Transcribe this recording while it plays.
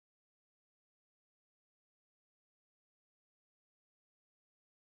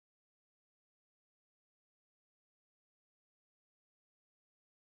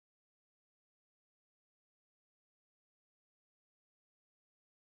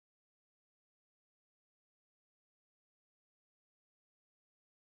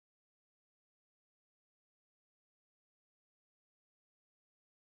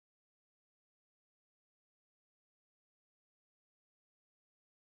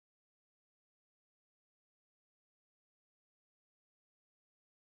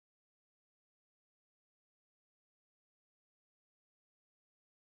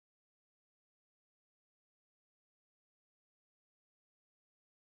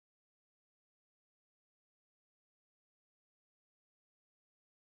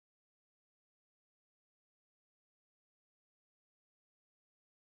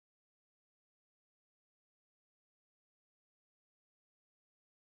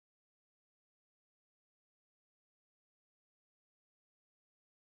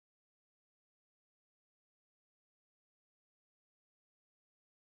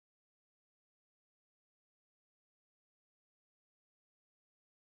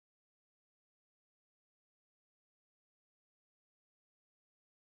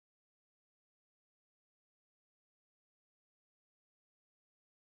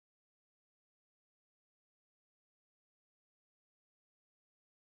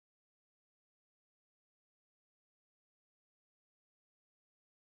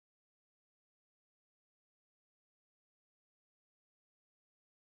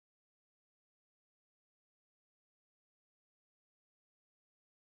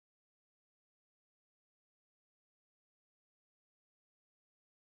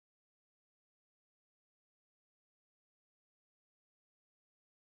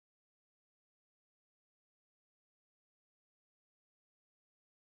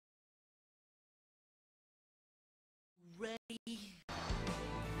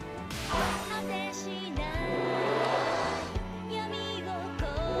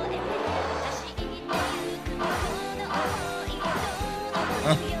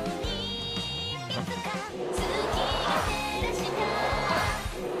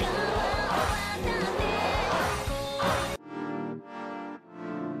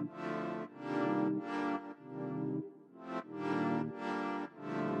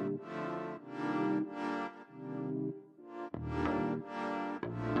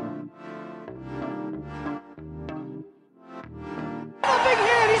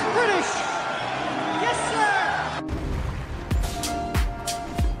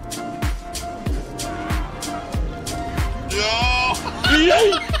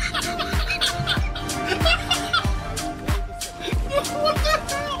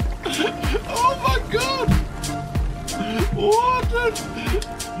Oh my god! What the?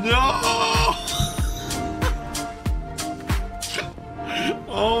 No!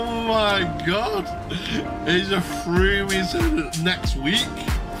 Oh my god! He's a freebie next week.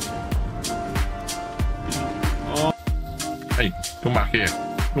 Oh. Hey, come back here.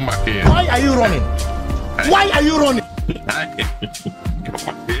 Come back here. Why are you running? Hey. Why are you running? Hey, come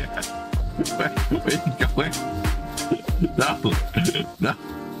back here. Where are you going? No, no.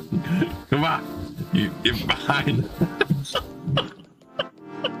 Come on. You're behind.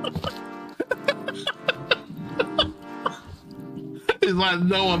 He's like,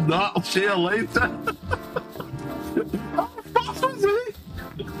 no, I'm not. I'll see you later. How fast was he?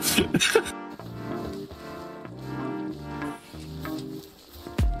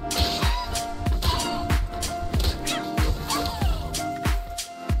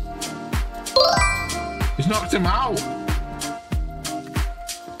 He's knocked him out.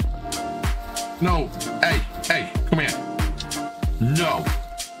 No. Hey, hey, come here. No.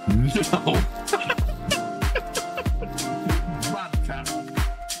 No. Bad cat.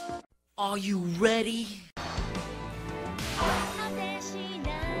 Are you ready?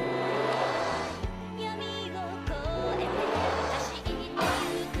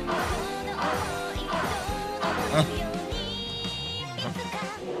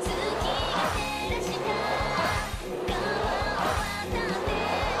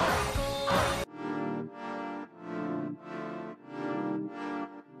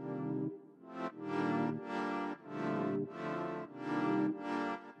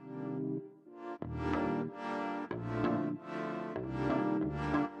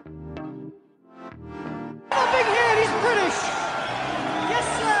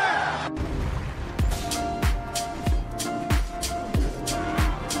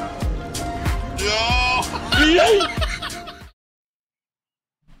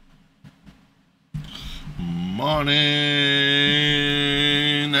 Morning,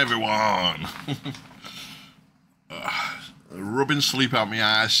 everyone. Rubbing sleep out my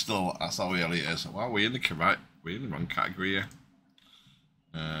eyes still. That's how early it is. Wow, we're in the right. We're in the wrong category here.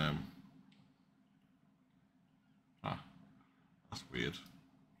 That's weird.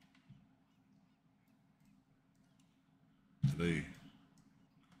 Today.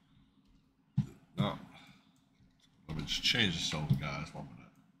 No. Let me just change the song, guys. 1 minute.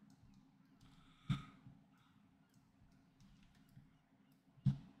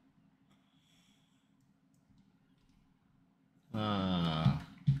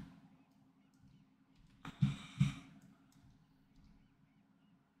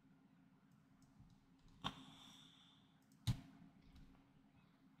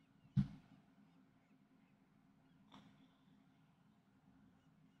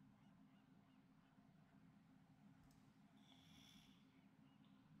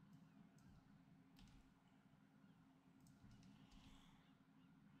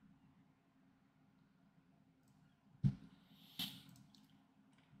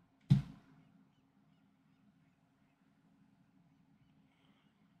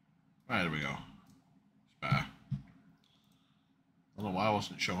 Right, there we go. It's better. I don't know why I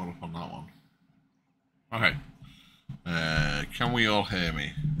wasn't showing up on that one. Okay. Can we all hear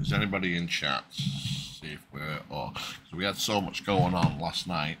me? Is anybody in chat? See if we're all... So we had so much going on last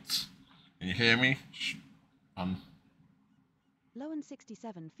night. Can you hear me? Low and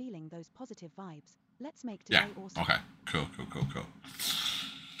 67 feeling those positive vibes. Let's make today awesome. Okay. Cool.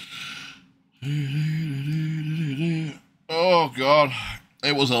 Oh, God.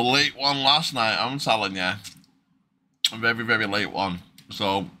 It was a late one last night, I'm telling you. A very, very late one.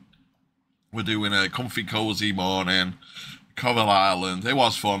 So, we're doing a comfy, cozy morning. Covel Island. It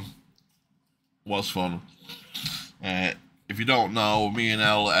was fun. If you don't know, me and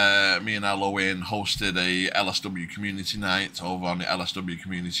Owen hosted a LSW community night over on the LSW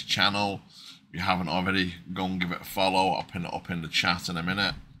community channel. If you haven't already, go and give it a follow. I'll pin it up in the chat in a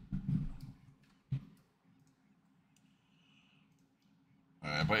minute.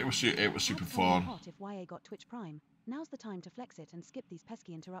 But it was super fun. Hot if YA got Twitch Prime. Now's the time to flex it and skip these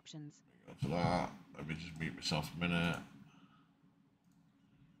pesky interruptions. Go to that. Let me just mute myself a minute.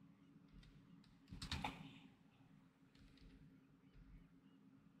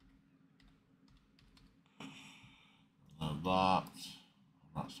 And that.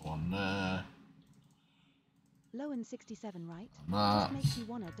 That's the one there. Low and 67, right? And that. Just makes you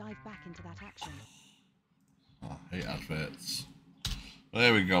want to dive back into that action. Oh, I hate adverts.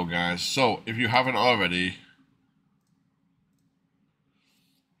 There we go, guys. So, if you haven't already,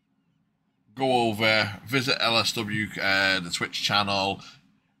 go over, visit LSW, the Twitch channel.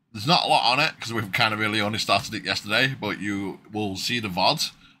 There's not a lot on it because we've kind of really only started it yesterday, but you will see the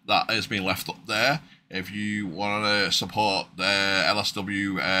VOD that has been left up there. If you want to support the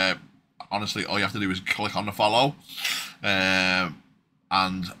LSW, honestly, all you have to do is click on the follow and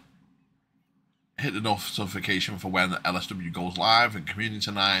hit the notification for when LSW goes live and community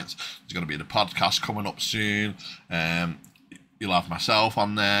nights. There's going to be the podcast coming up soon. You'll have myself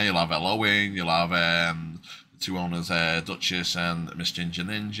on there. You'll have Eloing. You'll have the two owners, Duchess and Miss Ginger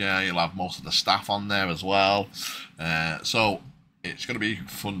Ninja. You'll have most of the staff on there as well. So it's going to be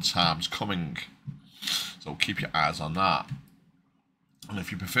fun times coming. So keep your eyes on that. And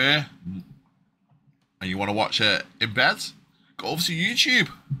if you prefer and you want to watch it in bed, go over to YouTube.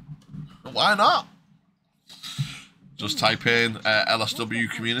 Why not? Just type in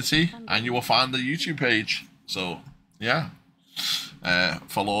LSW community and you will find the YouTube page. So, yeah.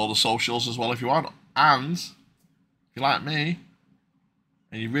 Follow all the socials as well if you want. And if you're like me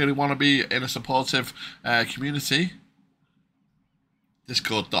and you really want to be in a supportive community,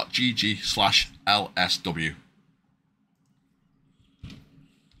 discord.gg/LSW.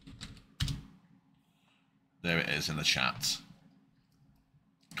 There it is in the chat.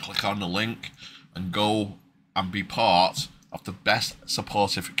 Click on the link and go and be part of the best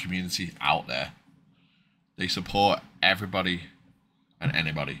supportive community out there. They support everybody and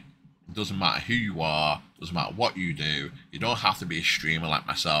anybody. It doesn't matter who you are, doesn't matter what you do. You don't have to be a streamer like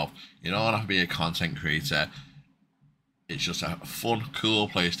myself. You don't have to be a content creator. It's just a fun, cool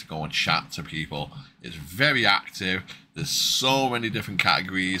place to go and chat to people. It's very active. There's so many different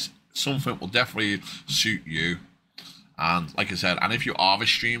categories. Something will definitely suit you. And like I said, and if you are a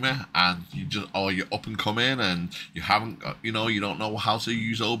streamer and you're up and coming and you haven't got, you don't know how to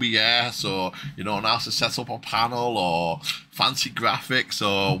use OBS or you don't know how to set up a panel or fancy graphics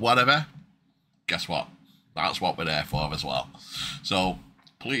or whatever, guess what? That's what we're there for as well. So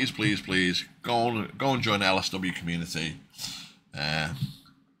please, please, please go and join the LSW community, and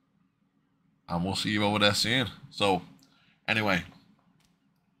we'll see you over there soon. So anyway,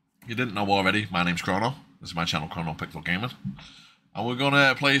 if you didn't know already, my name's Chrono. This is my channel, Chrono Pixel Gaming. And we're going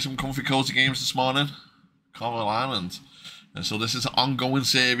to play some comfy cozy games this morning. Carmel Island. And so this is an ongoing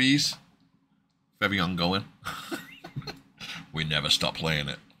series. Very ongoing. We never stop playing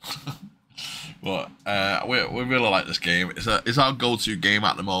it. But we really like this game. It's our go-to game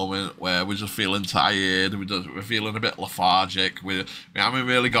at the moment where we're just feeling tired. We're feeling a bit lethargic. We haven't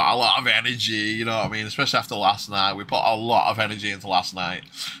really got a lot of energy, you know what I mean? Especially after last night. We put a lot of energy into last night,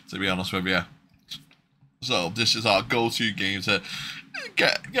 to be honest with you. So this is our go-to game to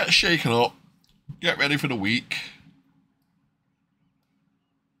get shaken up, get ready for the week.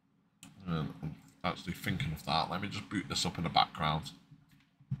 And I'm actually thinking of that. Let me just boot this up in the background.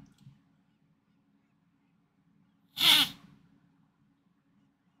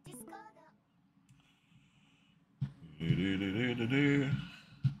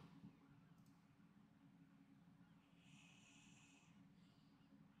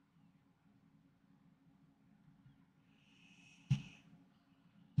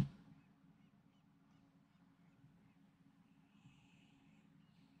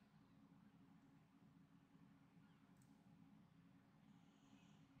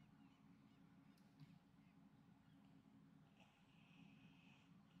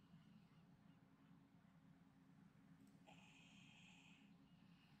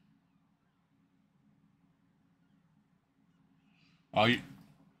 Oh, you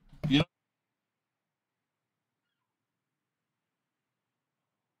know,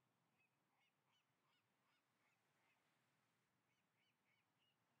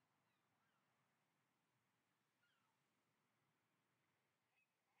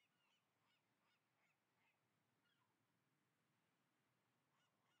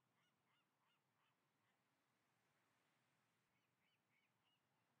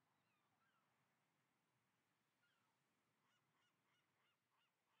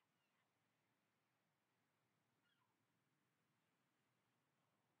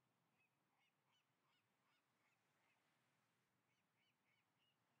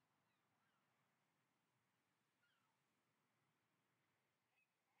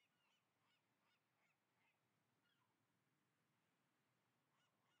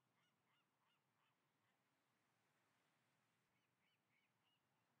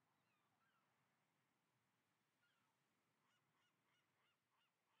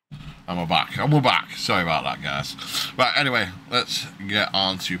 And we're back. And we're back. Sorry about that, guys. Right, anyway, let's get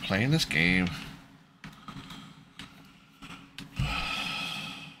on to playing this game.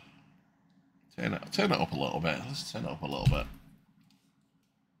 Turn it up a little bit. Let's turn it up a little bit.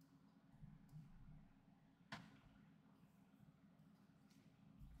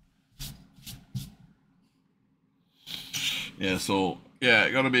 Yeah, so, yeah,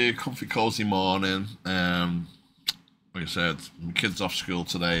 it's going to be a comfy, cozy morning. Like I said, my kid's off school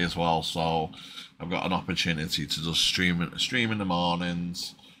today as well, so I've got an opportunity to just stream in the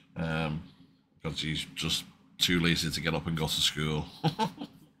mornings, because he's just too lazy to get up and go to school.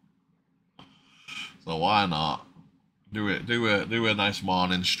 So why not do a nice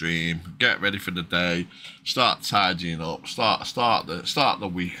morning stream, get ready for the day, start tidying up, start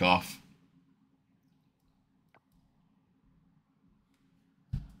the week off.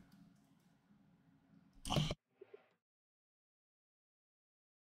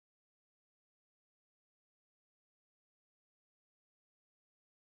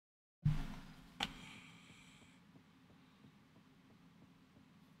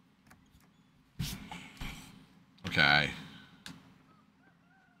 Okay.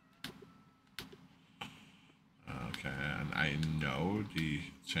 Okay, and I know the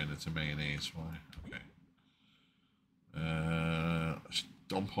turn it to mayonnaise. Why? Okay. Let's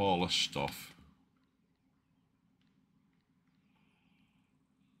dump all this stuff.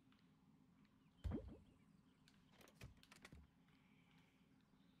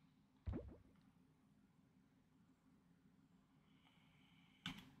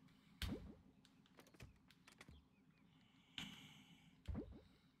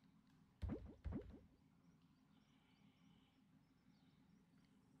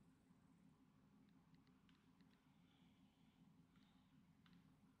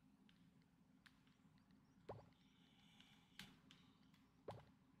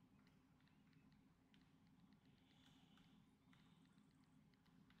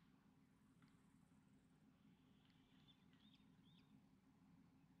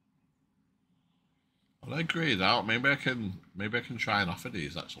 Well, they're grayed out. Maybe I can try and offer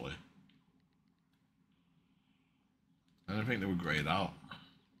these actually. I don't think they were grayed out.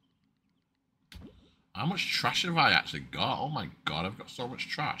 How much trash have I actually got? Oh my god, I've got so much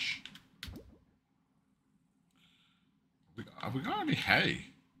trash. Have we got any hay?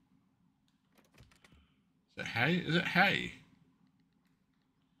 Is it hay? Is it hay?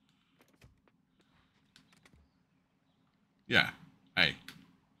 Yeah, hay.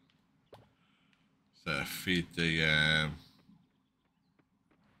 So feed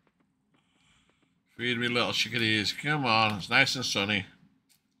me little chickadees. Come on, it's nice and sunny.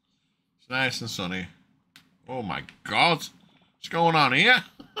 It's nice and sunny. Oh my god, what's going on here?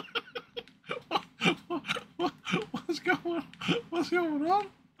 What's going on?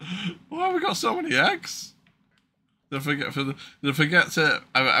 Why have we got so many eggs? Did I forget to?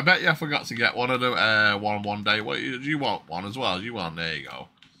 I bet you I forgot to get one of them. One day. What do you want? One as well? You want? There you go.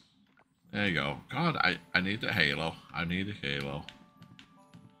 There you go. God, I need the halo. I need a halo.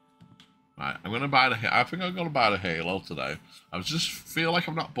 Right, I'm gonna buy the. I think I'm gonna buy the halo today. I just feel like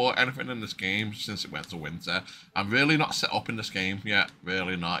I've not bought anything in this game since it went to winter. I'm really not set up in this game yet.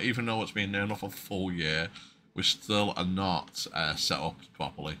 Really not. Even though it's been there enough a full year, we still are not set up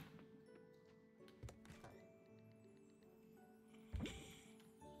properly.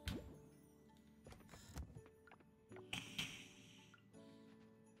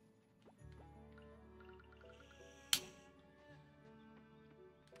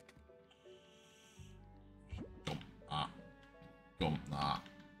 Dump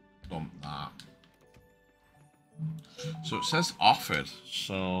that. So it says offered.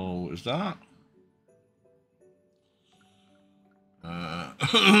 So is that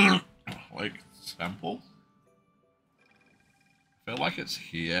like temple? I feel like it's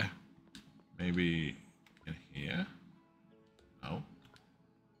here. Maybe in here? No.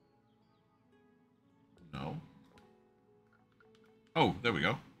 No. Oh, there we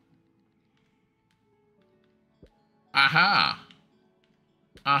go. Aha!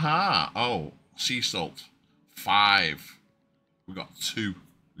 Aha! Oh, sea salt. 5. We got 2.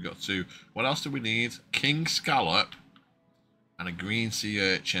 We got 2. What else do we need? King scallop and a green sea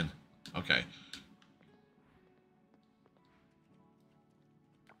urchin. Okay.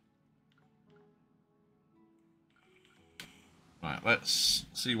 Right, let's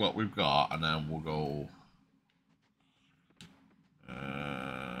see what we've got, and then we'll go.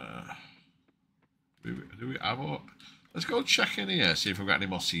 Do we have a? Let's go check in here, see if we've got any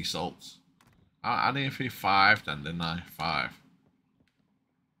more sea salts. I need 5 then, didn't I? 5.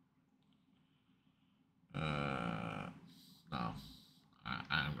 No. I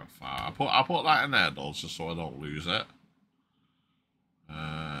haven't got far. I'll put that in there though, just so I don't lose it.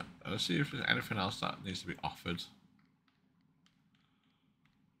 Let's see if there's anything else that needs to be offered.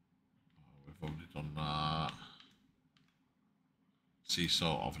 We've already done that.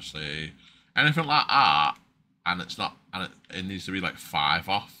 Seesaw, obviously. Anything like that, and it's not, and it needs to be like 5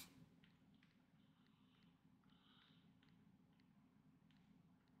 off.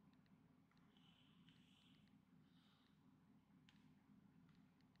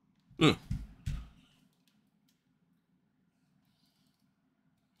 Ugh.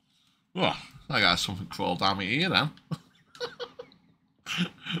 Oh, I got something crawled down my ear then.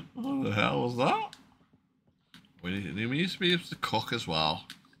 What the hell was that? We need to be able to cook as well.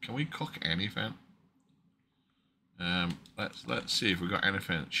 Can we cook anything? Let's see if we got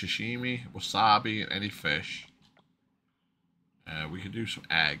anything. Sashimi, wasabi, and any fish. We can do some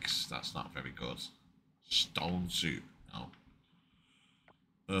eggs. That's not very good. Stone soup. No.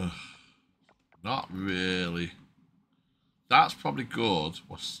 Ugh. Not really. That's probably good.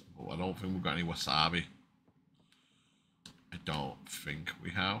 I don't think we've got any wasabi. I don't think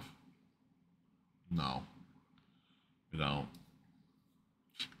we have. No. We don't.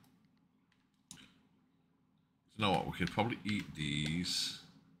 You know what? We could probably eat these.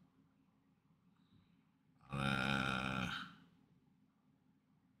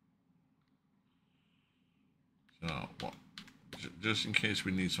 So what? Just in case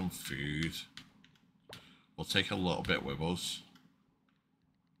we need some food, we'll take a little bit with us.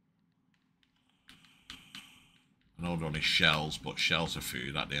 I know they're only shells, but shells are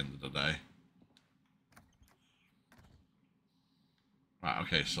food at the end of the day. Right,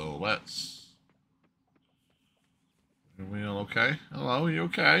 okay, so let's... Are we all okay? Hello, are you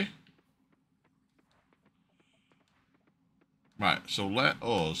okay? Right, so let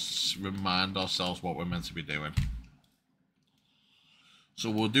us remind ourselves what we're meant to be doing.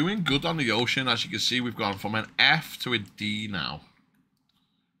 So we're doing good on the ocean. As you can see, we've gone from an F to a D now,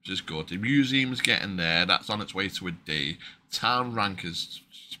 which is good. The museum's getting there. That's on its way to a D. Town rank is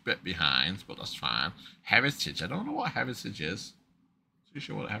a bit behind, but that's fine. Heritage. I don't know what heritage is. Too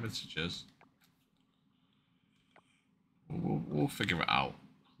sure what heritage is. We'll figure it out.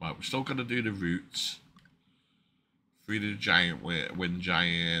 Right, we're still going to do the routes. Free the giant wind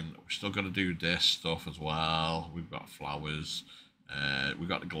giant. We're still going to do this stuff as well. We've got flowers. We've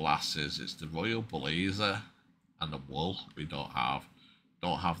got the glasses. It's the royal blazer and the wool we don't have.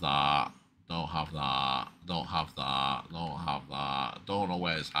 Don't have that. Don't have that. Don't have that. Don't have that. Don't know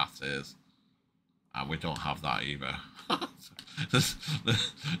where his hat is. And we don't have that either. There's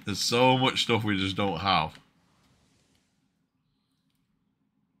so much stuff we just don't have.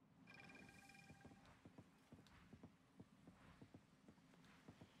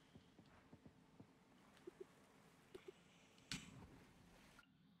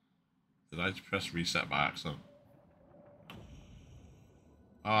 Did I just press reset by accident?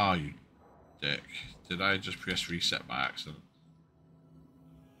 Oh, you dick. Did I just press reset by accident?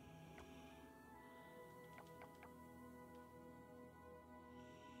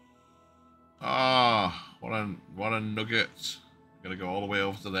 Ah, oh, what a nugget. Gotta go all the way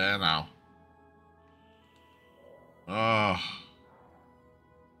over to there now. Ah.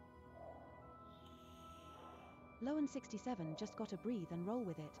 Low and 67 just gotta breathe and roll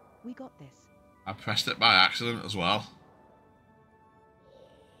with it. We got this. I pressed it by accident as well.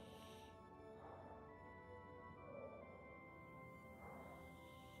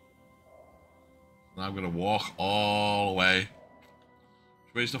 Now I'm gonna walk all the way.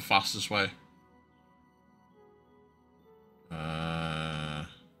 Which way's the fastest way?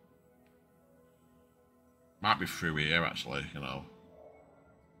 Might be through here actually, you know.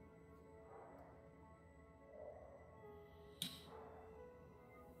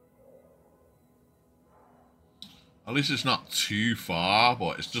 At least it's not too far,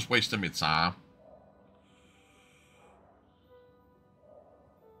 but it's just wasting my time.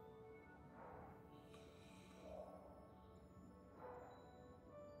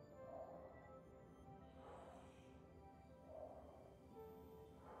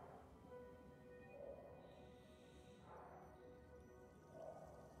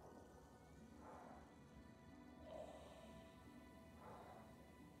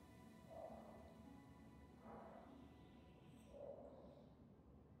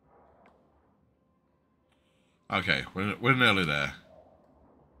 Okay, we're nearly there.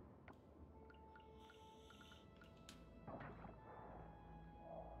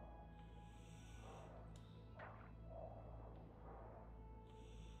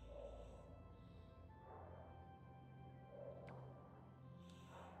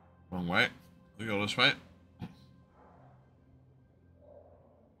 Wrong way. We go this way.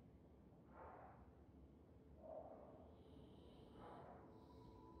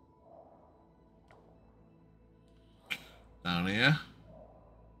 down here.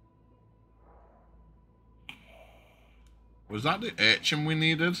 Was that the urchin we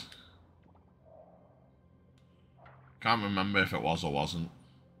needed? Can't remember if it was or wasn't.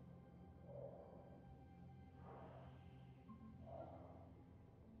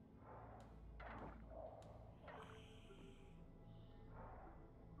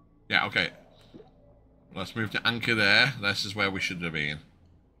 Yeah, okay. Let's move to anchor there. This is where we should have been.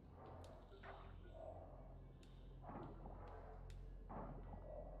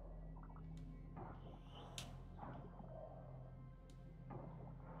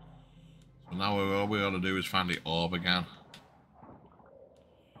 So now all we ought to do is find the orb again.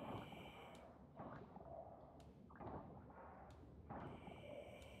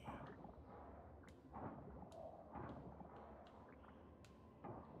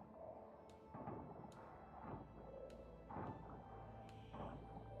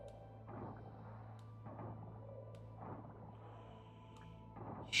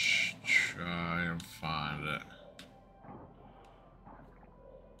 Try and find it.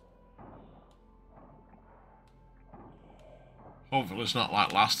 Hopefully it's not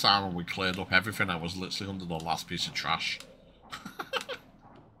like last time when we cleared up everything. I was literally under the last piece of trash.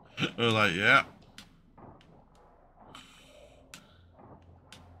 I was like, yeah.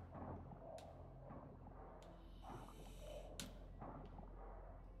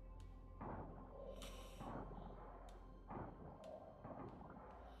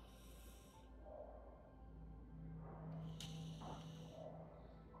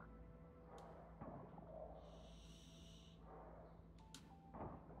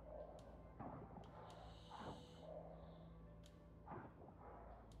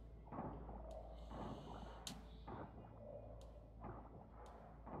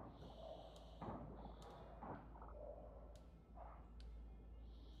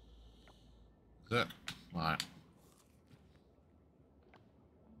 That's it. Right.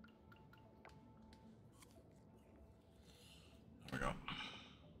 There we go.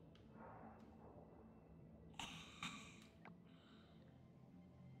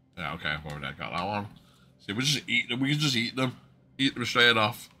 Yeah, okay, I've already got that one. See, we just eat them. We can just eat them. Eat them straight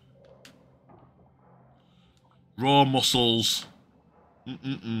off. Raw mussels.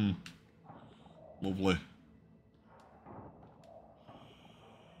 Lovely.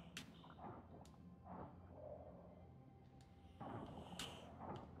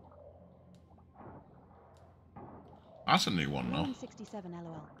 That's a new one, though. 67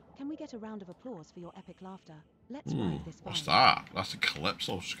 LOL. Can we get a round of applause for your epic laughter? Let's ride this What's vibe. that? That's a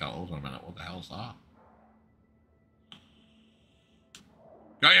Calypso skull. Hold on a minute. What the hell's that?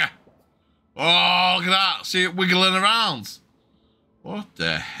 Got ya! Oh, look at that. See it wiggling around. What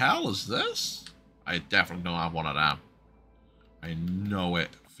the hell is this? I definitely don't have one of them. I know it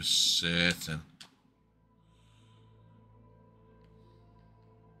for certain.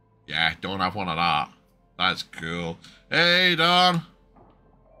 Yeah, don't have one of that. That's cool. Hey, Don.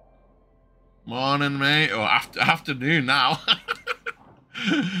 Morning, mate. Or afternoon now.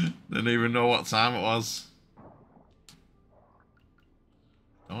 Didn't even know what time it was.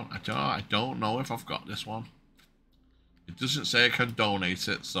 I don't know if I've got this one. It doesn't say I can donate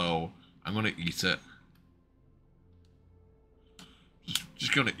it, so I'm gonna eat it.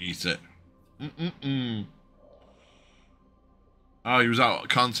 Just gonna eat it. Oh, he was out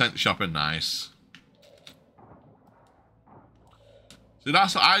content shopping. Nice. See,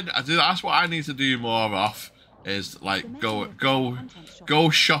 that's what I need to do more of. Is like go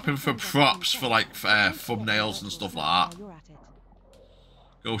shopping for props for like thumbnails and stuff like that.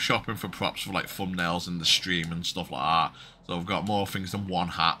 Go shopping for props for like thumbnails in the stream and stuff like that. So I've got more things than one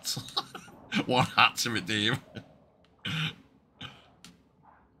hat. One hat to redeem.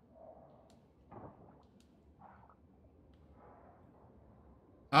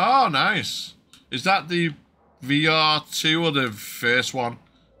 Oh, nice. Is that the VR2 or the first one?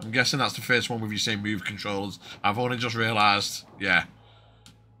 I'm guessing that's the first one with your same move controllers. I've only just realised. Yeah.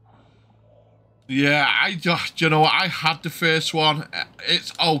 Yeah, you know what? I had the first one.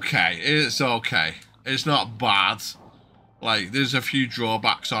 It's okay. It's okay. It's not bad. Like, there's a few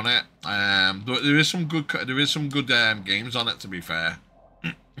drawbacks on it. But there is some good games on it, to be fair.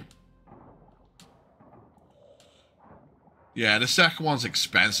 Yeah, the second one's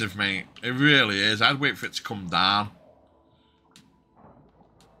expensive, mate. It really is. I'd wait for it to come down.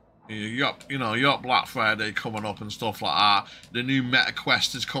 You got Black Friday coming up and stuff like that. The new Meta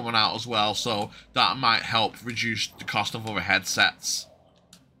Quest is coming out as well, so that might help reduce the cost of other headsets.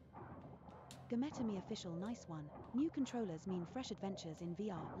 Gametami official, nice one. New controllers mean fresh adventures in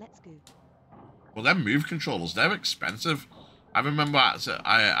VR. Let's go. Well, them move controllers, they're expensive. I remember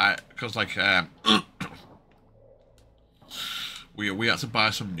because like we had to buy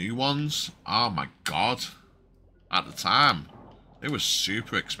some new ones. Oh my god. At the time, it was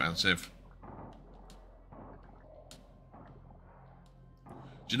super expensive.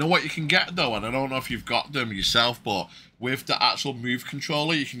 Do you know what you can get though? And I don't know if you've got them yourself, but with the actual Move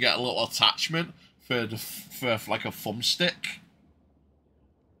controller, you can get a little attachment for like a thumbstick.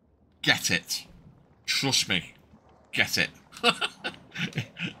 Get it. Trust me. Get it.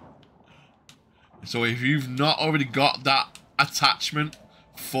 So if you've not already got that attachment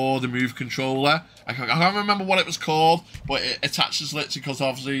for the Move controller, I can't remember what it was called, but it attaches literally because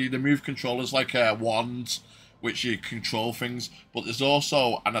obviously the Move controller is like a wand which you control things, but there's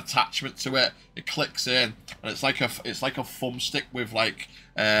also an attachment to it. It clicks in, and it's like a thumbstick with like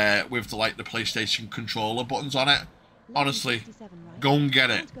with the PlayStation controller buttons on it. Honestly, go and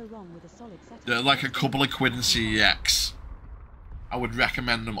get it. They're like a couple of quid in CEX. I would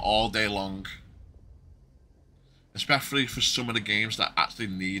recommend them all day long, especially for some of the games that actually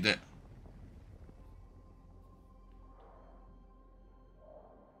need it.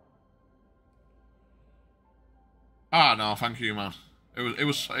 Ah, no, thank you, man. It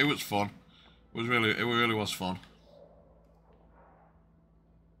was fun. It really was fun.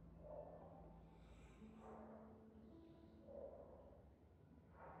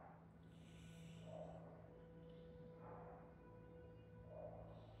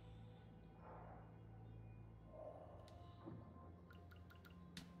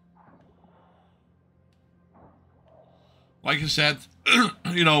 Like I said,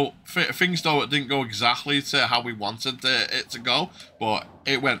 you know, things though didn't go exactly to how we wanted it to go, but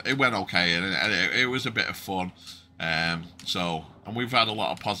it went okay, and it was a bit of fun. So, and we've had a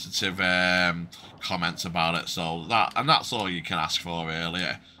lot of positive comments about it. So that's all you can ask for, really.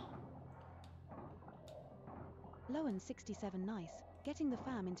 Lowen 67 nice. Getting the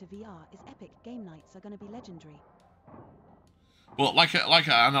fam into VR is epic. Game nights are going to be legendary. But like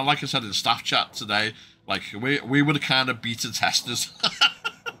I said in staff chat today, like we were the kind of beta testers.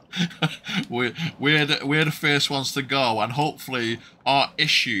 we're the first ones to go, and hopefully our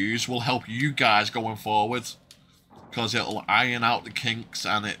issues will help you guys going forward, because it'll iron out the kinks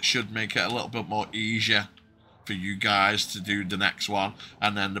and it should make it a little bit more easier for you guys to do the next one,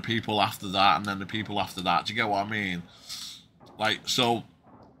 and then the people after that, and then the people after that. Do you get what I mean? Like, so.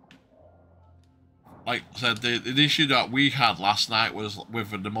 Like I said, the issue that we had last night was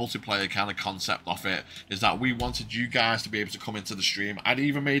with the multiplayer kind of concept of it, is that we wanted you guys to be able to come into the stream. I'd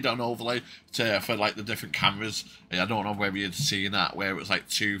even made an overlay for like the different cameras. I don't know whether you'd seen that, where it was like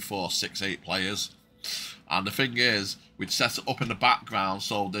 2, 4, 6, 8 players. And the thing is, we'd set it up in the background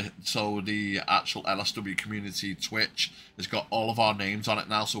so the actual LSW community Twitch has got all of our names on it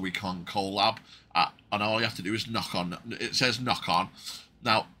now, so we can collab. And all you have to do is knock on. It says knock on.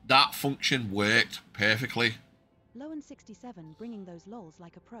 Now, that function worked perfectly. Lowen 67 bringing those lols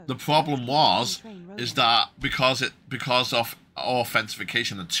like a pro. The problem is that because of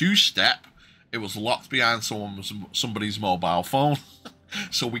authentication and two-step, it was locked behind somebody's mobile phone.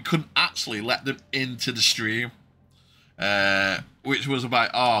 So we couldn't actually let them into the stream. Which was about,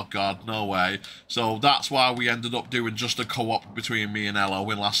 oh god, no way. So that's why we ended up doing just a co-op between me and Ella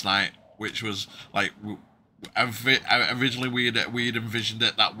last night, which was like, originally we'd envisioned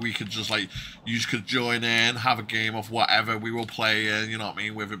it that we could just like, you could join in, have a game of whatever we were playing, you know what I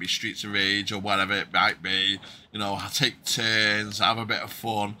mean, whether it be Streets of Rage or whatever it might be, you know, take turns, have a bit of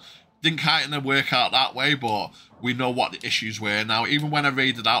fun. Didn't kind of work out that way, but we know what the issues were now. Even when I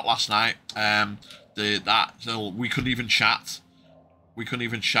raided out last night, so we couldn't even chat. We couldn't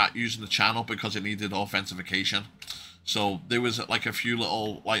even chat using the channel because it needed authentication. So there was like a few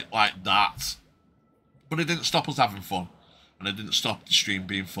little like that. But it didn't stop us having fun, and it didn't stop the stream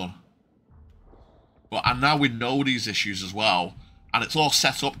being fun. And now we know these issues as well, and it's all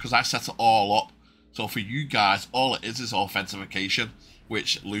set up because I set it all up. So for you guys, all it is authentication,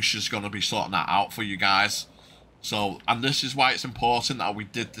 which Lucia's going to be sorting that out for you guys. So, and this is why it's important that we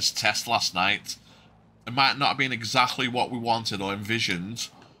did this test last night. It might not have been exactly what we wanted or envisioned,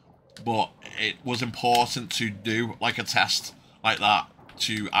 but it was important to do like a test like that,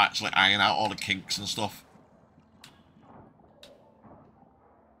 to actually iron out all the kinks and stuff.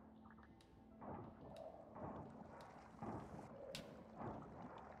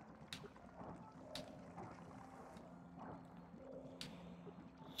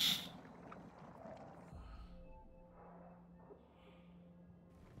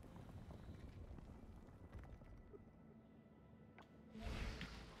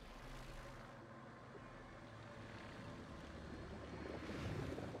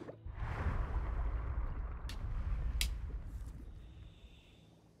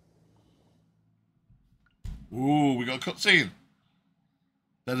 Ooh, we got a cutscene.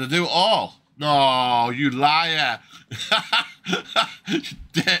 Did I do it all? No, you liar.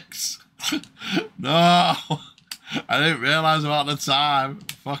 Dicks. No. I didn't realise about the time.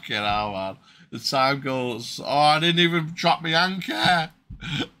 Fucking hell, man. The time goes. Oh, I didn't even drop my anchor.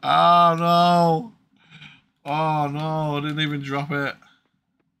 Oh, no. Oh, no. I didn't even drop it.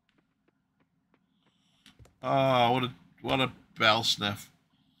 Oh, what a bell sniff.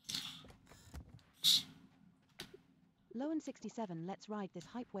 Low and 67, let's ride this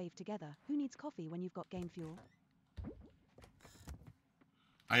hype wave together. Who needs coffee when you've got game fuel?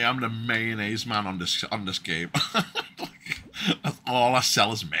 I am the mayonnaise man on this game. That's all I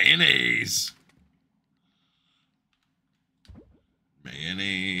sell is mayonnaise.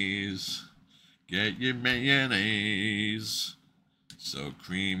 Mayonnaise. Get your mayonnaise. So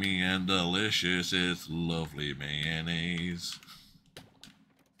creamy and delicious, it's lovely mayonnaise.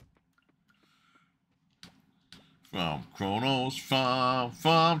 From Kronos Farm,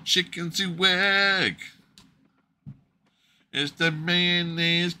 from chicken to egg. It's the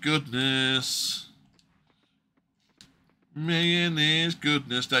mayonnaise goodness. Mayonnaise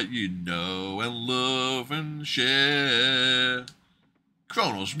goodness that you know and love and share.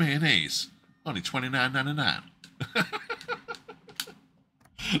 Kronos mayonnaise, only $29.99.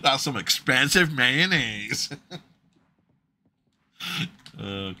 That's some expensive mayonnaise.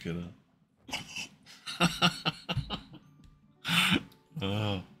 Okay.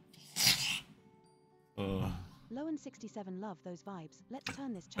 Low and 67, love those vibes. Let's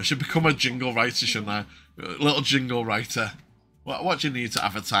turn this. I should become a jingle writer, shouldn't I? A little jingle writer. What do you need to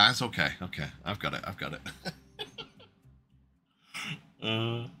advertise? Okay, I've got it.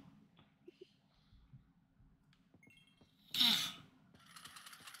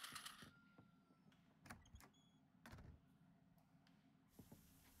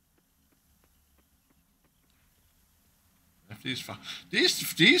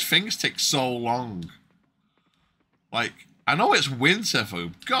 These things take so long. Like, I know it's winter, for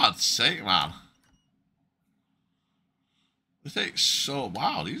God's sake, man. They take so...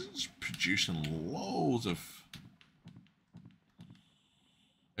 Wow, these are just producing loads of...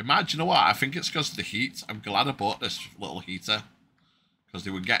 Imagine, you know what? I think it's because of the heat. I'm glad I bought this little heater. Because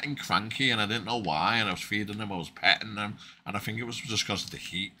they were getting cranky and I didn't know why. And I was feeding them, I was petting them. And I think it was just because of the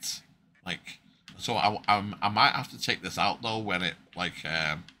heat. Like... So I might have to take this out though when it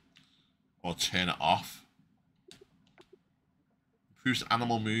or turn it off. Improves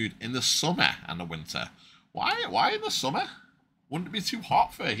animal mood in the summer and the winter. Why in the summer? Wouldn't it be too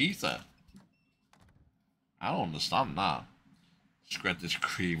hot for a heater? I don't understand that. Spread this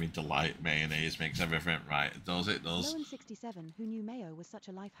creamy delight mayonnaise makes everything right. It does. Low and 67, who knew mayo was such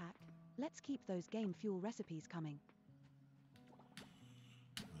a life hack? Let's keep those game fuel recipes coming.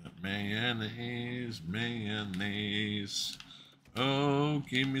 Mayonnaise, mayonnaise. Oh,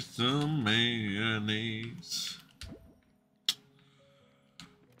 give me some mayonnaise.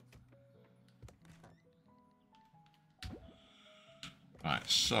 Right,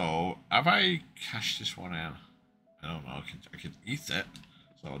 so have I cashed this one in? I don't know. I can eat it,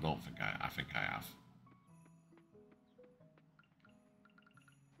 so I don't think I think I have.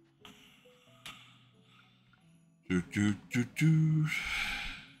 Do do do do.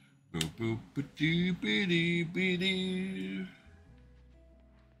 Boop boop ba doo ba doo ba doo.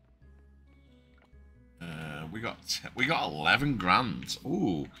 We got 11 grand.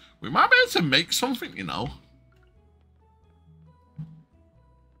 Ooh, we might be able to make something, you know.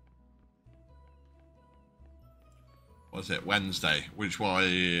 What's it? Wednesday. Which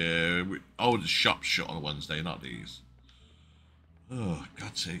one? Oh, the shop's shut on a Wednesday, not these. Oh,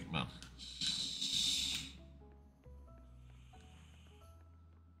 God's sake, man.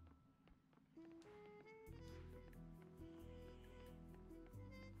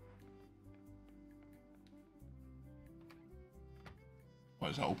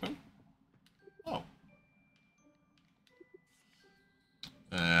 What, is that open? Oh.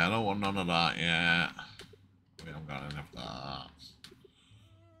 I don't want none of that yet. We haven't got enough of that.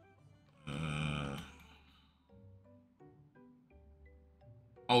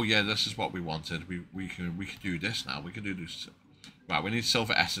 Oh yeah, this is what we wanted. We can do this now. We can do this. Right, we need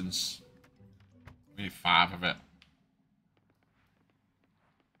silver essence. We need 5 of it.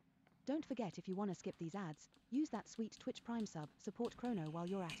 Don't forget, if you want to skip these ads, use that sweet Twitch Prime sub, support Chrono while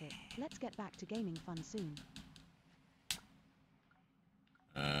you're at it. Let's get back to gaming fun soon.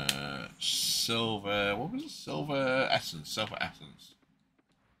 Silver, what was it? Silver essence.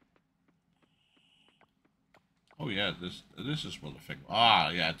 Oh yeah, this is what the thing. Ah,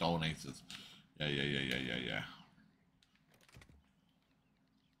 yeah, donated. Yeah.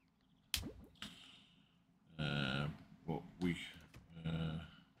 But we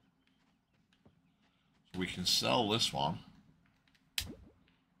we can sell this one.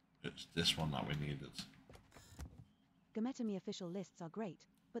 It's this one that we needed. Gametami official lists are great,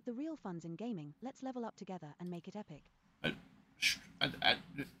 but the real fun's in gaming. Let's level up together and make it epic.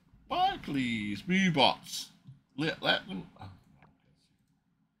 Why, please, Moobots? Let them.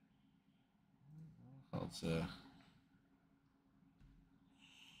 That's Let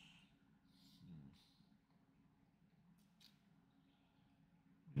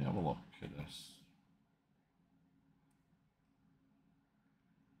me have a look at this.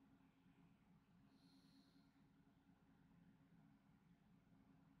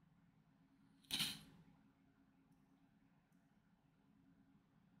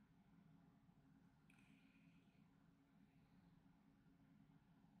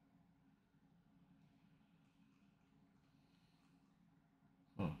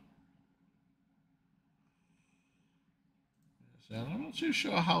 I'm not too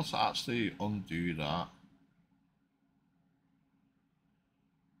sure how to actually undo that.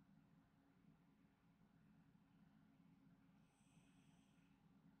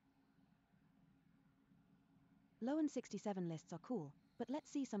 Low and 67 lists are cool, but let's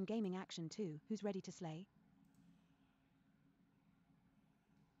see some gaming action too. Who's ready to slay?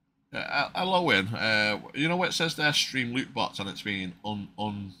 Hello, in. You know what it says there, stream loot bots, and it's been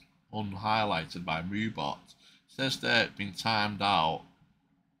unhighlighted by Moobot. It says there it's been timed out.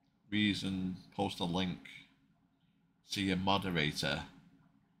 Reason, post a link. See a moderator.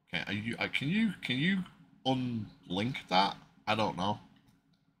 Okay, can you unlink that? I don't know.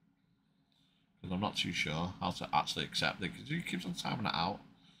 Because I'm not too sure how to actually accept it. Because he keeps on timing it out.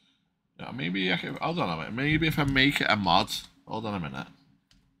 Yeah, maybe I can. Hold on a minute. Maybe if I make it a mod. Hold on a minute.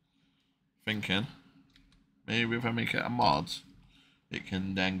 Thinking. Maybe if I make it a mod, it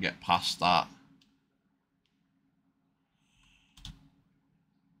can then get past that.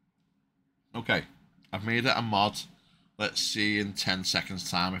 Okay, I've made it a mod. Let's see in 10 seconds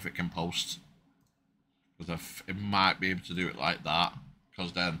time if it can post. Because it might be able to do it like that.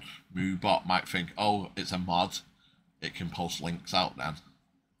 Because then Moobot might think, oh, it's a mod. It can post links out then.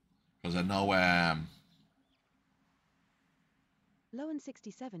 Because I know Low and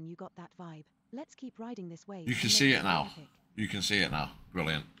 67, you got that vibe. Let's keep riding this wave. You can see it now. You can see it now.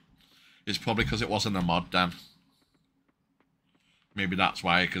 Brilliant. It's probably because it wasn't a mod then. Maybe that's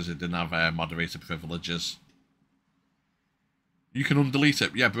why, because it didn't have moderator privileges. You can undelete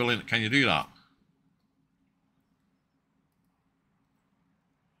it. Yeah, brilliant. Can you do that?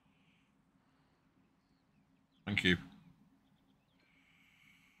 Thank you.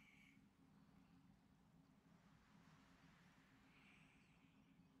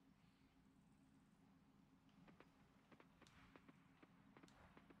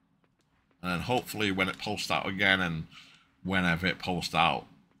 And then hopefully when it posts out again and whenever it posts out.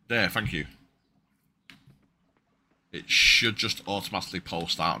 There, thank you. It should just automatically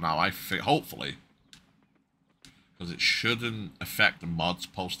post out now, I think, hopefully. Because it shouldn't affect the mods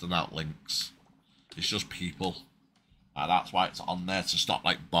posting out links. It's just people. That's why it's on there, to stop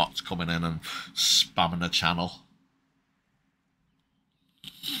like bots coming in and spamming the channel.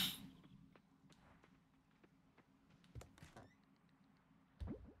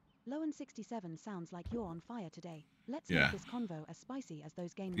 Low and 67 sounds like you're on fire today. Let's make this convo as spicy as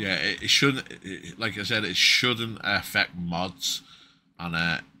those games. Yeah, it shouldn't. Like I said, it shouldn't affect mods, and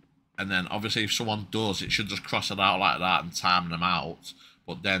then obviously if someone does, it should just cross it out like that and time them out.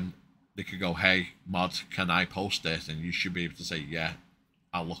 But then they could go, "Hey, mod, can I post this?" And you should be able to say, "Yeah,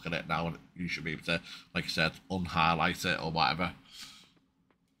 I'll look at it now," and you should be able to, like I said, unhighlight it or whatever.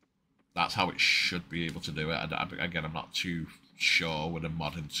 That's how it should be able to do it. Again, I'm not too sure with the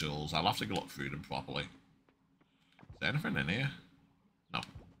modding tools. I'll have to look through them properly. Is there anything in here? No.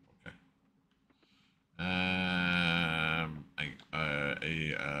 Okay.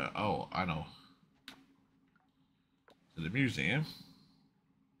 Oh, I know. To the museum.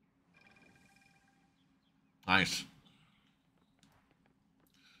 Nice.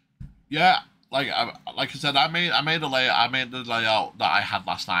 Yeah, like I said, I made the layout that I had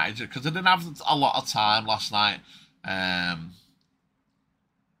last night because I didn't have a lot of time last night. And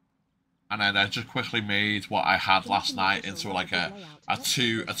then I just quickly made what I had last night into like a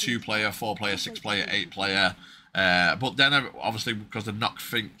two player, 4 player, 6 player, 8 player. But then obviously because the knock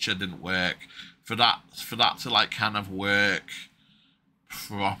feature didn't work, for that to like kind of work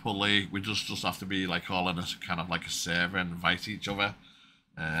properly, we just have to be like all in a kind of like a server and invite each other.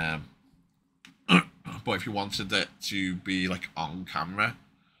 But if you wanted it to be like on camera,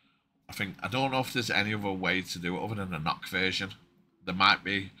 I don't know if there's any other way to do it other than the knock version. There might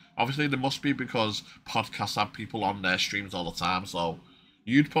be. Obviously, there must be because podcasts have people on their streams all the time, so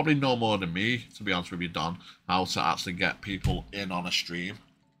You'd probably know more than me, to be honest with you, Don, how to actually get people in on a stream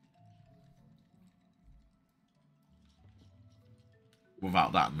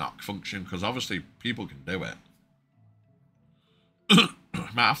without that knock function, because obviously people can do it.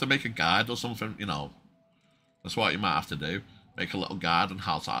 Might have to make a guide or something, you know. That's what you might have to do. Make a little guide on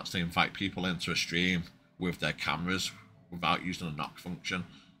how to actually invite people into a stream with their cameras without using a knock function,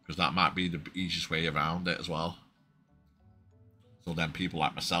 because that might be the easiest way around it as well. So then people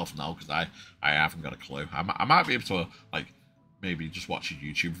like myself know, because I haven't got a clue. I might be able to, like, maybe just watch a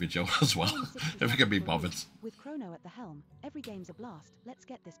YouTube video as well, if I can be bothered. With Chrono at the helm, every game's a blast. Let's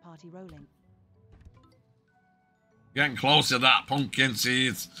get this party rolling. Getting close to that pumpkin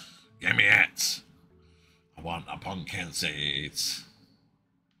seeds. Give me it. I want a pumpkin seeds.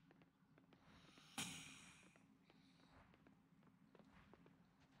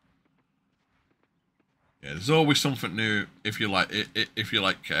 Yeah, there's always something new if you like if you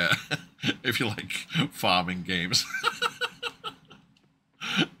like if you like farming games.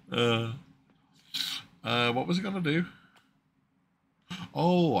 What was I gonna do?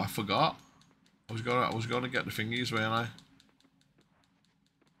 Oh, I forgot. I was gonna get the thingies, weren't I?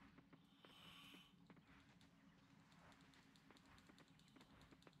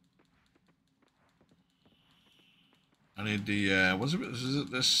 I need the was it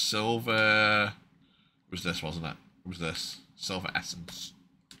this silver? It was this, wasn't it? It was this silver essence,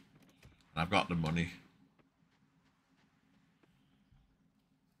 and I've got the money.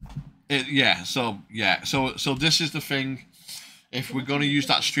 So this is the thing. If we're gonna use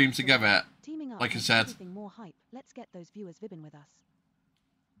that stream together, like I said, Let's get those viewers vibbing with us.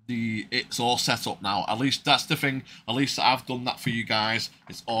 It's all set up now. At least that's the thing. At least I've done that for you guys.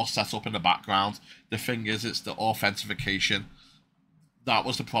 It's all set up in the background. The thing is, it's the authentication. That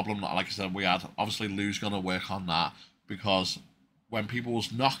was the problem that, like I said, we had. Obviously, Lou's gonna work on that, because when people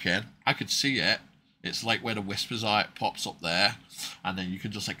was knocking, I could see it. It's like where the whispers are. It pops up there, and then you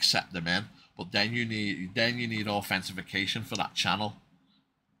can just accept them in. But then you need authentication for that channel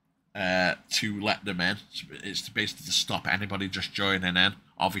to let them in. It's basically to stop anybody just joining in.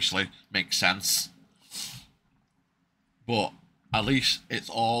 Obviously, makes sense. But at least it's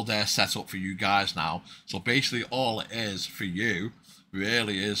all there set up for you guys now. So basically, all it is for you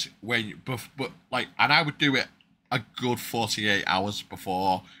really is when you, but like, and I would do it a good 48 hours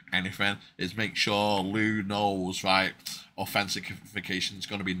before anything, is make sure Lou knows, right, authentication is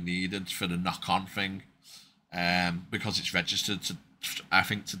going to be needed for the knock-on thing, because it's registered to, I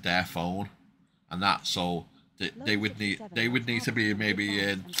think, to their phone, and that, so they would need to be maybe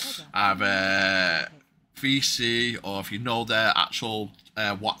in either VC, or if you know their actual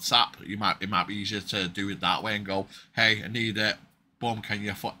WhatsApp, it might be easier to do it that way and go, hey, I need it. Boom, can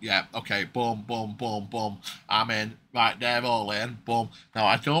you, yeah, okay, boom, boom, boom, boom, I'm in, right, they're all in, boom. Now,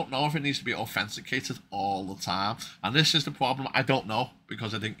 I don't know if it needs to be authenticated all the time, and this is the problem. I don't know,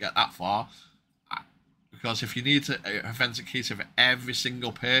 because I didn't get that far, because if you need to authenticate it for every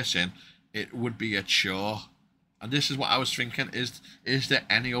single person, it would be a chore, and this is what I was thinking, is there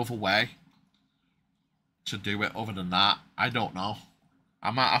any other way to do it other than that? I don't know.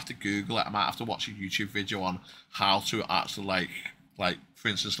 I might have to Google it. I might have to watch a YouTube video on how to actually, like for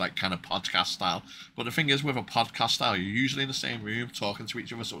instance, like kind of podcast style. But the thing is, with a podcast style, you're usually in the same room talking to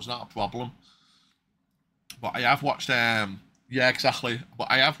each other, so it's not a problem. But I have watched yeah, exactly. But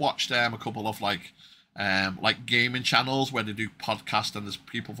I have watched a couple of like gaming channels where they do podcasts, and there's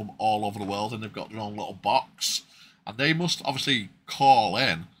people from all over the world, and they've got their own little box, and they must obviously call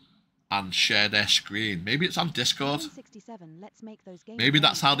in and share their screen. Maybe it's on Discord. Maybe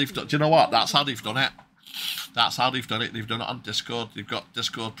that's how they've done. Do you know what? That's how they've done it. That's how they've done it. They've done it on Discord. They've got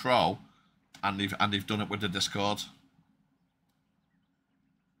Discord Pro, and they've done it with the Discord.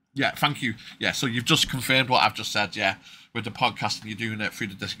 Yeah, thank you. Yeah, so you've just confirmed what I've just said. Yeah, with the podcasting, you're doing it through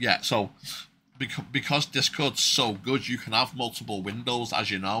the Discord. Yeah, so because Discord's so good, you can have multiple windows, as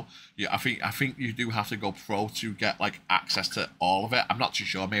you know. Yeah, I think you do have to go Pro to get like access to all of it. I'm not too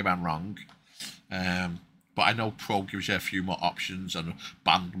sure. Maybe I'm wrong. But I know Pro gives you a few more options and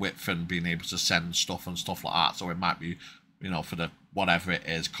bandwidth and being able to send stuff and stuff like that. So it might be, you know, for the whatever it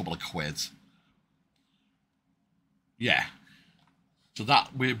is, couple of quid. Yeah. So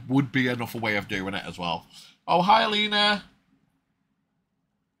that would be another way of doing it as well. Oh, hi, Alina.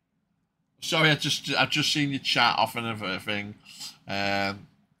 Sorry, I've just seen your chat off and everything.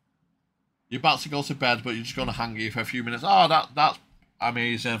 You're about to go to bed, but you're just going to hang here for a few minutes. Oh, that's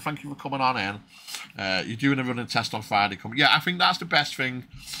amazing. Thank you for coming on in. You're doing a running test on Friday. Yeah, I think that's the best thing.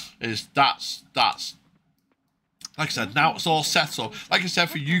 Is that's like I said, now it's all set up. Like I said,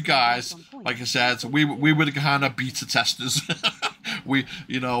 for you guys, like I said, we were the kind of beta testers.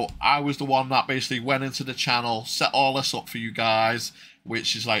 I was the one that basically went into the channel, set all this up for you guys,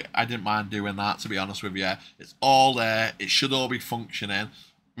 which is like, I didn't mind doing that, to be honest with you. It's all there. It should all be functioning.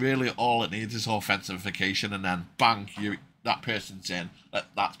 Really, all it needs is authentication, and then bang, that person's in,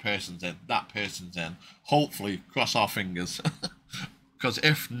 that person's in, that person's in. Hopefully, cross our fingers. Because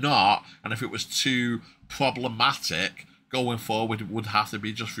if not, and if it was too problematic, going forward, it would have to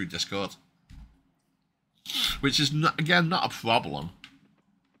be just through Discord. Which is, again, not a problem.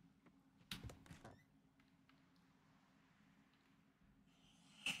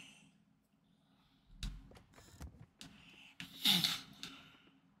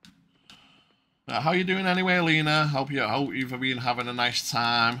 How you doing anyway, Alina? Hope you've been having a nice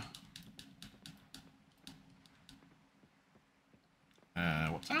time.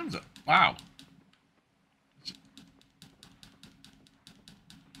 What time is it? Wow.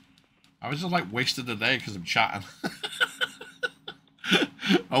 I was just like wasted the day because I'm chatting.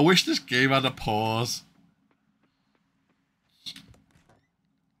 I wish this game had a pause.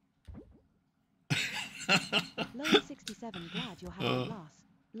 Lower 67, glad you're having a blast.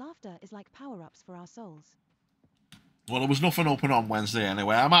 Laughter is like power-ups for our souls. Well, there was nothing open on Wednesday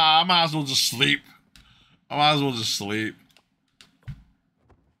anyway. I might as well just sleep. I might as well just sleep.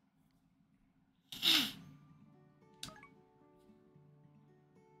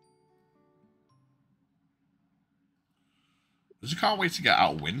 I just can't wait to get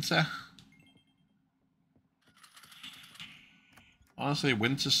out of winter. Honestly,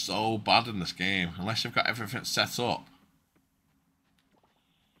 winter's so bad in this game, unless you've got everything set up.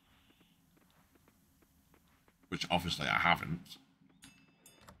 Which obviously I haven't.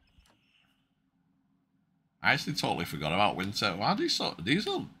 I actually totally forgot about winter. Why are these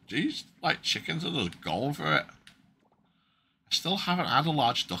like chickens are just going for it? I still haven't had a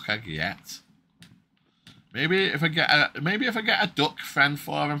large duck egg yet. Maybe if I get a duck friend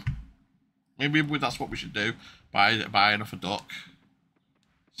for him. Maybe that's what we should do. Buy enough a duck.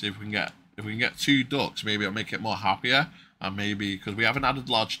 See if we can get 2 ducks. Maybe it'll make it more happier. And maybe because we haven't had a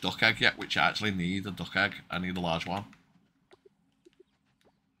large duck egg yet, which I actually need a duck egg. I need a large one.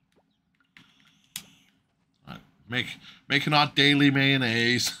 Right. Making our daily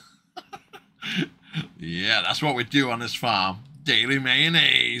mayonnaise. Yeah, that's what we do on this farm. Daily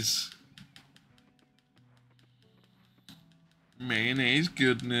mayonnaise. Mayonnaise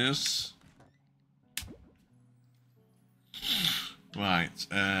goodness. Right.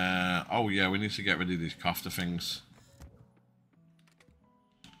 Oh yeah, we need to get rid of these kofta things.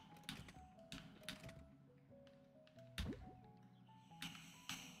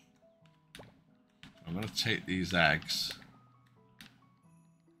 I'm going to take these eggs.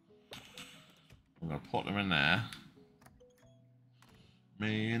 I'm going to put them in there.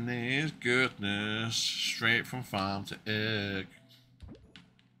 Mayonnaise goodness, straight from farm to egg.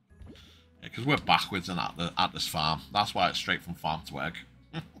 Yeah, because we're backwards at this farm. That's why it's straight from farm to egg.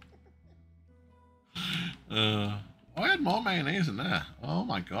 Oh, I had more mayonnaise in there. Oh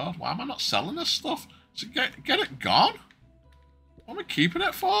my god, why am I not selling this stuff? So get it gone? What am I keeping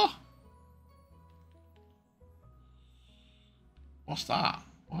it for? What's that?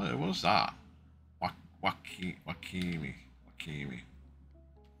 What was that? Wakimi.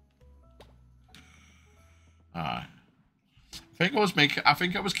 Alright. I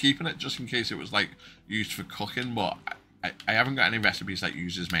think I was keeping it just in case it was like used for cooking, but I haven't got any recipes that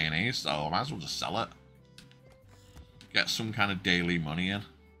uses mayonnaise, so I might as well just sell it. Get some kind of daily money in.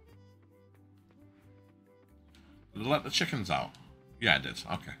 Did I let the chickens out? Yeah, I did.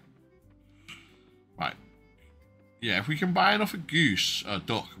 Okay. Right. Yeah, if we can buy enough a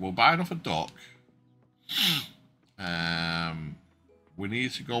duck, we'll buy enough a duck. We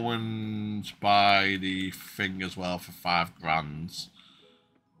need to go and buy the thing as well for 5 grand.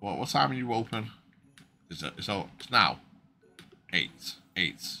 What time are you open? It's now 8.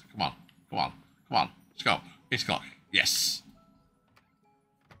 Come on. Let's go. 8 o'clock. Yes.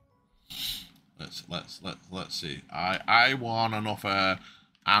 Let's see. I want another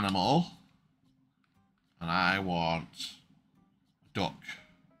animal. And I want duck.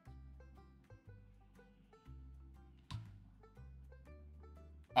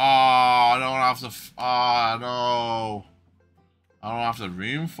 Oh, I don't have the. Oh no! I don't have the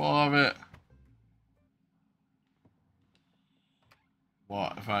room for it.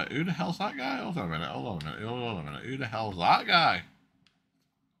 What if I? Who the hell's that guy? Hold on a minute. Who the hell's that guy?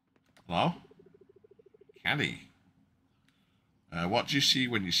 Hello? Caddy. What do you see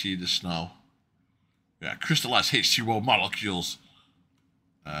when you see the snow? Yeah, crystallized H2O molecules.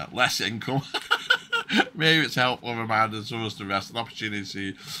 Less income. Maybe it's a helpful reminder to us to rest, an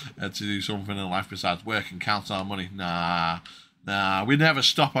opportunity to do something in life besides work and count our money. Nah, we never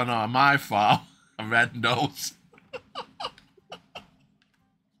stop on my farm. A red nose.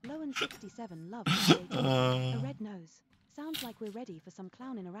 Lowen67 loves creativity. A red nose. Sounds like we're ready for some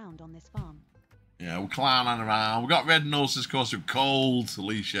clowning around on this farm. Yeah, we're clowning around. We got red noses because we're cold,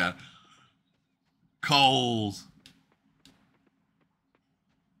 Alicia. Cold.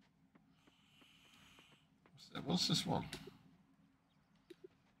 What's this one?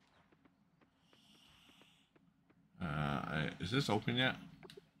 Is this open yet?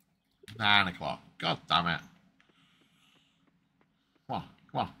 9 o'clock. God damn it. Come on,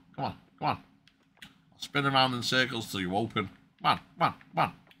 come on, come on, come on. I'll spin around in circles till you open. Come on, come on, come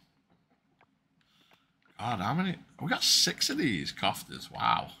on. God, how many? We got 6 of these cofters.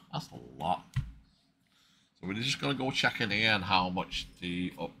 Wow, that's a lot. So we're just gonna go check in here and how much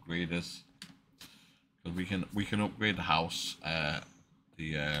the upgrade is. Because we can upgrade the house,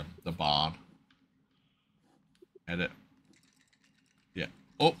 the barn. Edit. Yeah.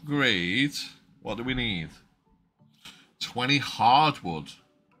 Upgrade. What do we need? 20 hardwood.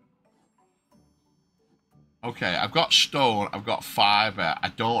 Okay, I've got stone, I've got fiber. I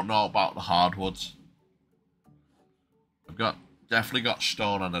don't know about the hardwoods. I've definitely got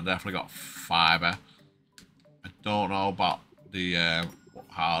stone and I definitely got fiber. I don't know about the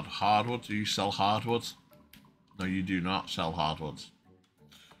hardwood. Do you sell hardwoods? No, you do not sell hardwoods.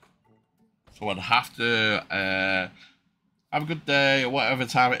 So I'd have to have a good day or whatever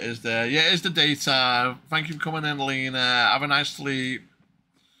time it is there. Yeah, it is the daytime. Thank you for coming in, Lena. Have a nice sleep.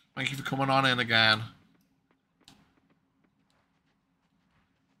 Thank you for coming on in again.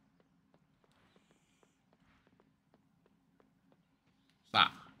 What's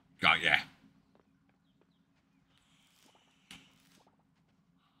that? Got ya.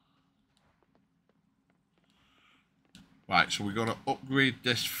 Right, so we're going to upgrade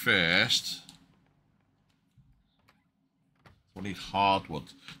this first. We need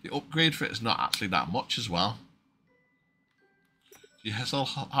hardwood. The upgrade for it is not actually that much as well. Do you sell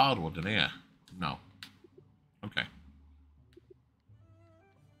hardwood in here? No. Okay.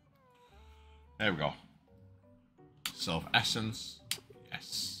 There we go. Silver essence.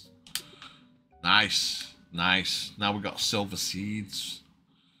 Yes. Nice. Nice. Now we've got silver seeds.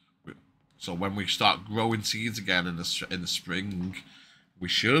 So when we start growing seeds again in the spring, we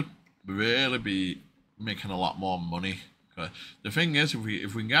should really be making a lot more money. The thing is, if we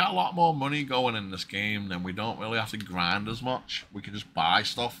can get a lot more money going in this game, then we don't really have to grind as much. We can just buy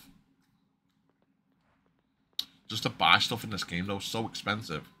stuff. Just to buy stuff in this game, though, is so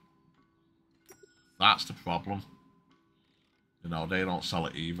expensive. That's the problem. You know, they don't sell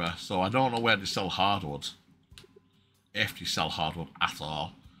it either. So I don't know where they sell hardwood. If they sell hardwood at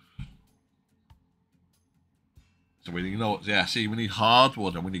all. So we, you know, yeah, see, we need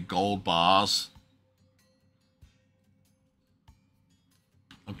hardwood and we need gold bars.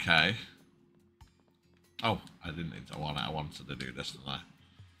 Okay. Oh, I didn't need to want it. I wanted to do this, didn't I?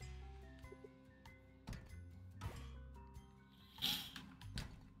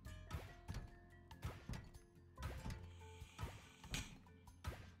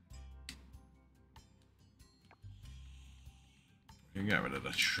 We can get rid of the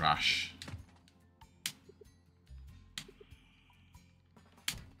trash.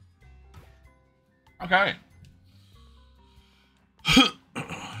 Okay.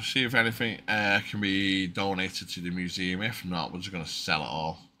 See if anything can be donated to the museum. If not, we're just going to sell it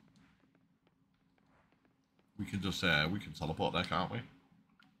all. We can just we can teleport there, can't we?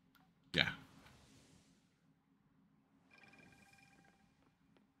 Yeah.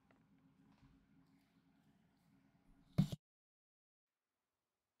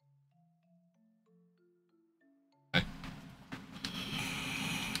 Okay.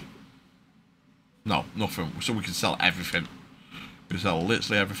 No, nothing. So we can sell everything. We can sell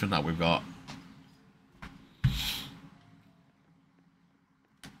literally everything that we've got.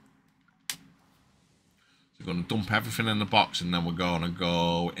 We're going to dump everything in the box and then we're going to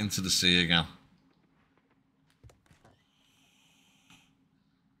go into the sea again.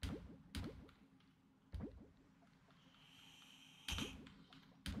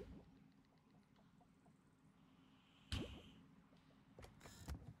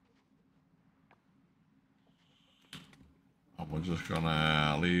 And we're just going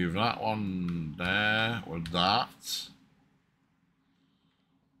to leave that one there with that. So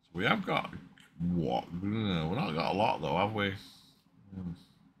we have got... What? We've not got a lot though, have we?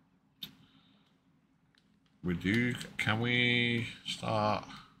 We do. Can we start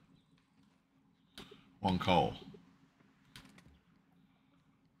one coal?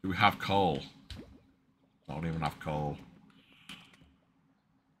 Do we have coal? Don't even have coal.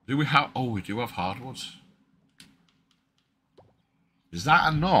 Do we have... Oh, we do have hardwoods. Is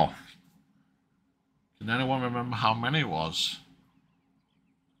that enough? Can anyone remember how many it was?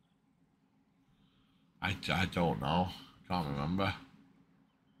 I don't know. Can't remember.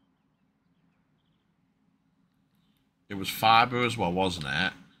 It was fibre as well, wasn't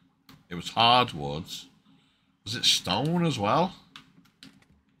it? It was hardwoods. Was it stone as well?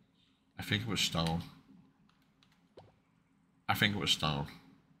 I think it was stone. I think it was stone.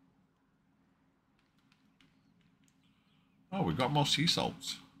 Oh, we got more sea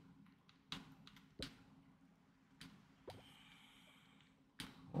salts.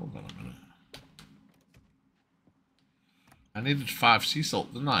 Hold on a minute. I needed 5 sea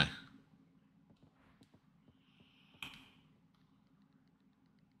salt, didn't I?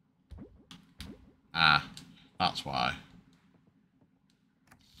 Ah, that's why.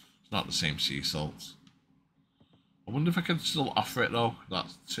 It's not the same sea salt. I wonder if I can still offer it though.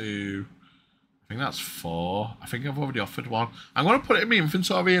 That's 2. I think that's 4. I think I've already offered 1. I'm going to put it in my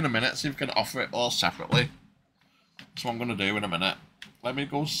inventory in a minute, see if I can offer it all separately. That's what I'm going to do in a minute. Let me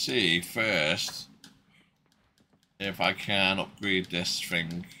go see first if I can upgrade this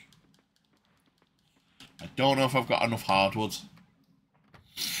thing. I don't know if I've got enough hardwood.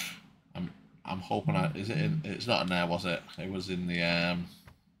 I'm hoping is it in? It's not in there, was it? It was in the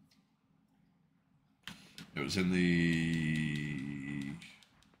It was in the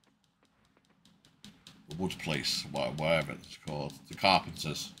wood place, whatever it's called, the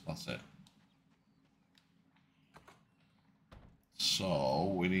carpenters. That's it.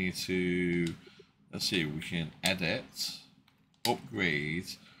 So we need to, let's see, we can edit, upgrade.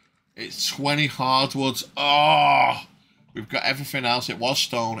 It's 20 hardwoods. Oh, we've got everything else. It was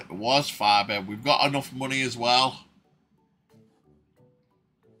stone, it was fibre. We've got enough money as well.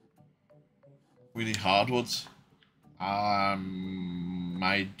 We need hardwoods.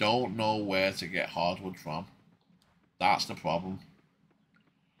 I don't know where to get hardwood from. That's the problem.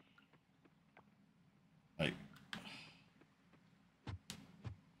 Like,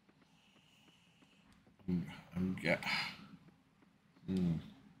 I'm get.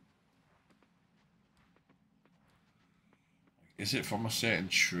 Is it from a certain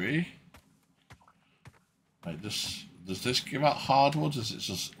tree? Like this, does this give out hardwood? Is it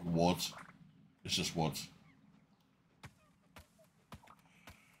just wood? It's just wood.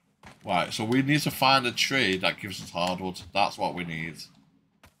 Right, so we need to find a tree that gives us hardwood. That's what we need.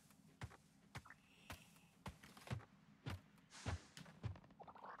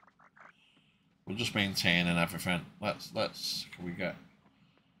 We're just maintaining everything. Let's can we get,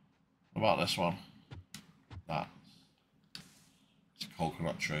 what about this one? That. It's a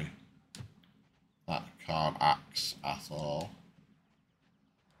coconut tree. That can't axe at all.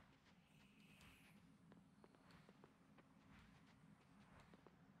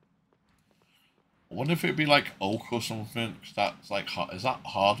 I wonder if it'd be like oak or something, because that's like, is that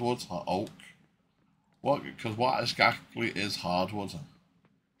hardwood or oak? What? Because what exactly is hardwood?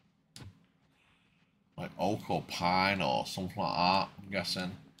 Like oak or pine or something like that, I'm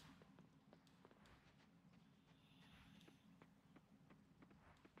guessing.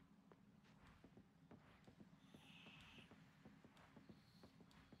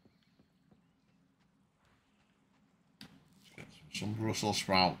 Let's get some Brussels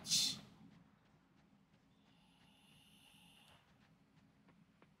sprouts.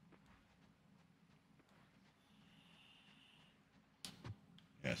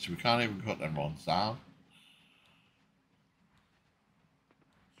 Yeah, so we can't even cut them ones down.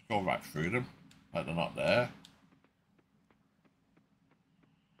 Just go right through them, like they're not there.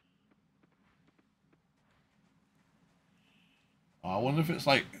 I wonder if it's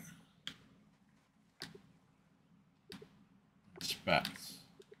like specs.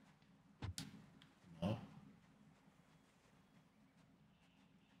 No. I'm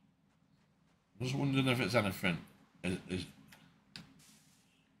just wondering if it's anything.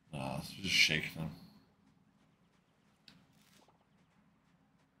 No, it's just shaking them.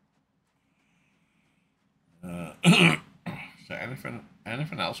 Is there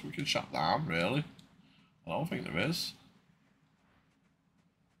anything else we can shut down, really? I don't think there is.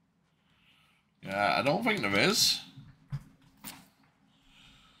 Yeah, I don't think there is.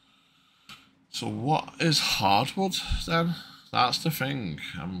 So what is hardwood then? That's the thing.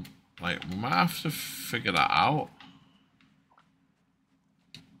 I'm like, we might have to figure that out.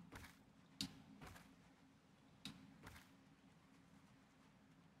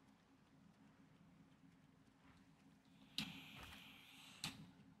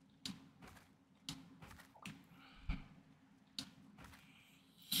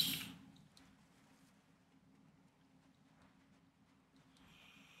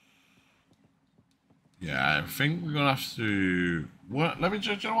 Yeah, I think we're gonna have to. What? Let me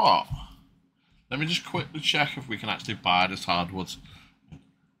just. You know what? Let me just quickly check if we can actually buy this hardwood.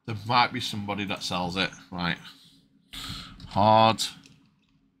 There might be somebody that sells it. Right. Hard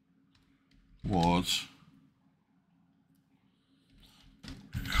wood.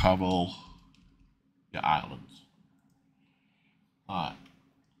 Cobble. Yeah, islands. Alright.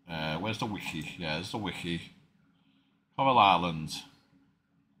 Where's the wiki? Yeah, there's the wiki. Cobble Island.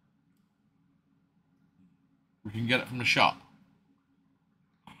 We can get it from the shop.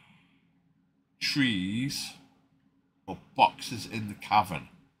 Trees or boxes in the cavern.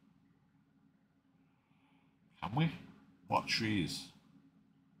 Can we? What trees?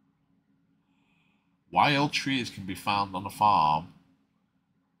 Wild trees can be found on the farm.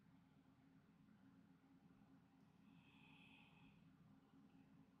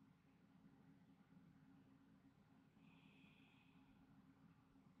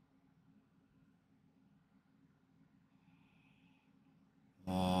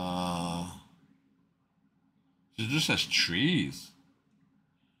 It just says trees.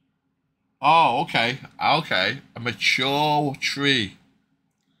 Oh, okay. Okay. A mature tree.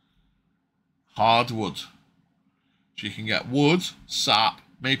 Hardwood. So you can get wood, sap,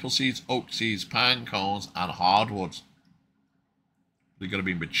 maple seeds, oak seeds, pine cones, and hardwood. They're going to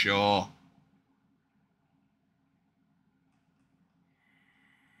be mature.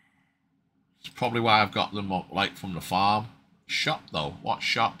 It's probably why I've got them up, like from the farm. Shop though. What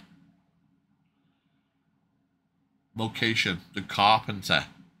shop? Location. The carpenter.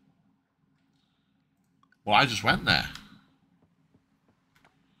 Well, I just went there.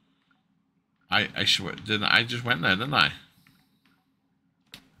 I swear, didn't I just went there, didn't I?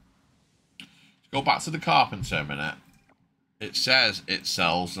 Go back to the carpenter a minute. It says it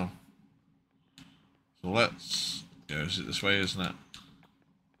sells them. So let's... Yeah, is it this way, isn't it?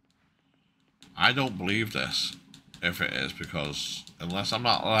 I don't believe this, if it is, because unless I'm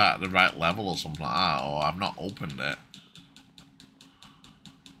not at the right level or something like that, or I've not opened it.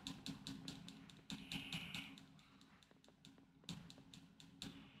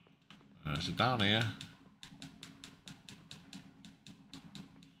 Is it down here?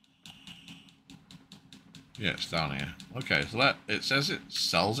 Yeah, it's down here. Okay, so it says it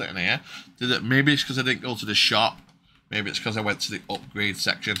sells it in here. Did it? Maybe it's because I didn't go to the shop. Maybe it's because I went to the upgrade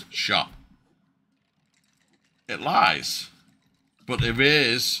section. Shop. It lies. But it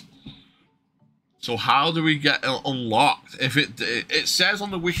is. So how do we get it unlocked? If it says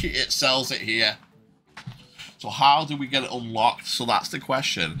on the wiki it sells it here. So how do we get it unlocked? So that's the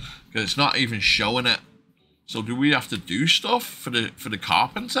question. Because it's not even showing it. So do we have to do stuff for the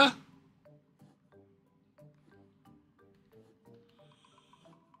carpenter?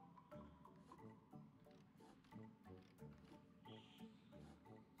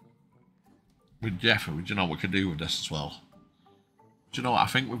 We definitely, do you know what we could do with this as well? Do you know what? I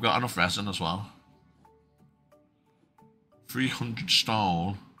think we've got enough resin as well. 300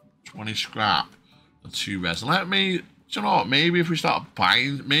 stone, 20 scrap, and 2 resin. Let me, do you know what? Maybe if we start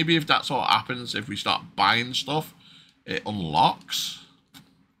buying, maybe if that's what happens, if we start buying stuff, it unlocks.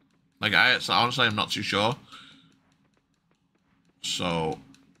 Like, honestly, I'm not too sure. So,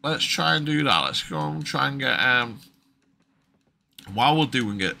 let's try and do that. Let's go and try and get, while we're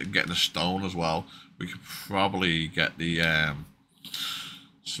doing getting the stone as well, we could probably get the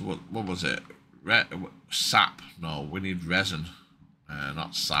so what was it? Sap. No, we need resin,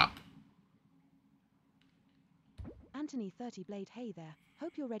 not sap. Anthony 30 Blade, hey there.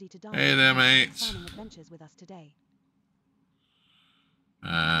 Hope you're ready to dive Hey there, mate. farming adventures with us today.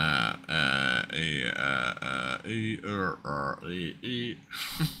 How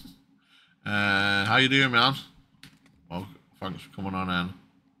you doing, man? Well, thanks for coming on in.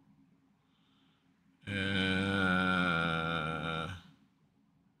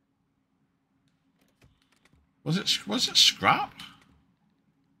 Was it scrap?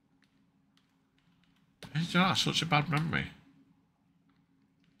 You know, that's such a bad memory.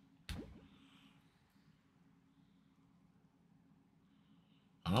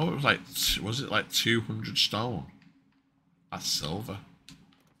 I know it was like, was it like 200 stone? That's silver.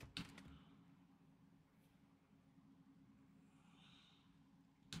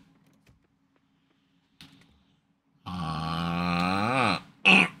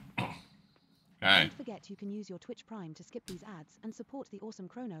 Okay. Don't forget you can use your Twitch Prime to skip these ads and support the awesome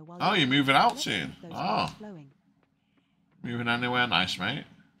Chrono while you're moving out soon. Oh. Moving anywhere nice, mate.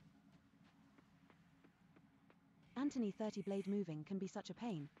 Anthony 30 Blade moving can be such a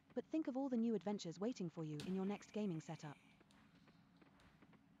pain, but think of all the new adventures waiting for you in your next gaming setup.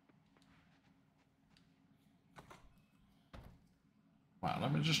 Right,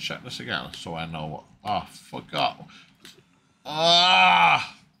 let me just check this again so I know what. Oh, forgot.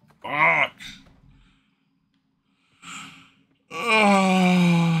 Ah, fuck.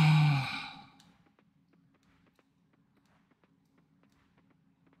 Ah.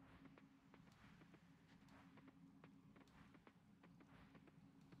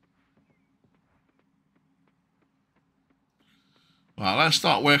 Well, let's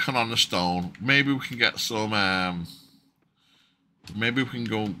start working on the stone. Maybe we can get some. Maybe we can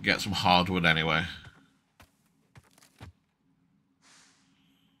go get some hardwood anyway.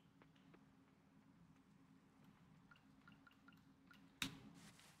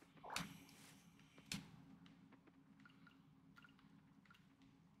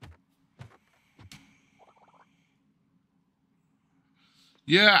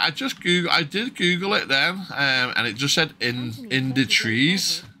 Yeah, I did Google it then, and it just said in the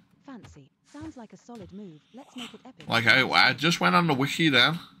trees. Fancy. Sounds like a solid move. Let's make it epic. Like I just went on the wiki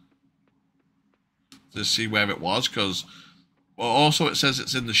then to see where it was, because also it says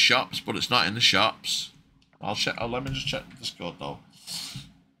it's in the shops, but it's not in the shops. I'll check. Let me just check the Discord though.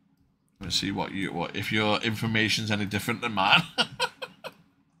 Let me see what if your information's any different than mine.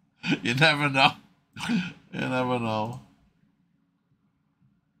 You never know. You never know.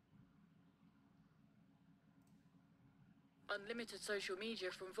 Unlimited social media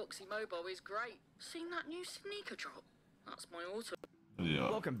from Voxy Mobile is great. Seen that new sneaker drop? That's my auto. Yeah.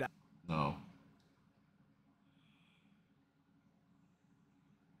 Welcome back. No.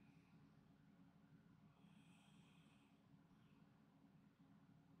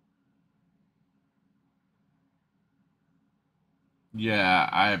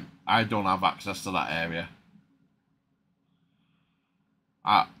 Yeah, I don't have access to that area.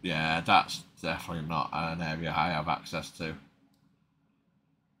 Yeah, that's definitely not an area I have access to.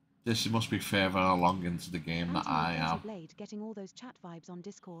 This must be further along into the game that I am. Blade getting all those chat vibes on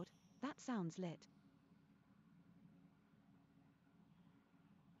Discord. That sounds lit.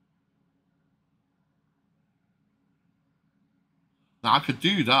 Now I could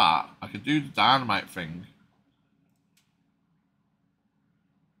do that. I could do the dynamite thing.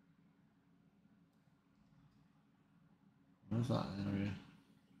 Where's that area?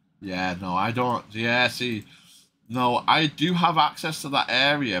 Yeah, no, I don't. Yeah, see, no, I do have access to that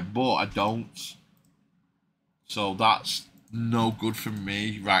area, but I don't. So that's no good for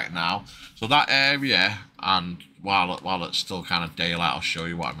me right now. So that area, and while it's still kind of daylight, I'll show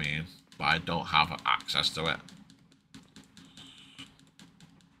you what I mean. But I don't have access to it.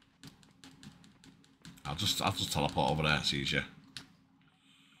 I'll just teleport over there. It's easier.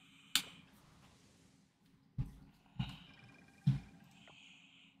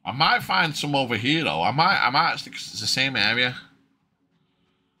 I might find some over here though. I might actually, 'cause it's the same area.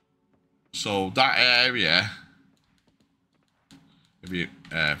 So that area, if we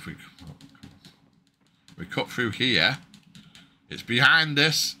cut through here, it's behind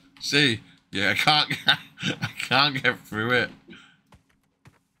this. See, yeah, I can't get through it.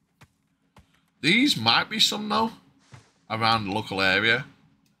 These might be some though, around the local area.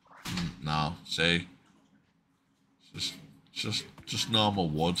 No, see, just normal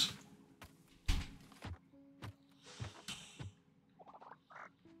wood.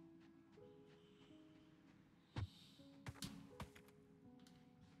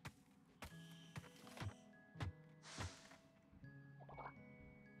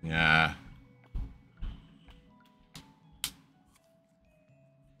 Yeah.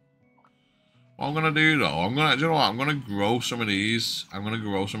 What I'm gonna do though, do you know what? I'm gonna grow some of these. I'm gonna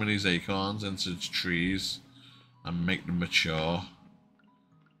grow some of these acorns into trees and make them mature.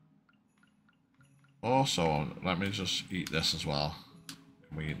 Also, let me just eat this as well.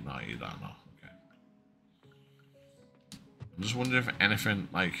 Can we not eat that? No. Okay. I'm just wondering if anything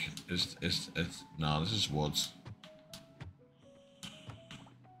like is no, this is woods.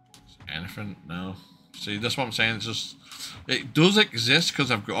 Is anything? No. See, that's what I'm saying. It's just it does exist because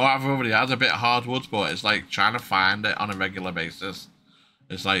I've already had a bit of hardwood, but it's like trying to find it on a regular basis.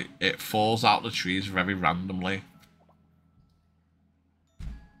 It's like it falls out the trees very randomly.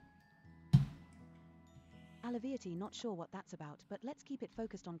 Alaviety not sure what that's about, but let's keep it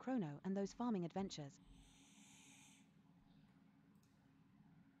focused on Chrono and those farming adventures.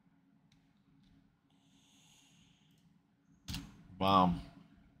 Bam.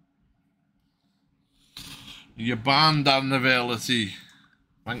 You're banned on the ability.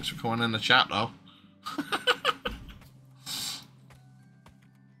 Thanks for coming in the chat though.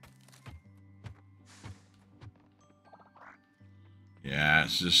 Yeah,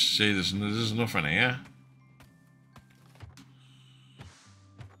 it's just see there's nothing here.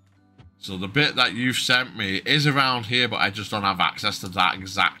 So the bit that you've sent me is around here, but I just don't have access to that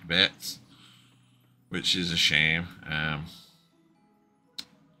exact bit, which is a shame.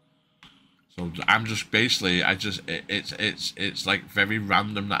 So I'm just basically, it's like very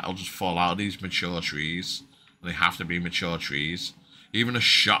random that I'll just fall out of these mature trees. And they have to be mature trees. Even a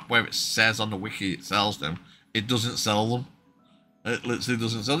shop where it says on the wiki it sells them, it doesn't sell them. It literally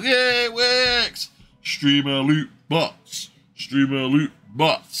doesn't sell. Yeah, it works. Streamer loot bots. Streamer loot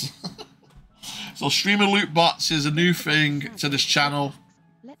bots. So streamer loot bots is a new thing to this channel.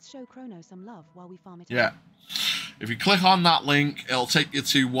 Let's show Chrono some love while we farm it. Yeah. If you click on that link, it'll take you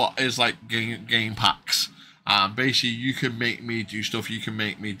to what is like game packs. And basically, you can make me do stuff. You can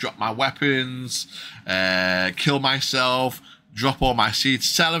make me drop my weapons, kill myself, drop all my seeds,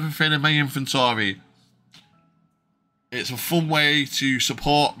 sell everything in my inventory. It's a fun way to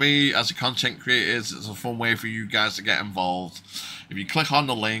support me as a content creator. It's a fun way for you guys to get involved. If you click on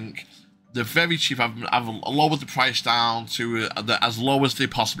the link, they're very cheap. I've lowered the price down to as low as they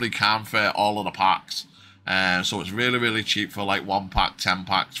possibly can for all of the packs. So it's really, really cheap for like 1 pack, 10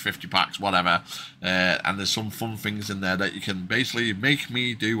 packs, 50 packs, whatever. And there's some fun things in there that you can basically make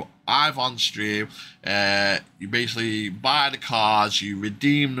me do live on stream. You basically buy the cards, you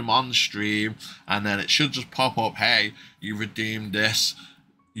redeem them on stream, and then it should just pop up, hey, you redeemed this,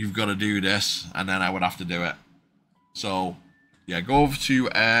 you've got to do this, and then I would have to do it. So yeah, go over to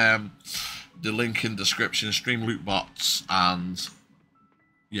the link in description, stream loot bots, and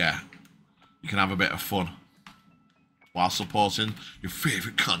yeah, you can have a bit of fun while supporting your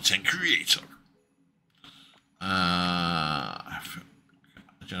favorite content creator. I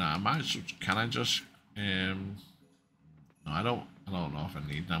don't know, I might. Can I just? No, I don't know if I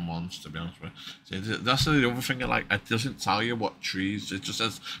need them ones, to be honest with you. See, that's the other thing. Like, it doesn't tell you what trees. It just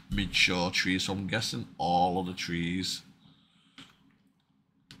says mature trees. So I'm guessing all of the trees.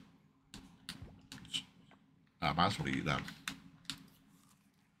 I might as well eat them.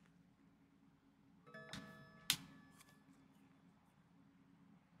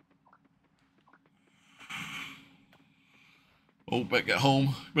 Oh, better get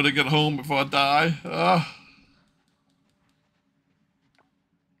home. Better get home before I die.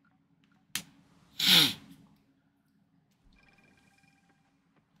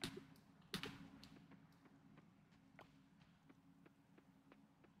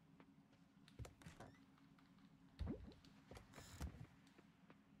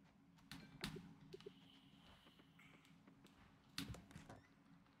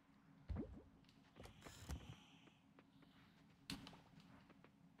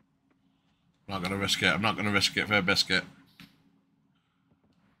 I'm not going to risk it. I'm not going to risk it for a biscuit.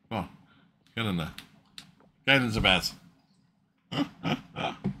 Come on. Get in there. Get into bed.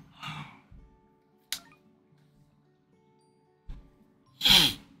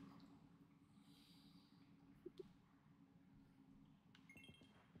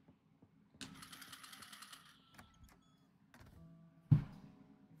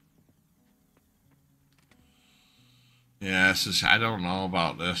 Yeah, I don't know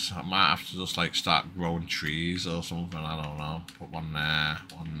about this. I might have to just like start growing trees or something. I don't know. Put one there,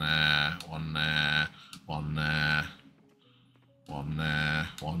 one there, one there, one there, one there,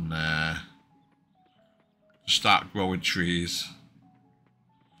 one there. Start growing trees.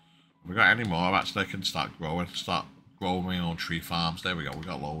 Have we got any more? Actually, I can start growing my own tree farms. There we go. We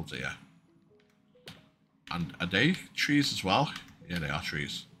got loads here. And are they trees as well? Yeah, they are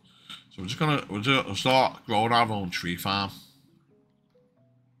trees. So we'll start growing our own tree farm.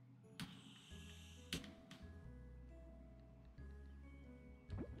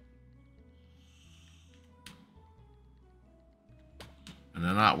 And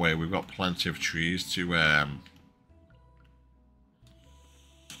then that way we've got plenty of trees to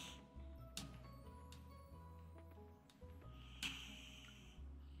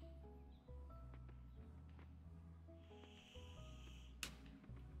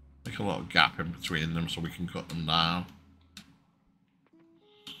make a little gap in between them so we can cut them down.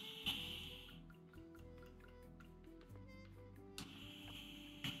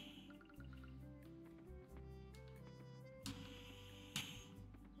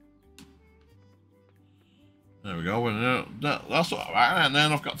 There we go. That's all right. And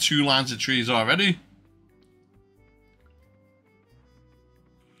then I've got 2 lines of trees already.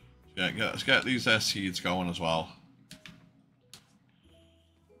 Yeah, let's get these seeds going as well.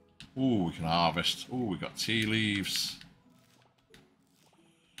 Ooh, we can harvest. Ooh, we got tea leaves.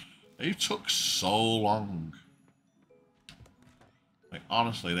 They took so long. Like,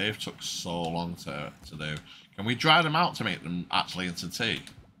 honestly, they've took so long to do. Can we dry them out to make them actually into tea?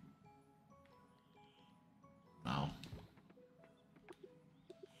 No.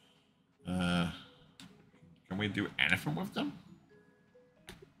 we do anything with them?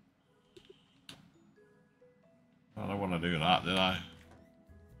 I don't want to do that, did I?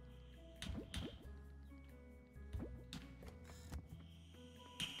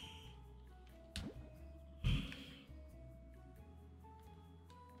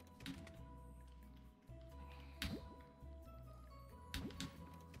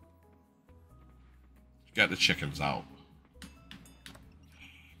 Get the chickens out.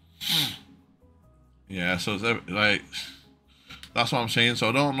 Yeah, so it's like that's what I'm saying. So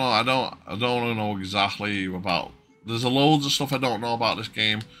I don't know. I don't know exactly about. There's a loads of stuff I don't know about this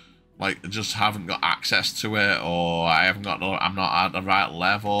game. Like I just haven't got access to it, or I haven't got. I'm not at the right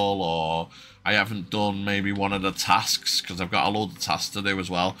level, or I haven't done maybe one of the tasks because I've got a load of tasks to do as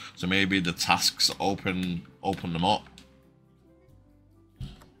well. So maybe the tasks open them up.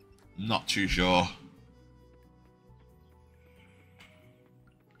 Not too sure.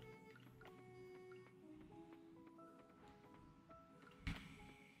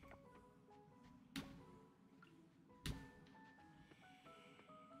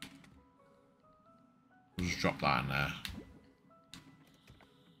 Just drop that in there.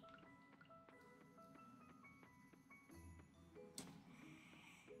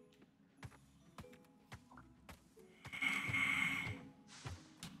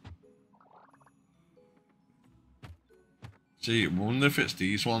 See, I wonder if it's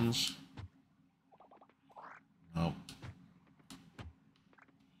these ones. No.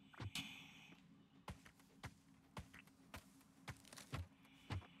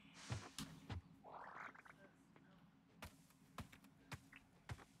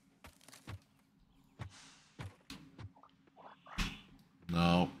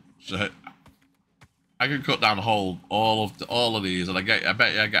 No. So I can cut down all of these, and I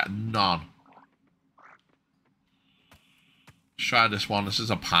bet you I get none. Let's try this one. This is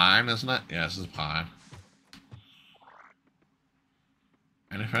a pine, isn't it? Yeah, this is a pine.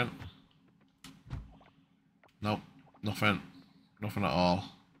 Anything? Nope. Nothing. Nothing at all.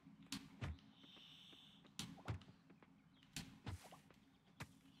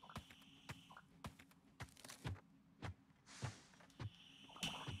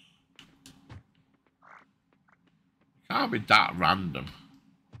 Can't be that random.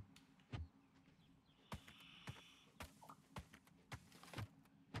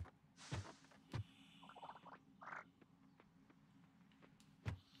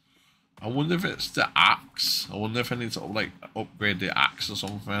 I wonder if it's the axe. I wonder if I need to like upgrade the axe or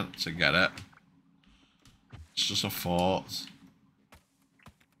something to get it. It's just a thought.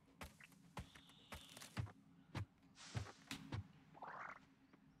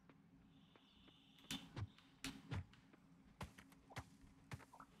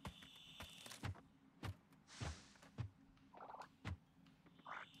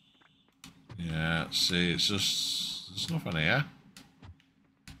 Yeah, see, it's just there's nothing here.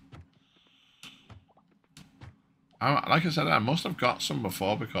 Like I said, I must have got some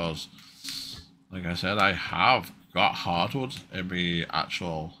before because, like I said, I have got hardwood in the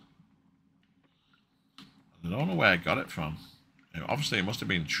actual. I don't know where I got it from. Obviously, it must have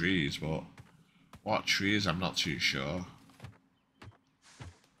been trees, but what trees, I'm not too sure.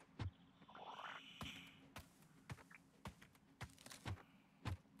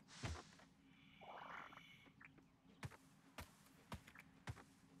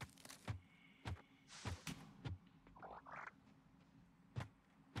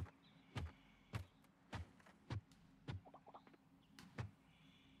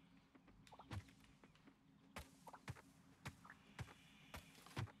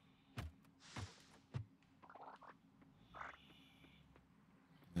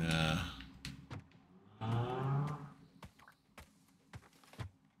 Yeah.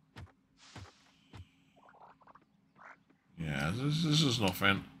 Yeah, this is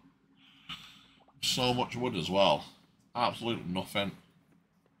nothing. So much wood as well. Absolute nothing.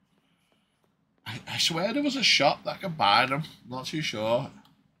 I swear there was a shop that could buy them. Not too sure.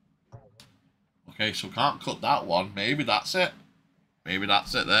 Okay, so can't cut that one. Maybe that's it. Maybe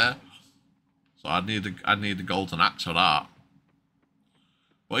that's it there. So I need the golden axe for that.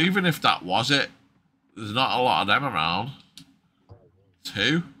 But even if that was it, there's not a lot of them around.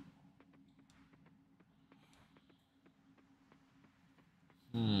 2.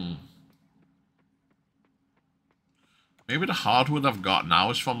 Maybe the hardwood I've got now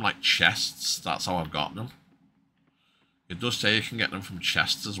is from like chests. That's how I've got them. It does say you can get them from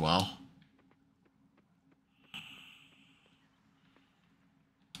chests as well.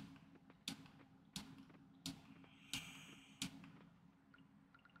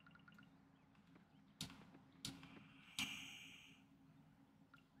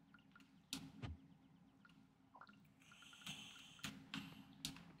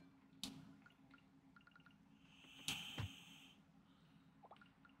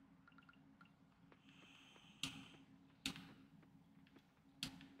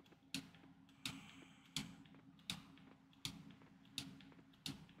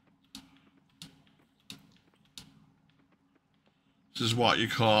 This is what you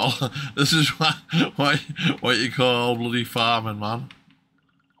call. This is what you call bloody farming, man.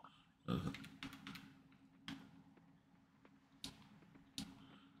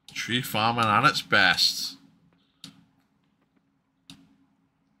 Tree farming at its best.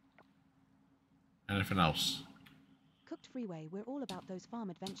 Anything else? Cooked Freeway, we're all about those farm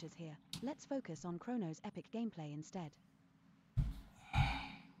adventures here. Let's focus on Chrono's epic gameplay instead.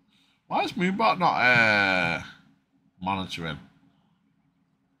 Why is Moonbot not monitoring?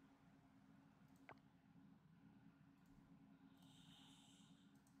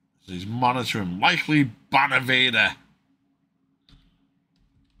 He's monitoring likely Banner Vader.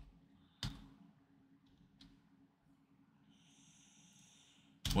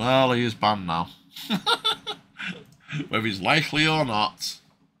 Well, he is banned now. Whether he's likely or not.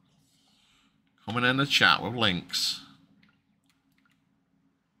 Coming in the chat with links.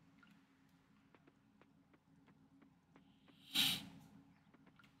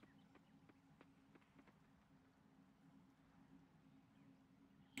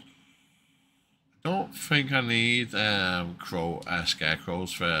 I don't think I need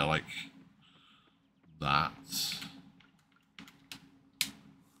scarecrows for like that.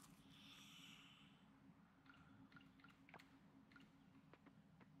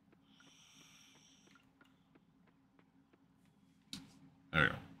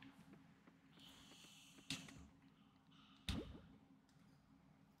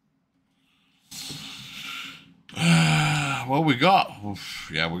 There we go. Well,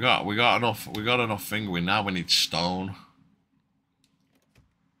 we got enough fingering. Now we need stone. I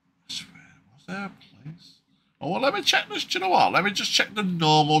swear, was there a place? Oh, well, let me check this. Do you know what? Let me just check the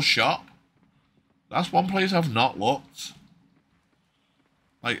normal shop. That's one place I've not looked.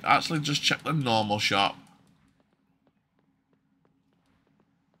 Like, actually, just check the normal shop.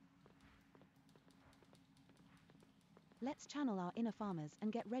 Let's channel our inner farmers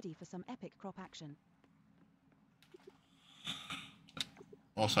and get ready for some epic crop action.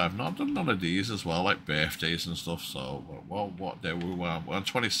 Also, I've not done none of these as well, like birthdays and stuff, so, well, what day we were? We're on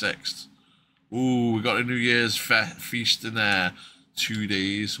 26th. Ooh, we got a New Year's feast in there. 2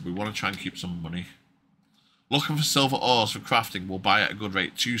 days. We want to try and keep some money. Looking for silver ores for crafting. We'll buy at a good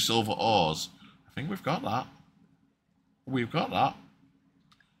rate. 2 silver ores. I think we've got that. We've got that.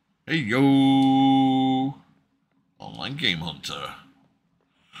 Hey, yo. Online Game Hunter.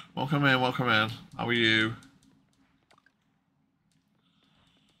 Welcome in, welcome in. How are you?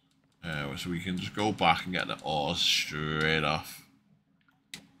 So we can just go back and get the ores straight off.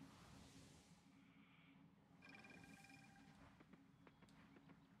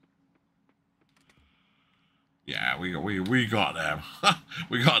 Yeah, we got them.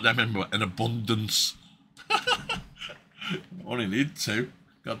 We got them in abundance. Only need 2.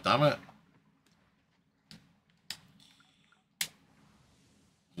 God damn it.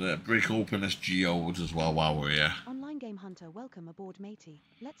 Break open this geode as well while we're here. Online Game Hunter, welcome aboard, matey.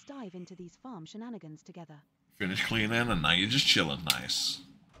 Let's dive into these farm shenanigans together. Finish cleaning and now you're just chilling. Nice.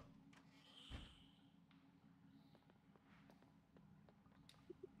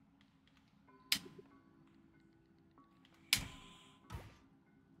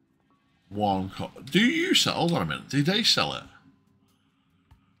 Do you sell? Hold on a minute. Did they sell it?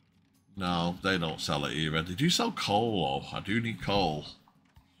 No, they don't sell it either. Did you sell coal? Oh, I do need coal.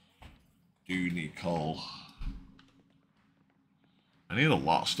 I need a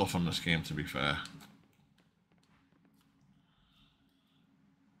lot of stuff on this game, to be fair.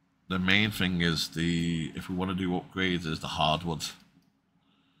 The main thing is if we want to do upgrades, is the hardwood.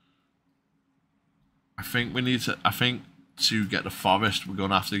 I think to get the forest, we're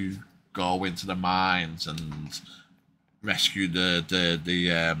gonna have to go into the mines and rescue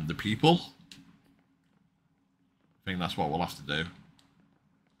the people. I think that's what we'll have to do.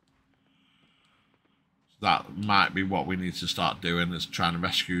 That might be what we need to start doing, is trying to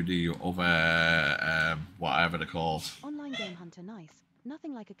rescue the other, whatever they're called. Online Game Hunter, nice.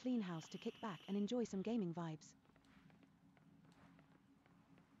 Nothing like a clean house to kick back and enjoy some gaming vibes.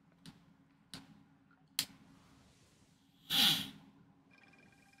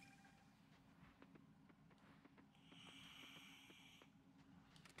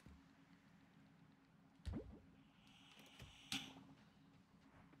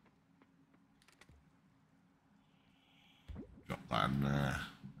 Got that in there.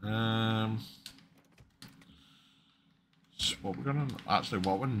 So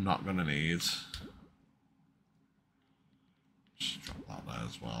what we're not gonna need. Just drop that there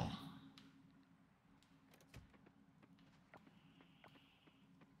as well.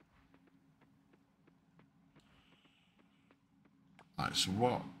 Alright, so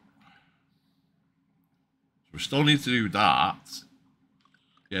what? So we still need to do that.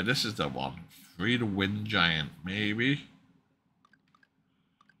 Yeah, this is the one. Free the wind giant, maybe.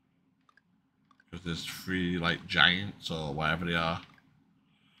 Because there's 3 like giants or whatever they are.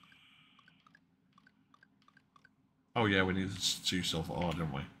 Oh yeah, we needed 2 sulfur ore,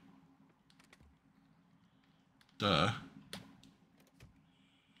 didn't we? Duh.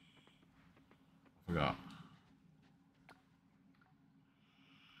 Forgot.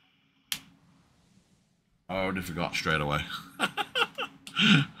 I already forgot straight away.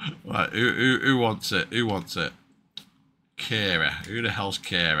 Right, who wants it? Who wants it? Kara. Who the hell's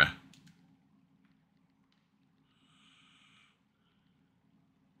Kara?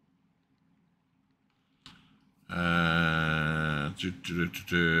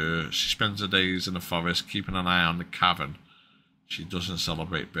 She spends her days in the forest keeping an eye on the cavern. She doesn't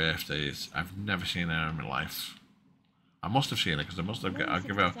celebrate birthdays. I've never seen her in my life. I must have seen her because I must have.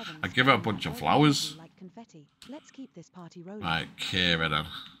 I give her a bunch of flowers. Like confetti. Let's keep this party rolling. Right, Kira then.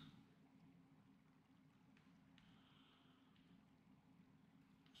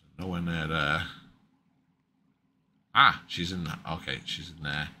 Nowhere near there. Ah, she's in there. Okay, she's in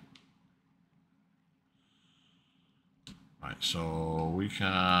there. Right, so we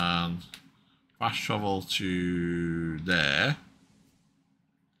can fast travel to there.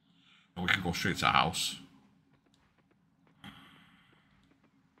 And we can go straight to the house.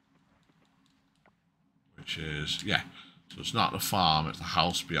 Which is, yeah. So it's not the farm, it's the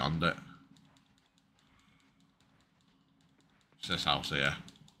house beyond it. It's this house here.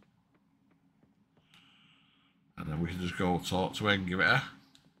 And then we can just go talk to her and give it her.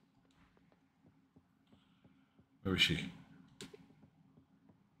 Where is she?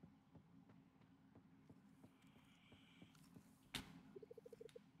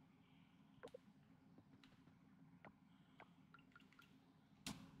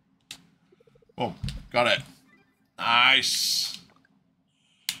 Oh, got it. Nice.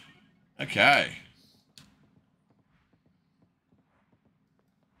 Okay.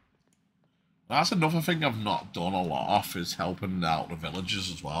 That's another thing I've not done a lot of, is helping out the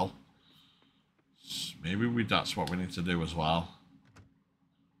villagers as well. Maybe that's what we need to do as well.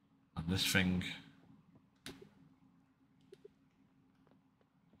 And this thing.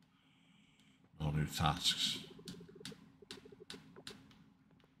 No new tasks.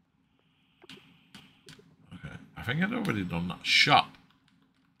 Okay, I think I'd already done that shop.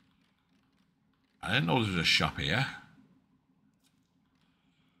 I didn't know there was a shop here.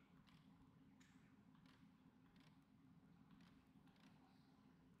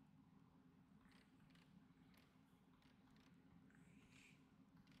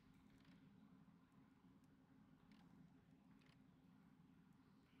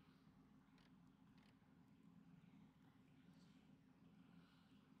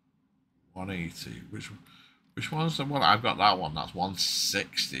 $180. Which one's the one? I've got that one. That's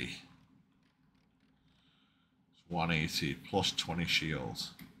 160. It's 180 plus 20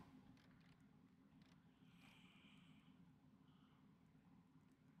 shields.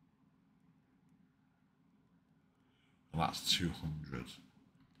 And that's 200.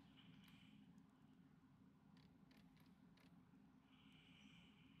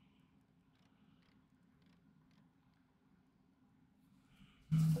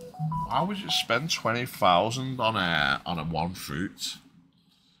 Why would you spend 20,000 on a one fruit?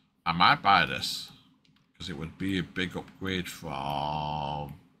 I might buy this because it would be a big upgrade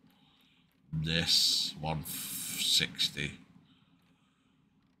from this 160.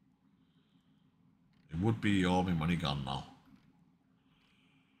 It would be all my money gone now.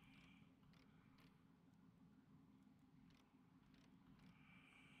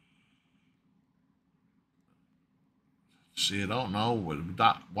 See, I don't know. With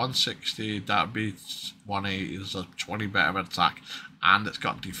that 160, that'd be 180. There's a 20 better attack, and it's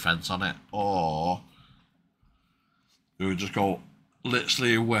got defense on it. Or we would just go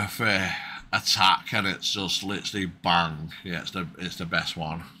literally with attack, and it's just literally bang. Yeah, it's the best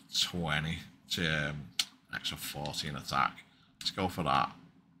one. 20 to extra 14 attack. Let's go for that.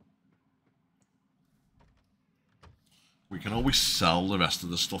 We can always sell the rest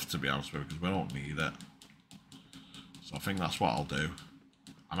of the stuff, to be honest with you, because we don't need it. So I think that's what I'll do.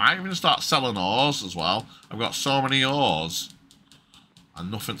 I might even start selling ores as well. I've got so many ores and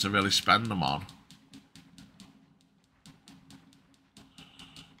nothing to really spend them on.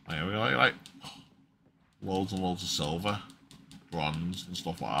 Like, we like loads and loads of silver, bronze and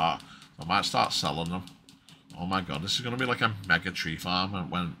stuff like that. So I might start selling them. Oh my god, this is going to be like a mega tree farm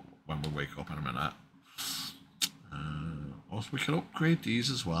when we wake up in a minute. Also, we can upgrade these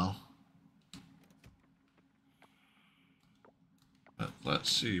as well.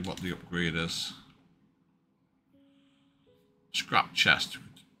 Let's see what the upgrade is. Scrap chest.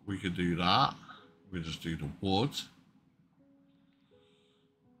 we could do that. We just do the wood.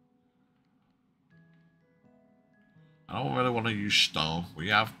 I don't really want to use stone. We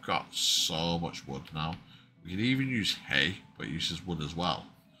have got so much wood now. We could even use hay, but it uses wood as well.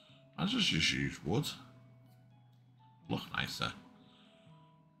 Let's just use wood. Look nicer.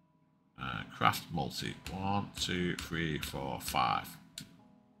 Craft multi. 1, 2, 3, 4, 5.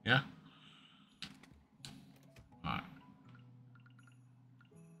 Yeah? Alright.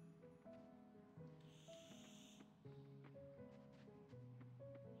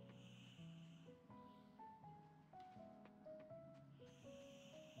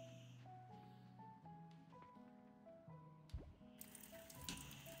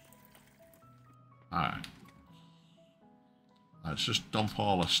 Alright. Let's just dump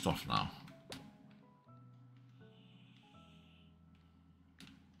all this stuff now.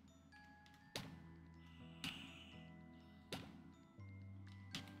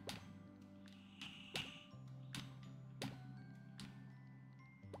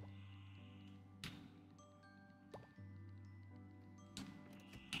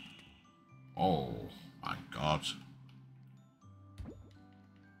 Oh my god.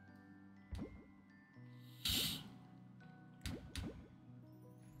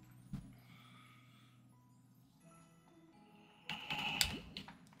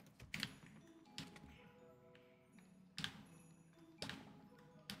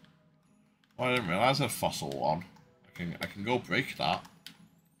 Oh, I didn't realise a fossil one. I can go break that.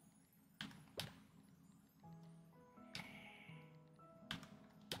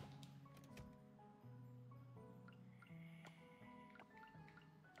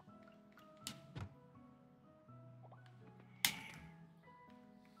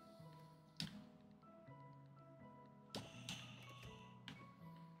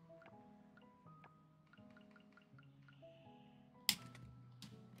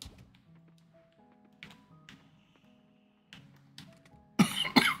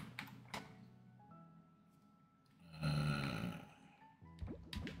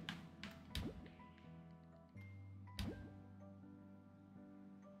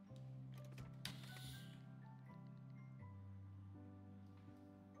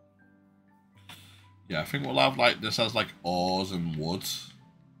 Yeah, I think we'll have like this as like ores and wood.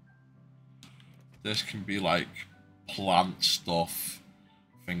 This can be like plant stuff,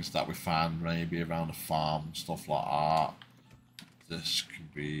 things that we find maybe around the farm, stuff like that. This can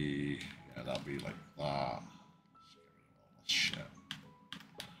be, yeah, that'll be like that. Shit.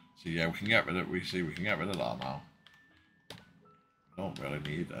 So yeah, we can get rid of. We can get rid of that now. Don't really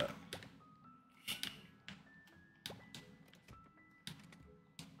need it.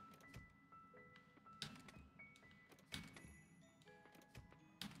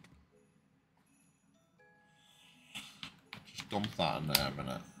 Dump that in there a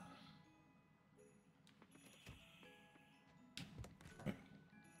minute.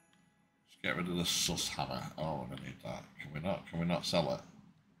 Just get rid of the sus hammer. Oh, we're gonna need that. Can we not? Can we not sell it?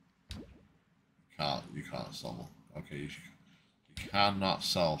 Can't. You can't sell it. Okay, you cannot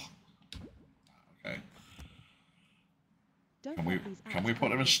sell. Okay. Can we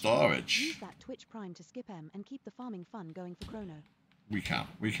put them in storage? Use that Twitch Prime to skip M and keep the farming fun going for Chrono. We can.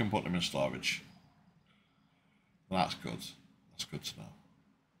 We can put them in storage. That's good. That's good to know.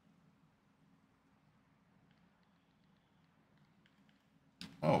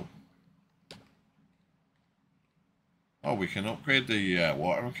 Oh. Oh, we can upgrade the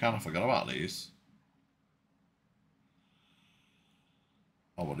watering can. I forgot about these.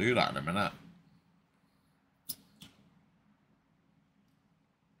 Oh, we'll do that in a minute.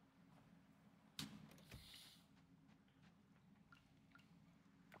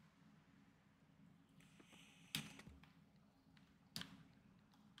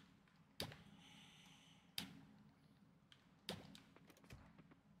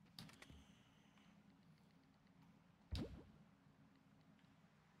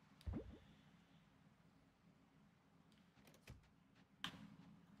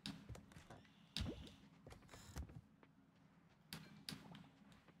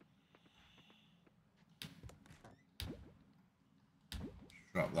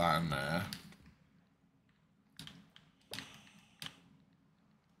 Drop that in there.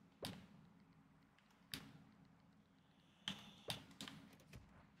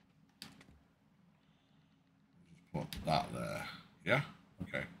 Just put that there. Yeah?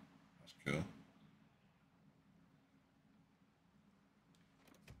 Okay. That's cool.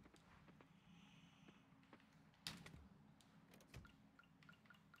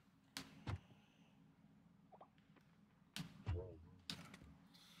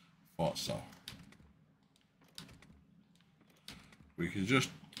 Thought so. We could just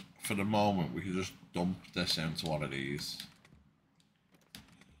for the moment, we can just dump this into one of these.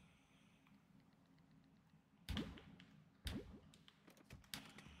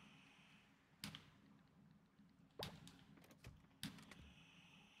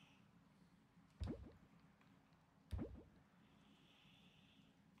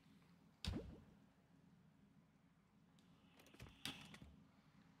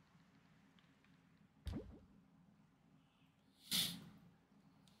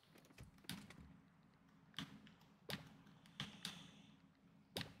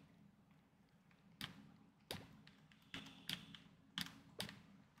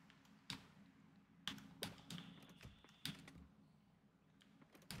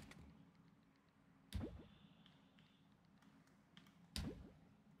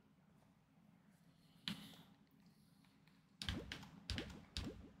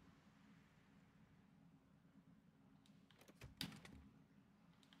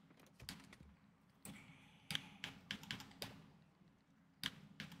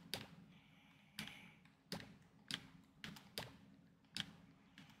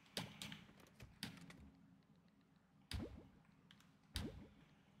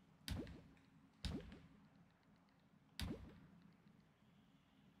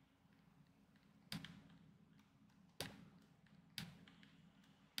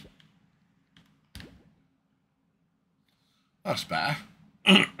 That's better.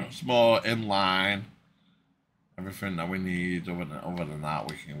 It's more in line. Everything that we need. Other than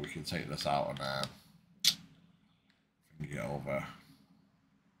that, we can take this out and get over.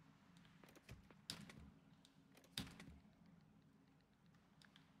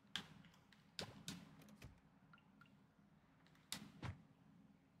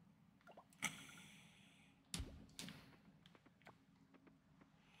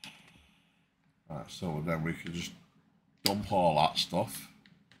 Right, so then we can just dump all that stuff.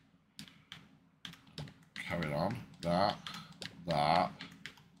 Carry on. That.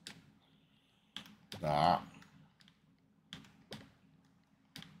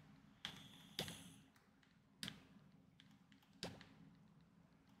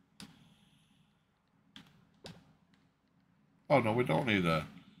 Oh no, we don't need a...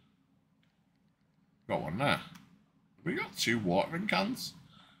 Got one there. We got 2 watering cans?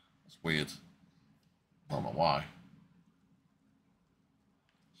 That's weird. I don't know why.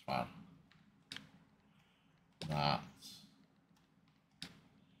 It's fine. That.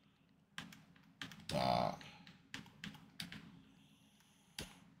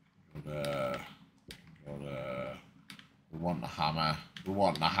 Go there. We want the hammer.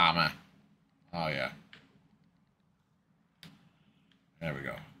 Oh yeah. There we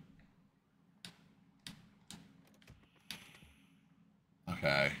go.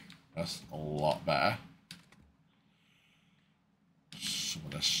 Okay, that's a lot better. Some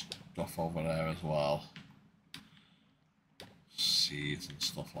of this stuff over there as well. Seeds and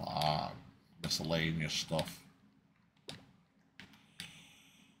stuff like that. Miscellaneous stuff.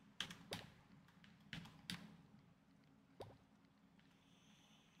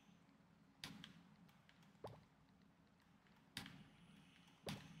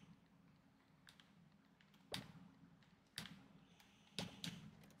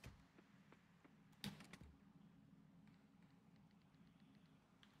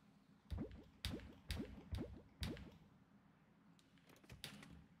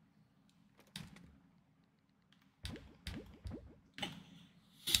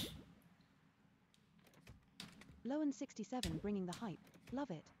 Lowen 67 bringing the hype.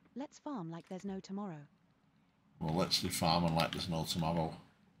 Love it. Let's farm like there's no tomorrow. Well, let's do farming like there's no tomorrow.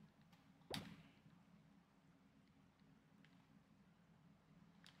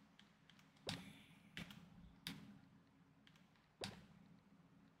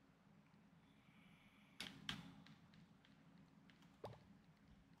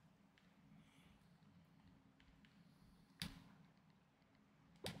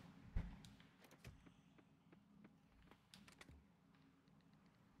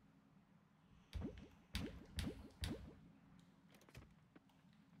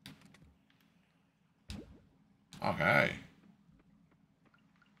 Okay.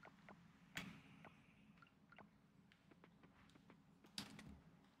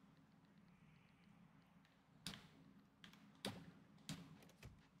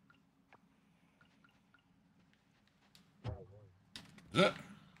 Is it?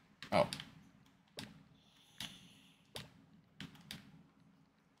 Oh.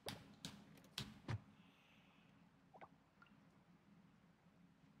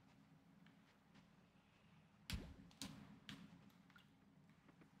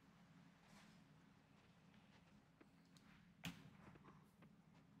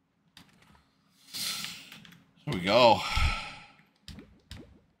 There we go.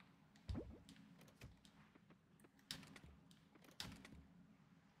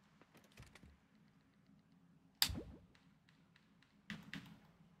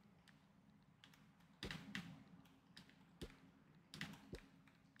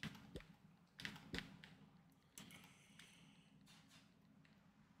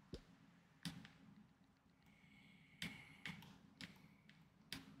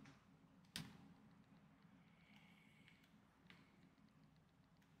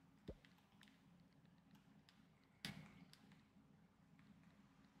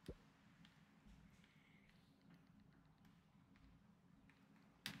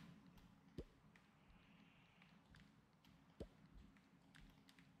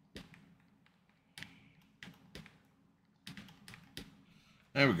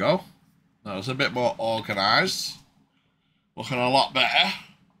 There we go. That was a bit more organised. Looking a lot better.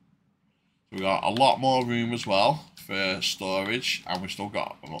 We got a lot more room as well for storage, and we still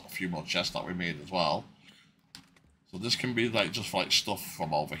got a few more chests that we made as well. So this can be like just like stuff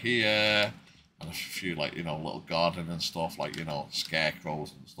from over here, and a few like, you know, little garden and stuff, like, you know,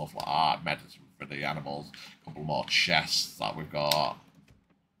 scarecrows and stuff like that, medicine for the animals, a couple more chests that we've got.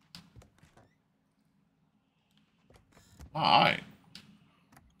 Alright.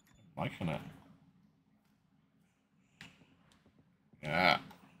 Liking it. Yeah.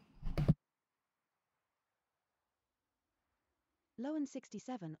 Lowen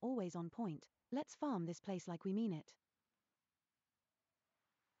 67 always on point. Let's farm this place like we mean it.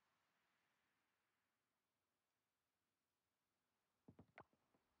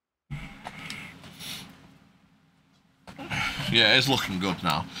 Yeah, it's looking good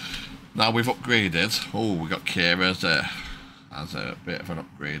now. Now we've upgraded. Oh, we got Kira as a bit of an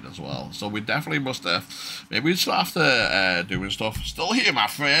upgrade as well. So we definitely must maybe we still have to doing stuff. Still here, my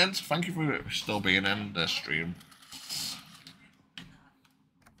friend. Thank you for still being in the stream.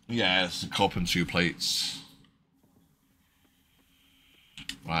 Yeah, it's a cup and 2 plates.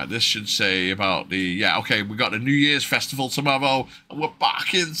 Right, this should say about the... Yeah, okay, we got the New Year's festival tomorrow, and we're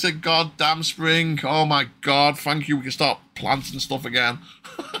back into goddamn spring. Oh my god, thank you. We can start planting stuff again.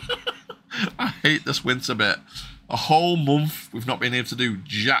 I hate this winter bit. A whole month we've not been able to do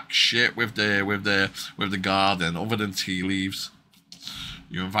jack shit with the garden other than tea leaves.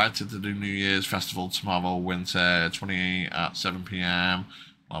 You're invited to the New Year's festival tomorrow, winter 28 at 7 p.m.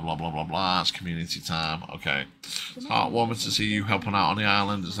 Blah blah blah blah blah. It's community time. Okay. It's heartwarming to see you helping out on the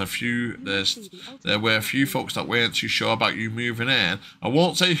island. There were a few folks that weren't too sure about you moving in. I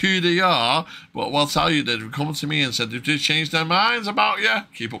won't say who they are, but I'll tell you they've come to me and said they've just changed their minds about you.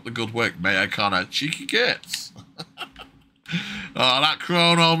 Keep up the good work, Mayor Connor. Cheeky kids. Oh, that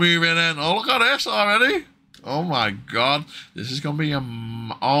chrono moving in. Oh, look at this already. Oh my god. This is gonna be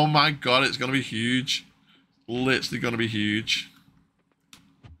oh my god, it's gonna be huge. Literally gonna be huge.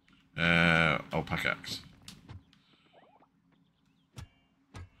 Pickaxe.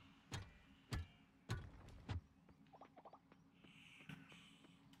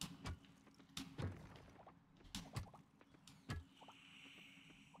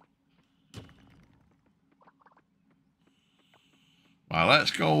 Well,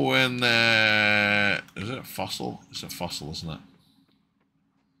 let's go in. Is it fossil? It's a fossil, isn't it?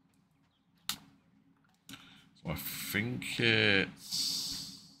 So I think it's.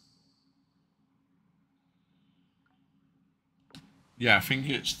 Yeah, I think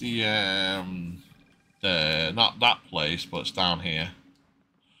it's the not that place, but it's down here.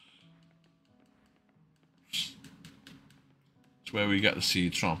 It's where we get the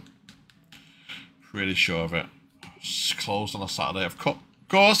seeds from. Pretty sure of it. It's closed on a Saturday. Of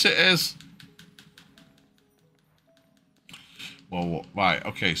course it is. Well, right,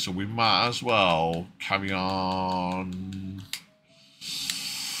 okay, so we might as well carry on.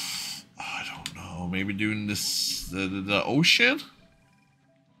 I don't know, maybe doing this the ocean.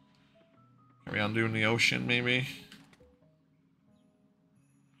 Carry on doing the ocean, maybe.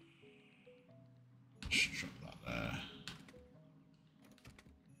 Just drop that there.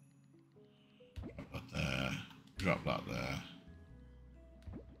 Drop that there. Drop that there.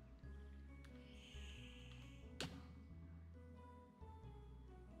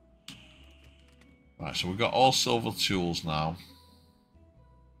 Right, so we've got all silver tools now.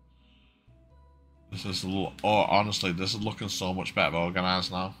 This is a little. Oh, honestly, this is looking so much better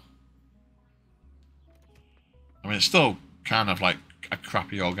organized now. I mean, it's still kind of like a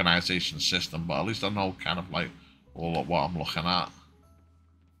crappy organization system, but at least I know kind of like what I'm looking at.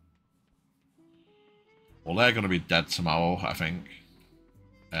 Well, they're going to be dead tomorrow, I think.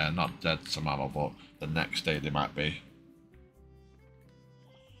 Not dead tomorrow, but the next day they might be.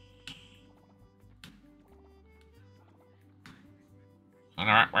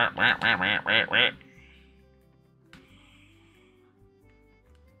 Right,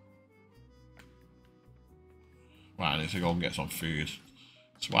 I need to go and get some food.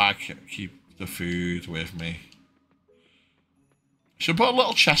 That's why I keep the food with me. Should put a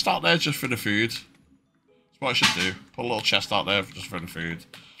little chest out there just for the food. That's what I should do. Put a little chest out there just for the food.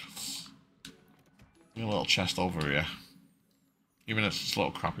 A little chest over here. Even if it's just a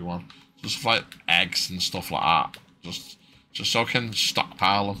little crappy one. Just like eggs and stuff like that. Just so I can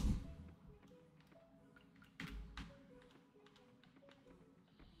stockpile them.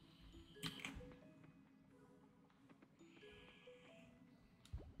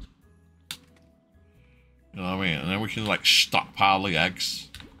 You know what I mean? And then we can like stockpile the eggs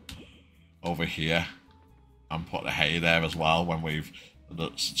over here and put the hay there as well when we've...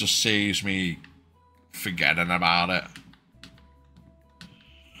 That just saves me forgetting about it.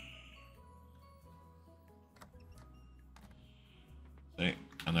 See?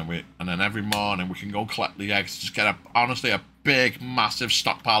 And then every morning we can go collect the eggs. Just get honestly a big massive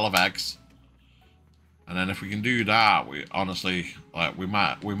stockpile of eggs. And then if we can do that, we honestly like we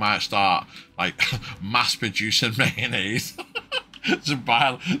might start like mass producing mayonnaise.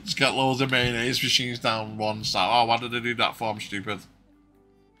 just get loads of mayonnaise machines down one side. Oh, why did I do that for? I'm stupid.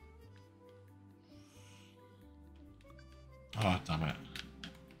 Oh, damn it.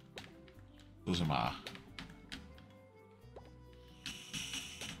 Doesn't matter.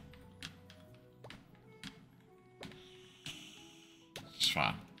 It's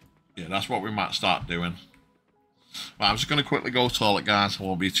fine. Yeah, that's what we might start doing. Right, I'm just going to quickly go toilet, guys. I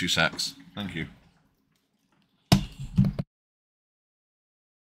won't be 2 secs. Thank you.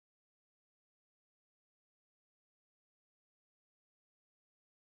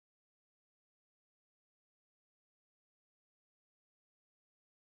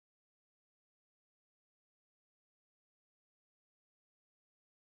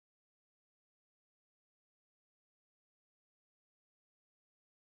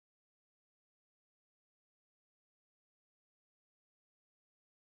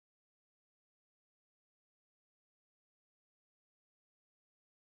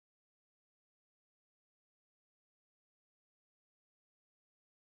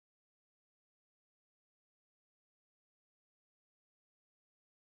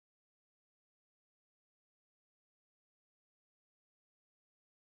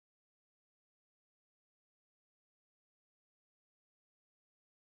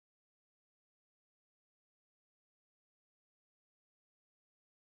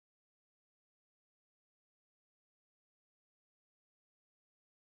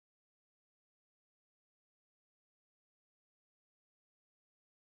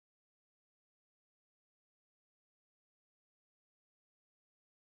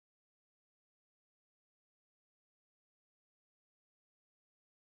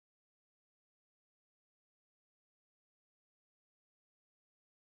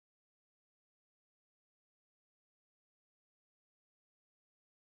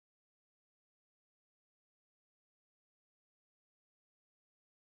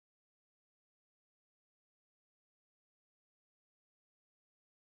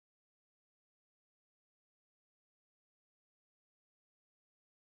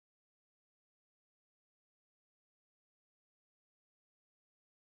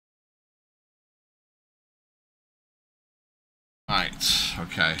 Right,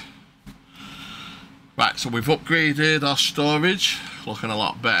 okay. Right, so we've upgraded our storage, looking a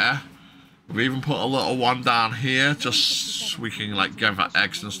lot better. We've even put a little one down here, just so we can like give it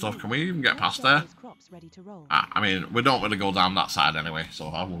eggs and stuff. Can we even get past there? I mean, we don't really go down that side anyway, so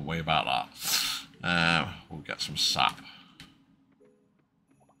I wouldn't worry about that. We'll get some sap.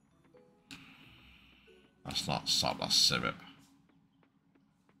 That's not sap, that's syrup.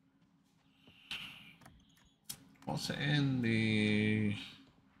 What's it in the...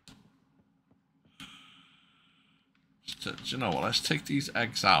 Do you know what? Let's take these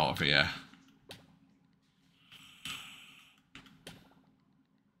eggs out of here.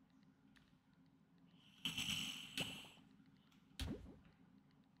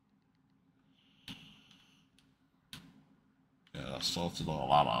 Yeah, that's sorted all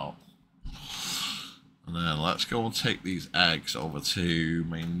that out. And then let's go and take these eggs over to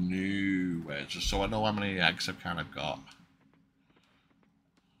my new way, just so I know how many eggs I've kind of got.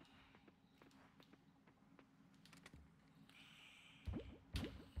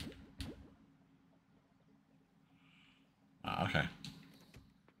 Okay.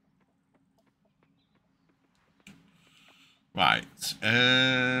 Right.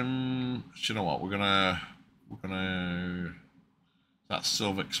 You know what? We're gonna. That's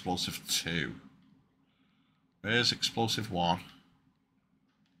silver explosive 2. Where's explosive 1?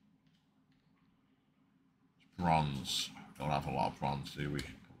 bronze. Don't have a lot of bronze, do we?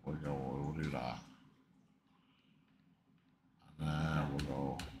 We'll do that. And then we'll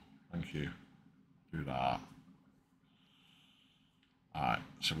go. Thank you. Do that. Alright,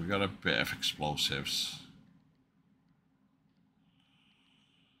 so we got a bit of explosives.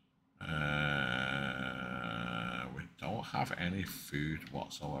 We don't have any food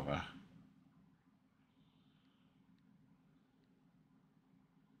whatsoever.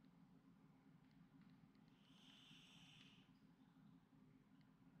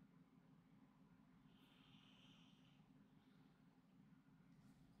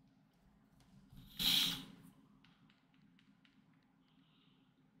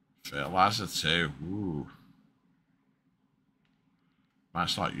 Fertilizer too. Ooh. Might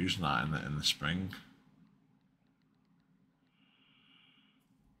start using that in the spring.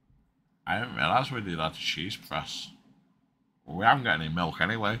 I didn't realise we did that to cheese press. Well, we haven't got any milk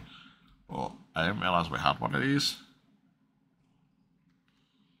anyway, but I didn't realise we had one of these.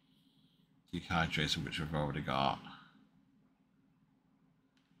 Dehydrated, which we've already got.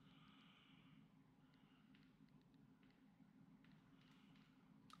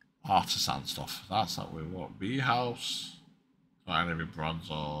 Artisan stuff. That's what we want. Bee house. Not any bronze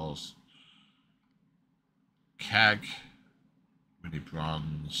ores. Keg. Mini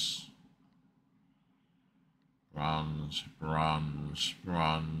bronze. Bronze.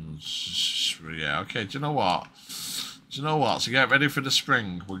 Yeah, okay, do you know what? So get ready for the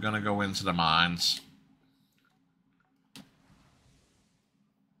spring. We're going to go into the mines.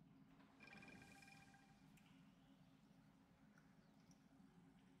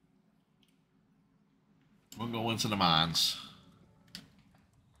 We'll go into the mines.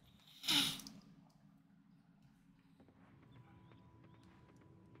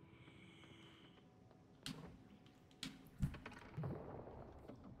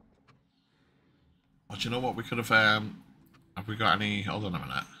 Oh, do you know what we could have we got any, hold on a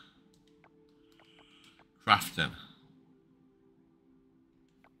minute. Crafting.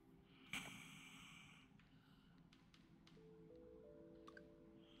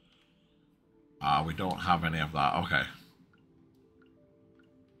 We don't have any of that, okay.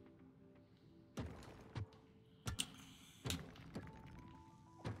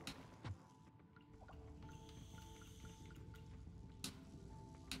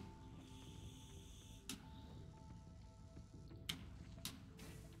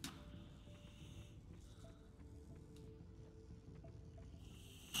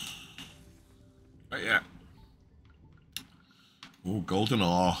 But yeah. Ooh, golden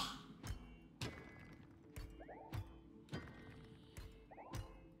ore.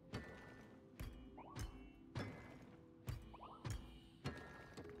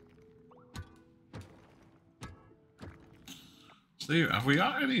 Steve, have we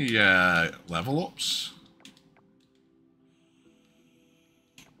got any level ups?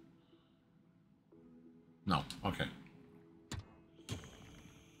 No, okay.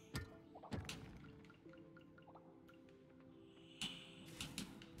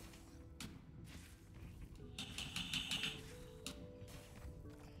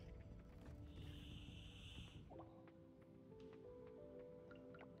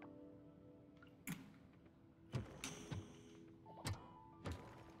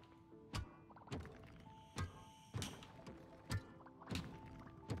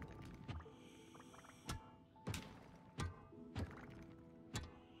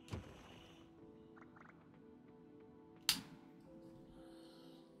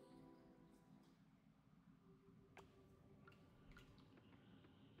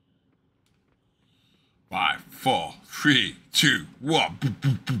 Five, 4, 3, 2, 1. Boop,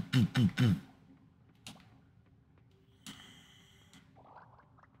 boop, boop, boop, boop, boop.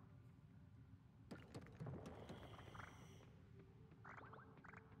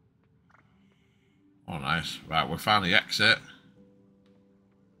 Oh, nice. Right, we found the exit.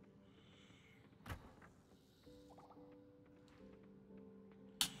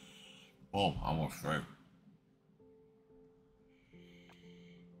 Boom, and we're through.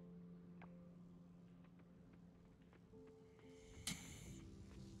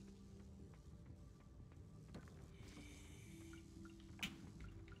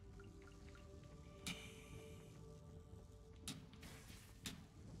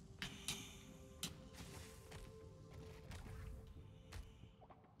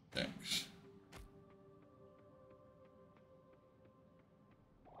 X.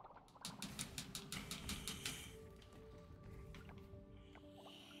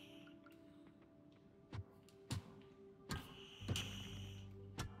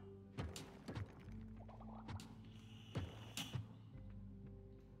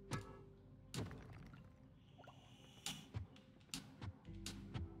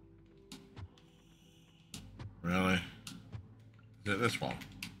 Is it this one?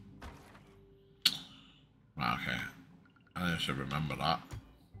 Okay. I should remember that.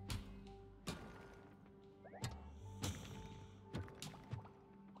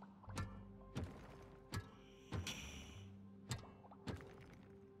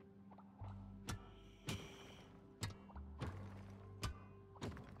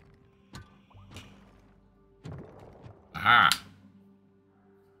 Aha!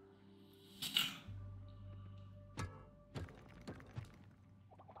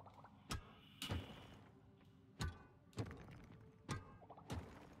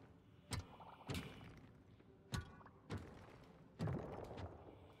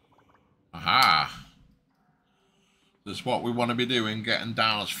 Aha! This is what we want to be doing, getting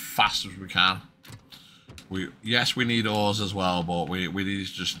down as fast as we can. Yes, we need ores as well, but we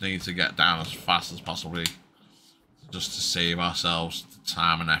just need to get down as fast as possible, just to save ourselves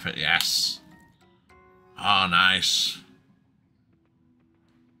time and effort. Yes. Oh, nice.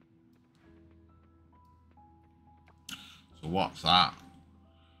 So what's that?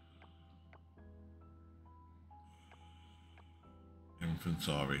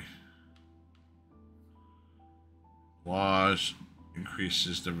 Inventory. Large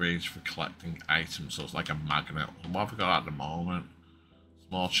increases the range for collecting items, so it's like a magnet. What have we got at the moment?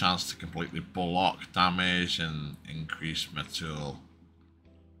 Small chance to completely block damage and increase material.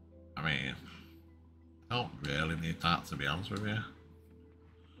 I mean, I don't really need that, to be honest with you.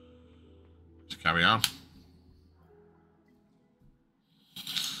 Let's carry on.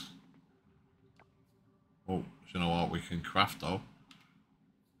 Oh, you know what we can craft though?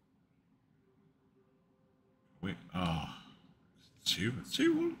 Oh, two.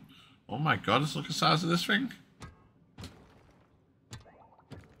 Oh my god, let's look at the size of this thing.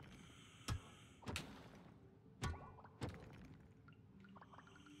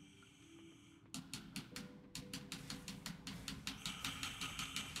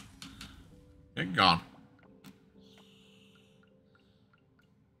 Get gone.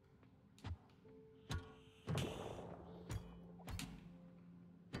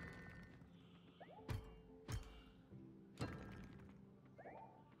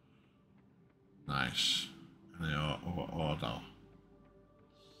 Nice. Order.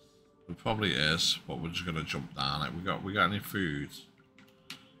 It probably is, but we're just gonna jump down it. We got any food?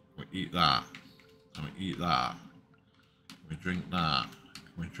 We eat that. And we eat that. We drink that.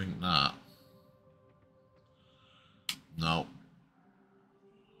 We drink that. No.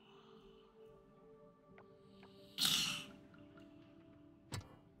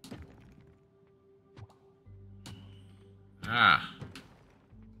 Ah.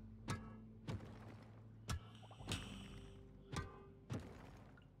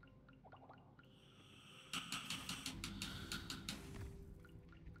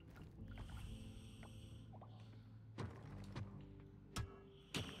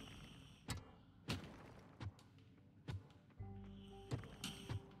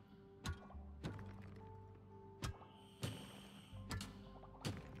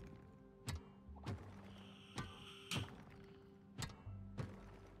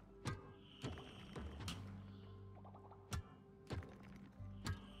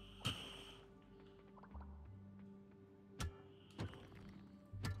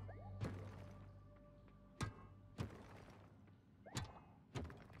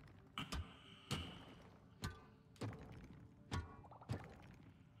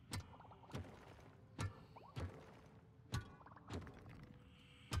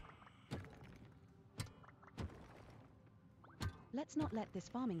 Let's not let this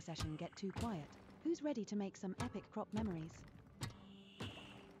farming session get too quiet. Who's ready to make some epic crop memories?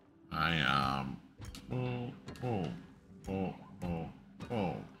 I am. Oh.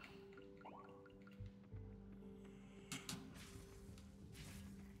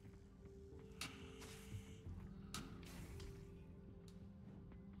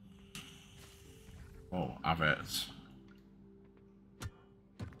 Oh, have it.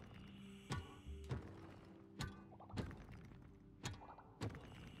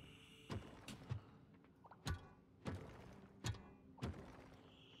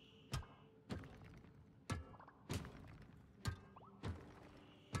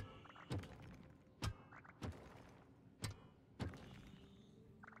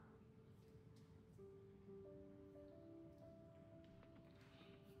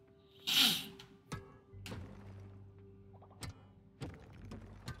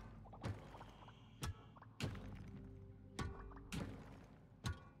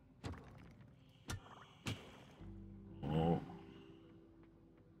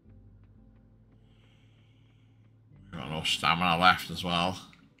 Got enough stamina left as well.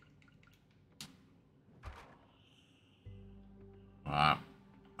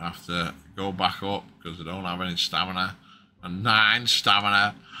 have to go back up because I don't have any stamina. And 9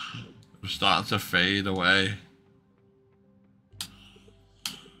 stamina. I'm starting to fade away.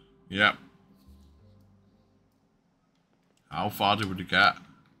 Yep. How far did we get?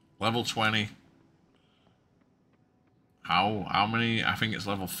 Level 20. How many? I think it's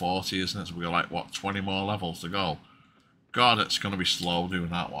level 40, isn't it? So we've got like, what, 20 more levels to go. God, it's going to be slow doing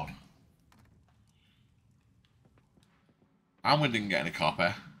that one. And we didn't get any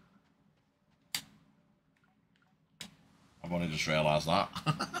copper. I've only just realised that.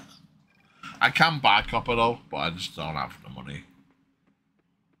 I can buy copper though, but I just don't have the money.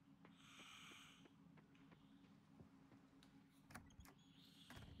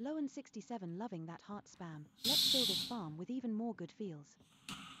 Lowen67 loving that heart spam. Let's fill this farm with even more good feels.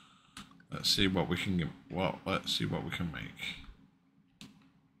 Let's see what we can get. Well, let's see what we can make.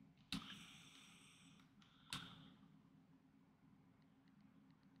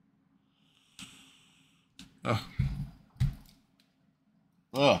 Oh.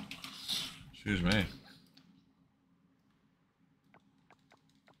 Oh. Excuse me. Let's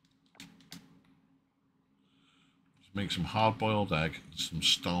make some hard-boiled egg and some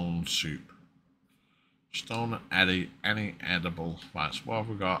stone soup. Stone and any edible. Right, so what have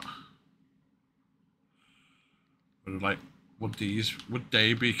we got? Would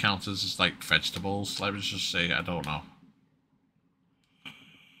they be counted as like vegetables? Let me just say, I don't know.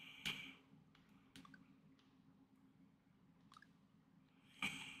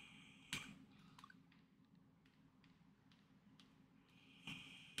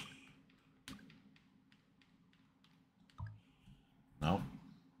 No.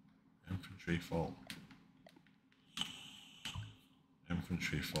 Infantry full.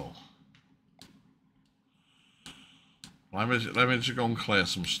 Infantry full. Let me just go and clear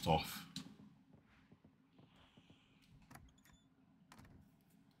some stuff.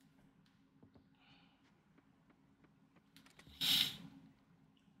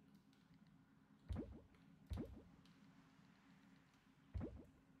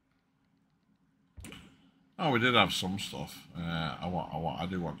 Oh, we did have some stuff. I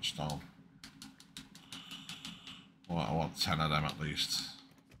do want stone. I want 10 of them at least.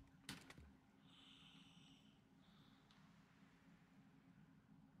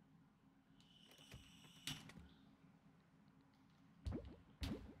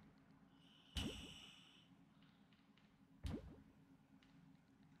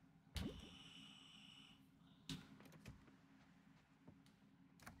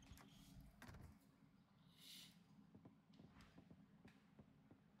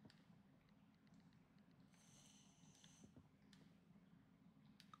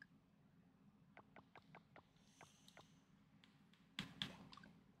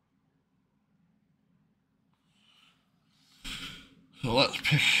 So let's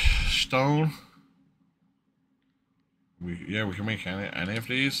pick stone. We can make any of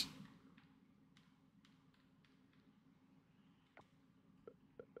these.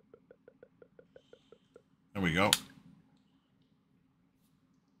 There we go.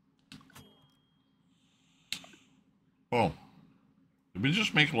 Oh, did we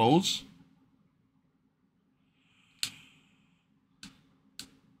just make loads?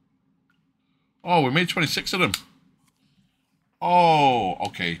 Oh, we made 26 of them. Oh,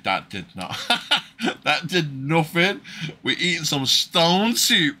 okay, that did not. That did nothing. We're eating some stone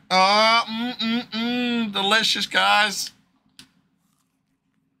soup. Delicious, guys.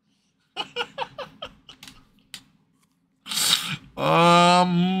 Oh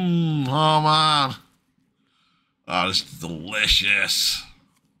man. Oh, this is delicious.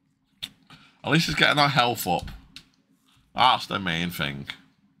 At least it's getting our health up. That's the main thing.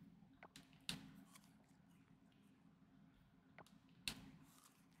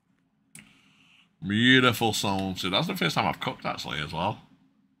 Beautiful stone soup. That's the first time I've cooked actually as well.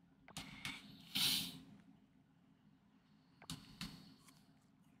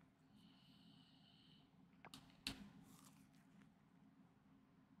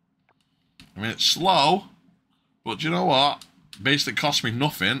 I mean, it's slow, but do you know what? Basically, it cost me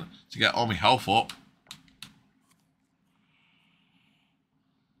nothing to get all my health up.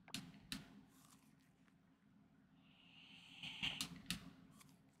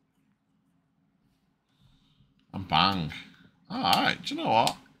 And bang. Alright, do you know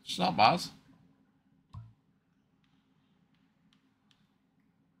what? It's not bad.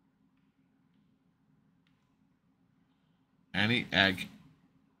 Any egg,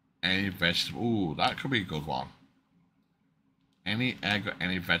 any vegetable. Ooh, that could be a good one. Any egg or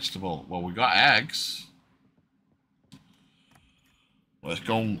any vegetable. Well, we got eggs. Let's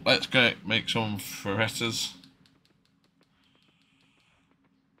go make some fritters.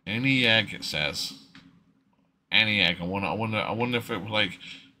 Any egg, it says. Any egg. I wonder if it was like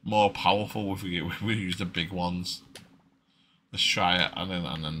more powerful if we use the big ones. Let's try it, and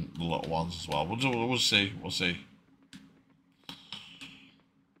then the little ones as well. We'll see. We'll see.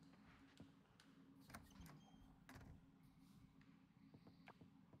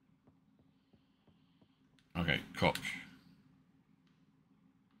 Okay, cook.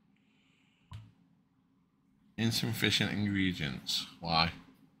 Insufficient ingredients. Why?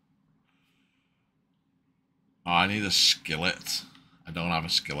 Oh, I need a skillet. I don't have a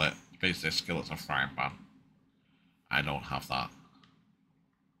skillet. Basically, a skillet's a frying pan. I don't have that.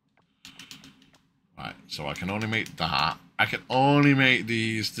 Right, so I can only make that. I can only make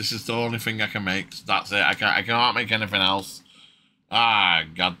these. This is the only thing I can make. So that's it. I cannot make anything else. Ah,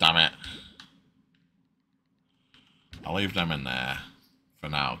 god damn it. I'll leave them in there for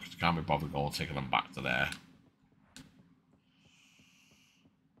now, because I can't be bothered going taking them back to there.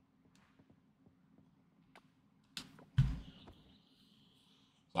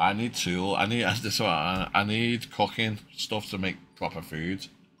 So I need tool. I need cooking stuff to make proper food.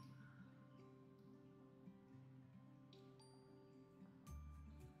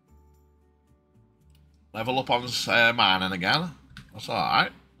 Level up on mining again. That's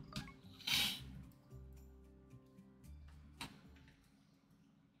alright.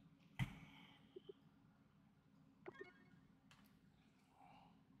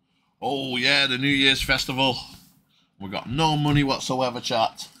 Oh yeah, the New Year's festival. We got no money whatsoever,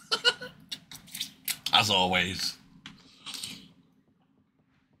 chat. As always.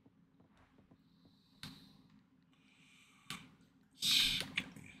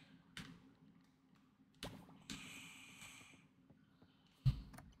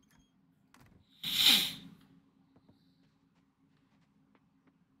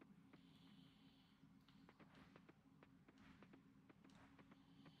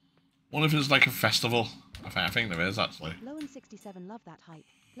 What if it's like a festival? I think there is, actually. Lowen67 love that hype.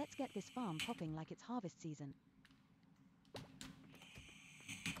 Let's get this farm popping like it's harvest season.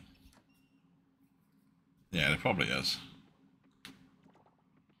 Yeah, there probably is.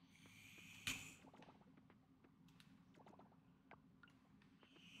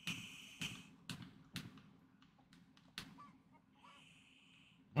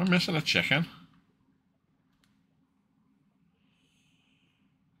 Am I missing a chicken?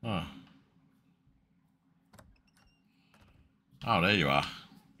 Oh. Oh, there you are.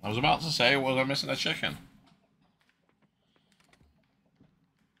 I was about to say, was I missing a chicken?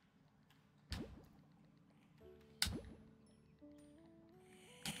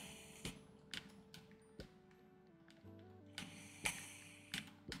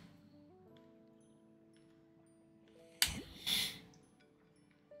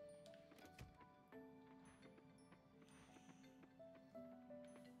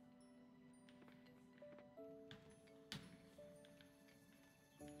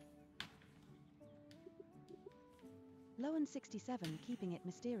 Lowen67 keeping it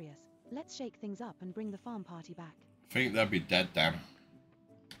mysterious. Let's shake things up and bring the farm party back. I think they'd be dead then.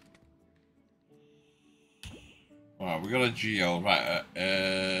 Right, we got a geo. Right,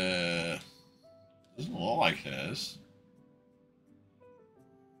 doesn't look like it is.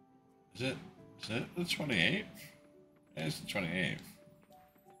 Is it the 28th? It is the 28th.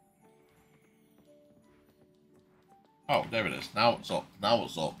 Oh, there it is. Now it's up. Now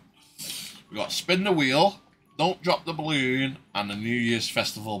it's up. We got spin the wheel, don't drop the balloon, and the New Year's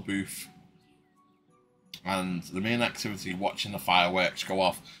festival booth. And the main activity, watching the fireworks go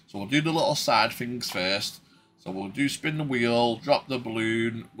off. So we'll do the little side things first. So we'll do spin the wheel, drop the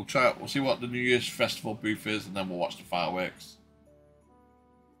balloon. We'll see what the New Year's festival booth is, and then we'll watch the fireworks.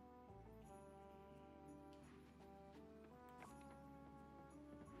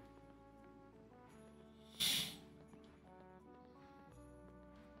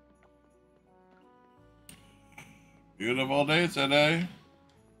 Beautiful day today.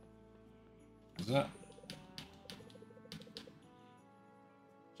 Is it?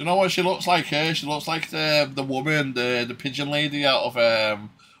 Do you know what she looks like here? She looks like the woman, the pigeon lady out of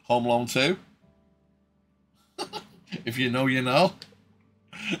Home Alone 2. If you know, you know.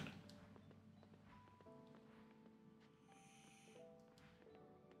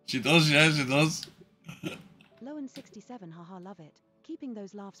 She does, yeah, she does. Lowen67 haha love it. Keeping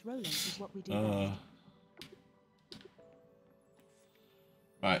those laughs rolling is what we do best.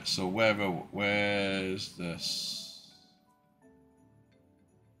 Right, so where's this?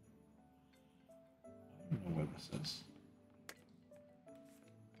 I don't know where this is.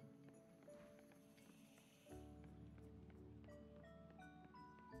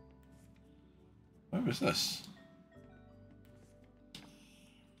 Where is this?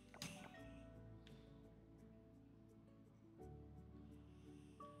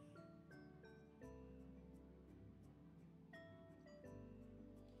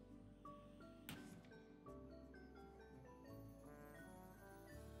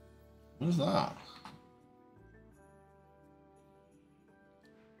 What is that?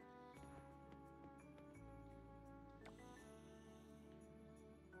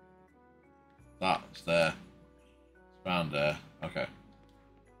 That's there. It's around there. Okay.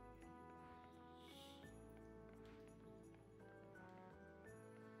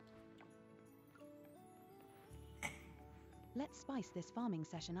 Let's spice this farming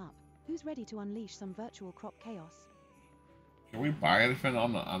session up. Who's ready to unleash some virtual crop chaos? Can we buy anything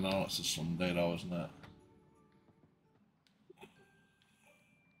on it? I know it's a Sunday though, isn't it?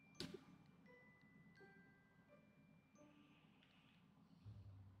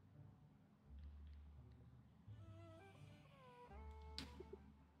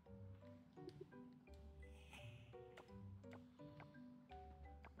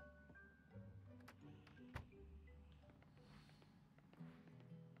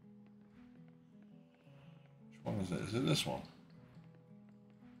 Which one is it? Is it this one?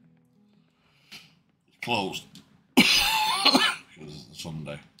 It's closed. Because it's a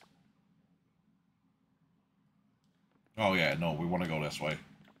Sunday. Oh yeah, no, we want to go this way.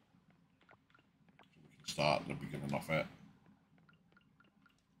 So we can start the beginning of it.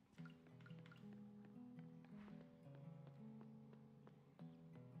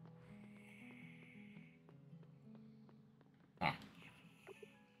 Ah.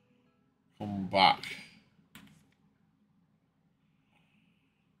 Come back.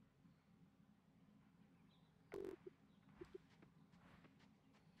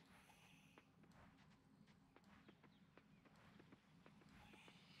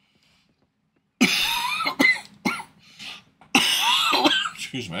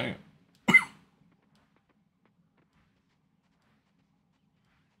 Excuse me.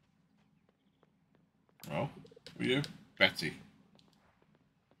 Oh, who are you? Betty.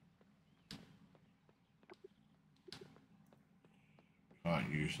 Can't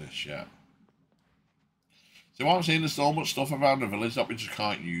use this yet. See what I'm saying? There's so much stuff around the village that we just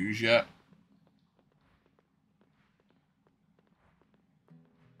can't use yet.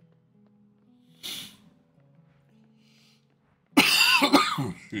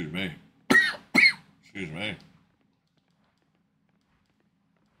 Excuse me. Excuse me.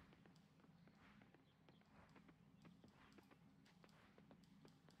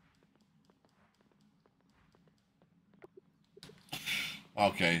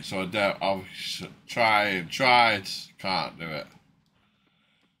 Okay, so I've tried, can't do it.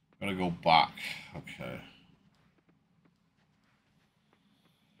 I'm gonna go back. Okay.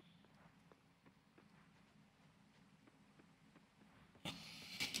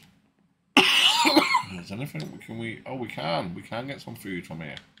 Is anything can we? Oh, we can. We can get some food from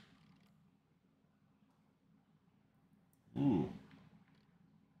here. Ooh.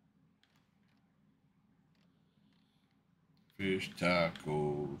 Fish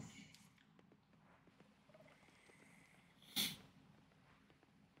tacos.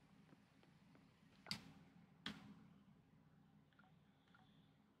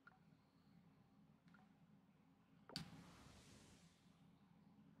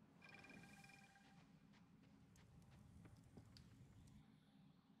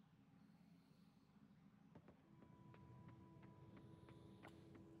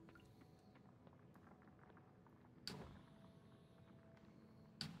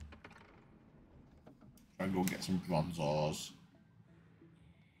 Try and go get some bronzors.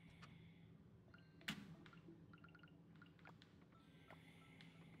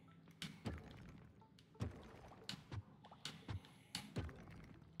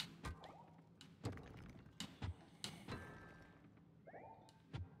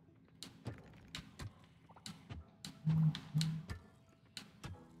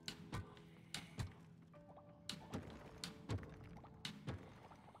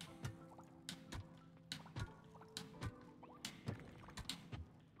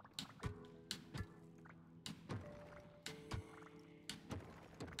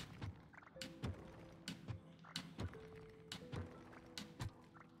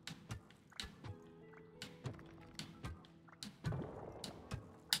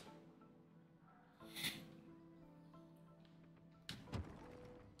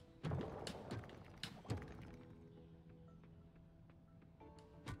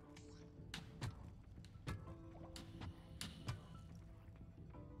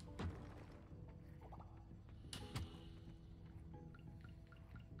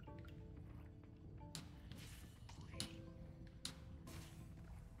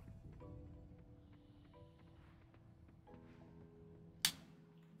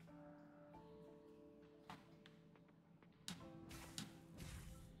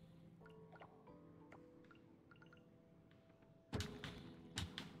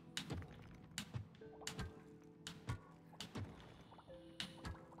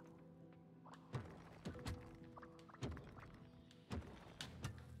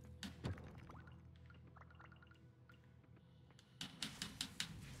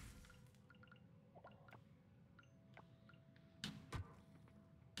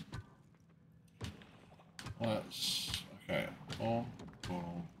 Let's. Okay. Oh.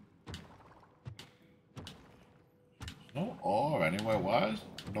 No ore anywhere. Why is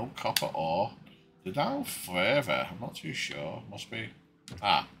no copper ore? They're down further. I'm not too sure. Must be.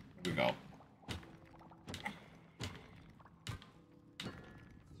 Ah, here we go.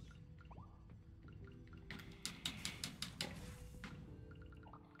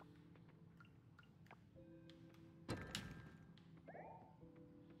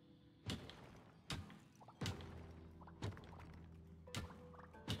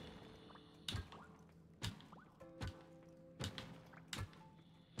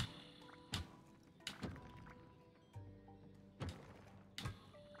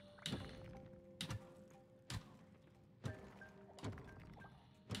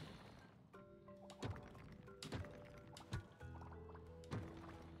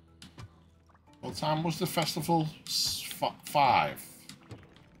 What time was the festival? 5.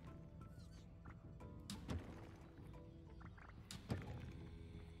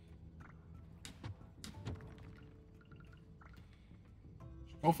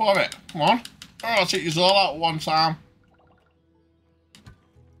 Go for it. Come on. Oh, I'll take you all out at one time.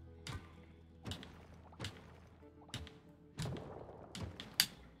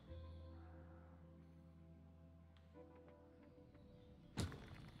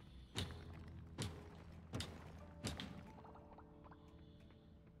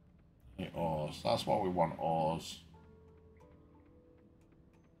 Ores. That's what we want, ores.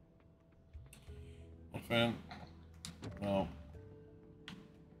 Nothing. No.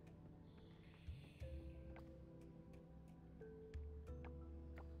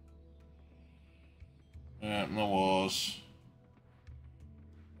 Yeah, no ores.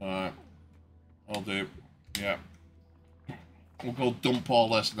 Alright. I'll do. Yeah. We'll go dump all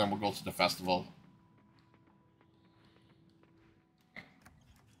this and then we'll go to the festival.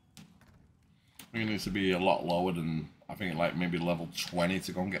 We need to be a lot lower than, I think, like maybe level 20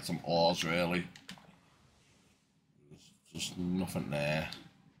 to go and get some ores, really. There's just nothing there.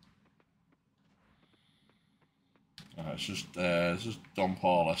 Let's just dump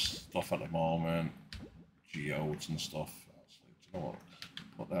all this stuff at the moment. Geodes and stuff. Actually, do you know what?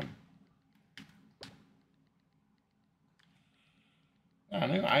 Put them. Yeah,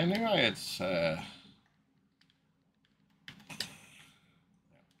 I knew I had.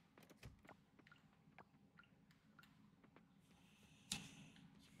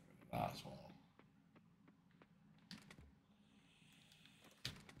 That as well.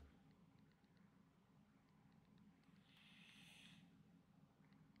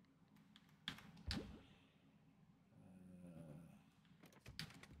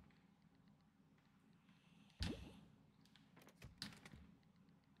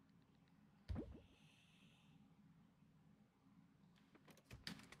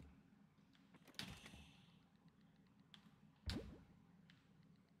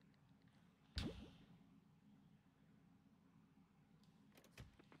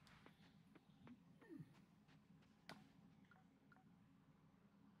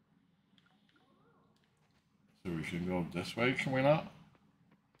 So we can go this way, can we not?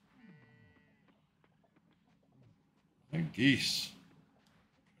 I think geese.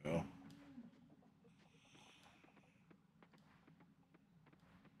 Cool.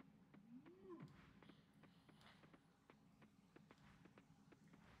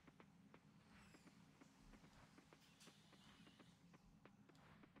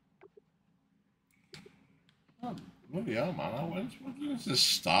 Oh, bloody hell, man. When does this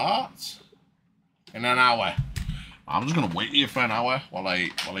start? In an hour. I'm just gonna wait here for an hour while I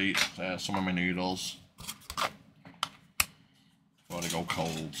eat some of my noodles before they go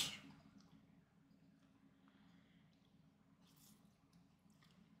cold.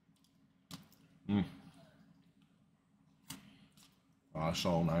 Oh, that's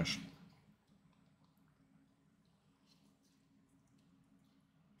so nice.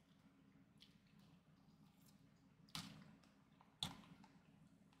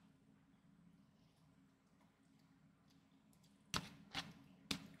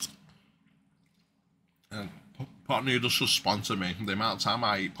 And pot noodles should sponsor me. The amount of time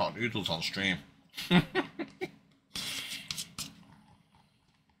I eat pot noodles on stream.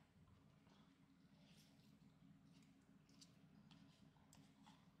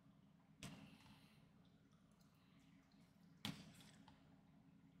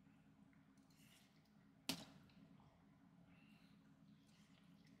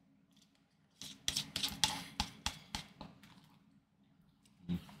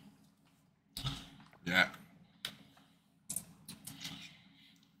 Yeah.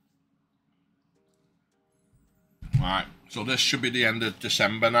 Right, So this should be the end of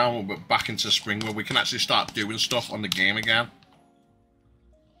December now. We're back into spring where we can actually start doing stuff on the game again.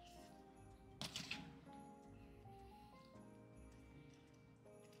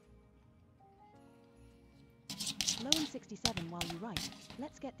 Low in 67 while you write.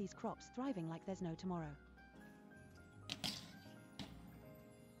 Let's get these crops thriving like there's no tomorrow.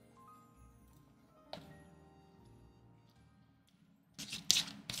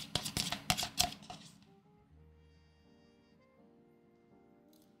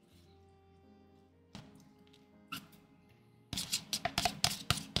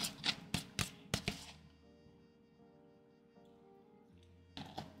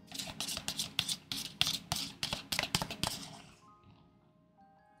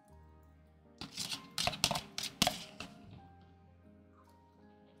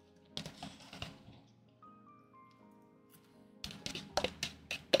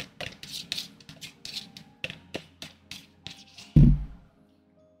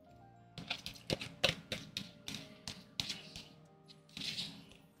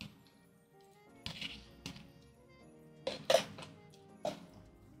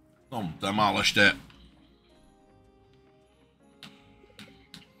 Demolished it.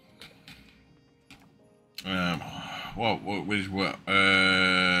 What we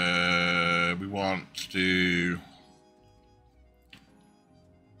want to do.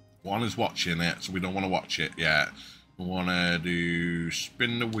 One is watching it, so we don't want to watch it yet. We want to do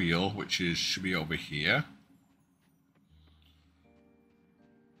spin the wheel, which is should be over here.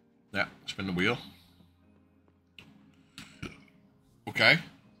 Yeah, spin the wheel. Okay.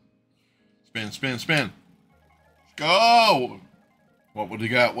 Spin, spin, spin. Go! What would we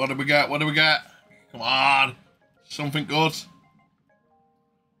get? What do we get? What do we get? Come on. Something good. Is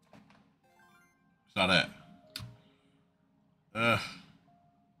that it?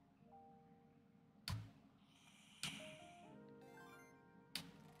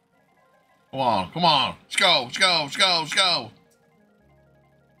 Come on, come on. Let's go, let's go, let's go, let's go.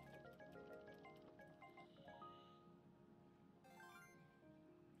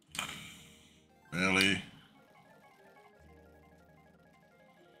 Really?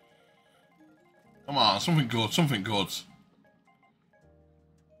 Come on, something good, something good.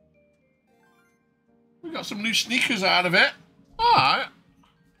 We got some new sneakers out of it. Alright.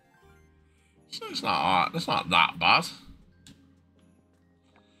 So it's not alright, that's not that bad.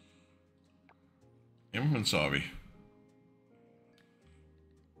 Inventory.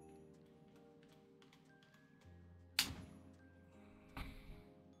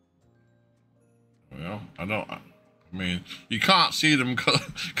 Well, I mean, you can't see them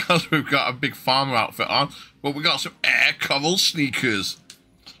because we've got a big farmer outfit on, but we got some air coral sneakers.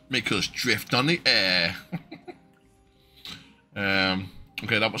 Make us drift on the air.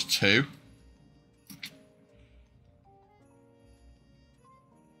 Okay, that was 2.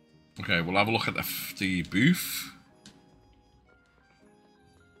 Okay, we'll have a look at the booth.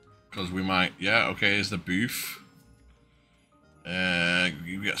 Because we might, yeah, okay, here's the booth.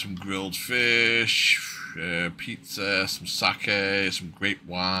 You get some grilled fish, pizza, some sake, some grape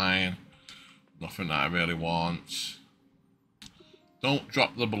wine. Nothing that I really want. Don't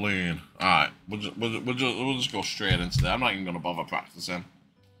drop the balloon. Alright, we'll just go straight into there. I'm not even going to bother practicing.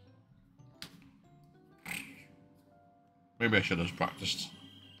 Maybe I should have practiced.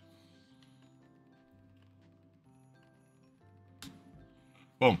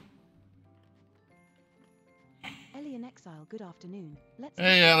 Boom. Ellie in Exile, good afternoon. Let's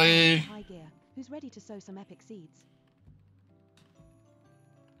Hey Ellie. high gear. Who's ready to sow some epic seeds?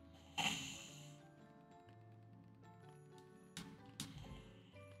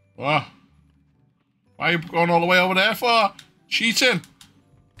 What? Why are you going all the way over there for? Cheating.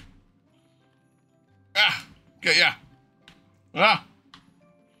 Ah, get ya. Ah.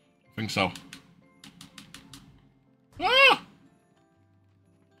 I think so. Ah.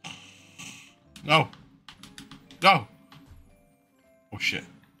 No. No. Oh shit.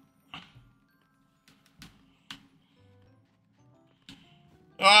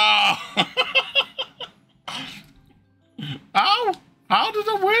 Ah. Ow. How did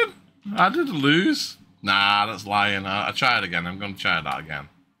I win? I did lose. Nah, that's lying. I try it again. I'm going to try that again.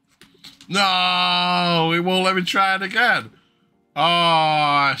 No, it won't let me try it again. Oh,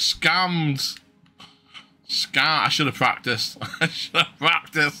 I scammed. I should have practiced. I should have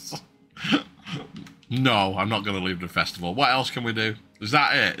practiced. No, I'm not going to leave the festival. What else can we do? Is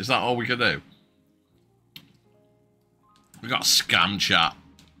that it? Is that all we can do? We got scam chat.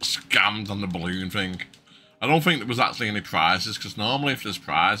 Scammed on the balloon thing. I don't think there was actually any prizes, because normally if there's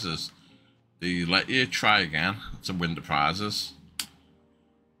prizes, they let you try again to win the prizes.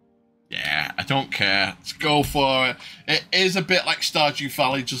 Yeah, I don't care. Let's go for it. It is a bit like Stardew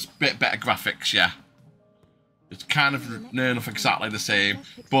Valley, just a bit better graphics, yeah. It's kind of near enough exactly the same,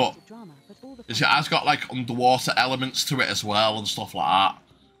 but it has got like underwater elements to it as well and stuff like that,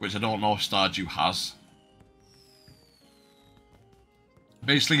 which I don't know if Stardew has.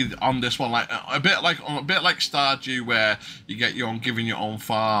 Basically, on this one, like a bit like Stardew, where you get your own, given your own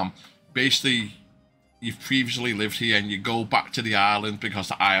farm. Basically, you've previously lived here and you go back to the island because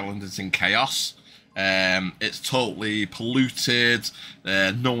the island is in chaos. It's totally polluted.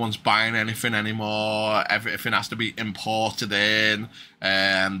 No one's buying anything anymore. Everything has to be imported in.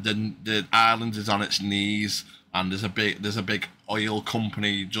 The island is on its knees, and there's a big oil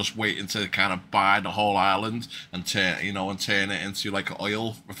company just waiting to kind of buy the whole island and turn it into like an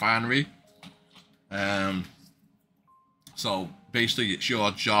oil refinery. So basically, it's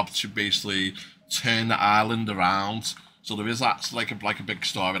your job to basically turn the island around. So there is that's like a big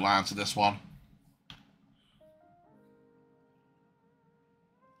storyline to this one.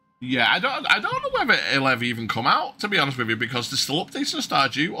 Yeah, I don't know whether it'll ever even come out, to be honest with you, because there's still updates on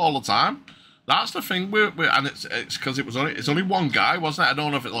Stardew all the time. That's the thing and it's because it's only one guy, wasn't it? I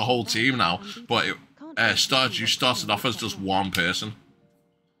don't know if it's a whole team now, but Stardew started off as just one person.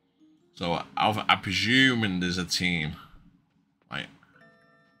 So I'm presuming there's a team, right?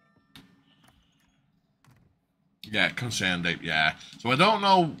 Yeah, concerned ape. Yeah. So I don't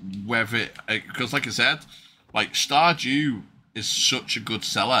know whether because, like I said, like Stardew is such a good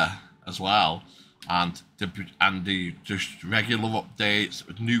seller as well, and the just regular updates,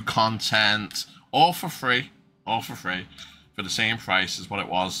 new content, all for free, for the same price as what it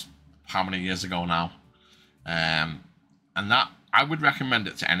was how many years ago now, and that I would recommend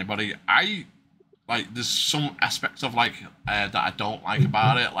it to anybody. There's some aspects of that I don't like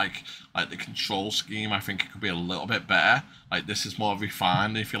about it, like the control scheme. I think it could be a little bit better. Like this is more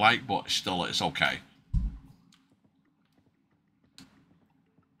refined, if you like, but still it's okay.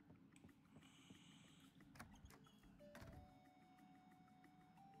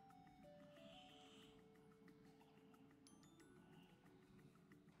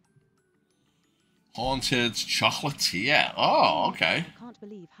 Haunted chocolatier. Oh, okay. I can't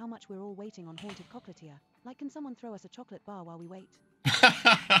believe how much we're all waiting on Haunted Chocolatier. Like, can someone throw us a chocolate bar while we wait?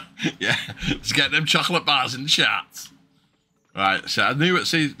 Yeah, let's get them chocolate bars in the chat. Right, so I knew it.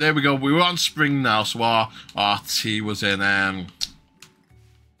 See, there we go. We were on spring now, so our tea was in.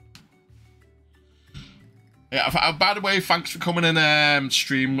 Yeah. By the way, thanks for coming in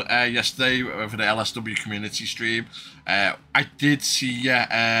stream yesterday for the LSW community stream. I did see you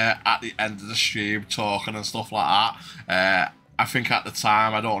at the end of the stream talking and stuff like that. I think at the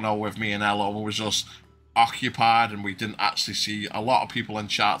time, I don't know if me and Ella was just occupied and we didn't actually see a lot of people in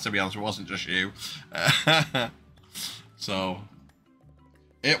chat, to be honest. It wasn't just you. So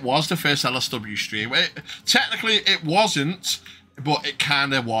it was the first LSW stream. Technically, it wasn't, but it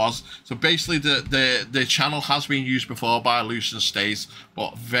kind of was. So basically, the channel has been used before by Loose and Stace,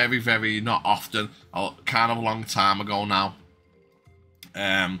 but very, very not often. Kind of a long time ago now.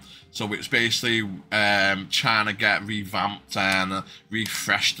 So it's basically trying to get revamped and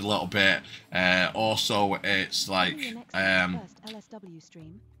refreshed a little bit. Also, it's like first LSW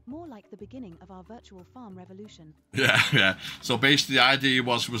stream. More like the beginning of our virtual farm revolution. Yeah. So basically, the idea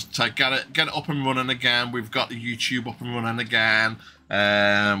was to get it up and running again. We've got the YouTube up and running again.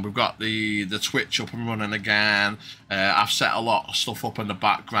 We've got the Twitch up and running again. I've set a lot of stuff up in the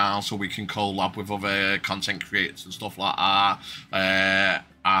background so we can collab with other content creators and stuff like that.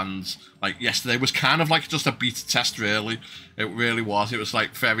 And like yesterday was kind of like just a beta test, really. It really was. It was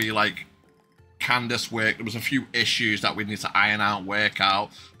like very like. Can this work? There was a few issues that we need to iron out, work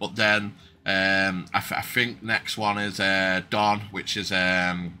out, but then I think next one is Don, which is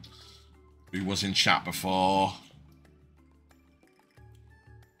who was in chat before.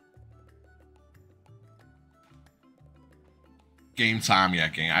 Game Time, yeah,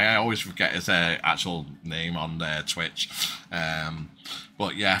 I always forget his actual name on Twitch.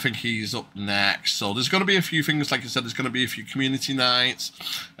 But yeah, I think he's up next. So there's going to be a few things, like I said, there's going to be a few community nights.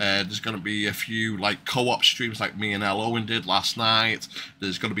 There's going to be a few like co-op streams like me and El Owen did last night.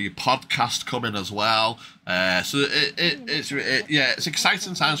 There's going to be a podcast coming as well. So it's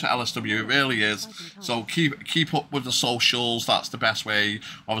exciting times for LSW. It really is. So keep up with the socials. That's the best way.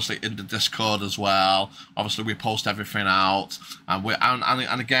 Obviously in the Discord as well. Obviously we post everything out,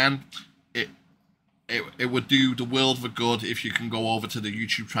 and again, it would do the world of good if you can go over to the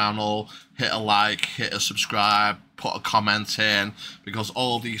YouTube channel, hit a like, hit a subscribe, put a comment in, because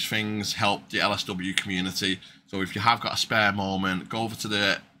all these things help the LSW community. So if you have got a spare moment, go over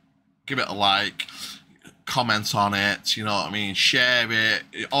to give it a like, comment on it, you know what I mean, share it,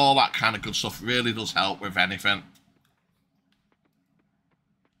 all that kind of good stuff really does help with anything.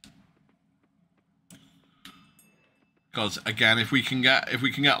 Because again, if we can get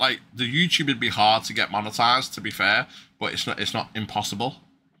like the YouTube, would be hard to get monetized, to be fair, but it's not impossible.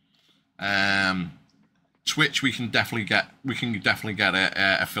 Twitch, we can definitely get it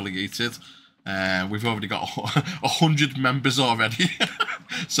affiliated. We've already got 100 members already,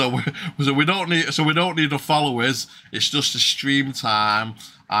 so we don't need the followers. It's just the stream time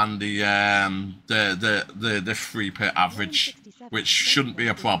and the free per average, which shouldn't be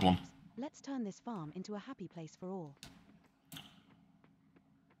a problem. Let's turn this farm into a happy place for all.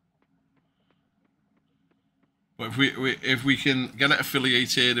 But if we can get it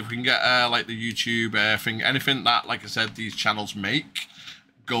affiliated, if we can get like the YouTube thing, anything that, like I said, these channels make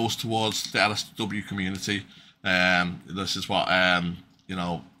goes towards the LSW community. This is what you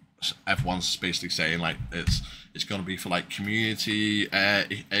know, everyone's basically saying, like it's going to be for like community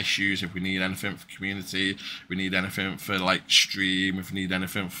issues. If we need anything for community, if we need anything for like stream, if we need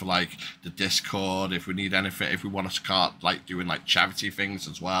anything for like the Discord, if we need anything, if we want to start like doing like charity things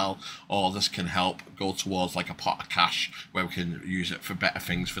as well, all this can help go towards like a pot of cash where we can use it for better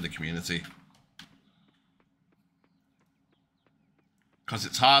things for the community. Because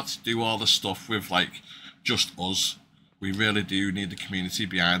it's hard to do all this stuff with like just us. We really do need the community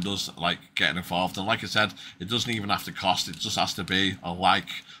behind us, like getting involved. And like I said, it doesn't even have to cost. It just has to be a like,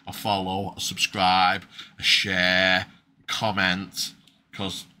 a follow, a subscribe, a share, comment.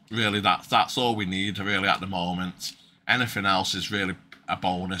 Because really, that's all we need really at the moment. Anything else is really a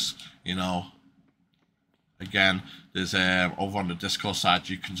bonus, you know. Again, there's over on the Discord side,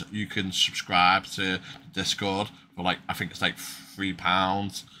 you can subscribe to the Discord for like, I think it's like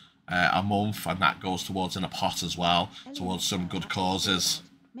 £3 a month, and that goes towards in a pot as well, towards some good causes.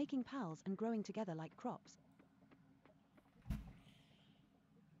 Making pals and growing together like crops.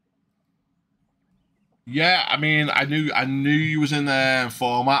 Yeah, I mean, I knew you was in the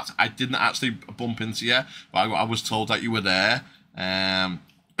format. I didn't actually bump into you, but I was told that you were there. Me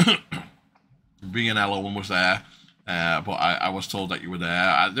and Ellen was there, but I was told that you were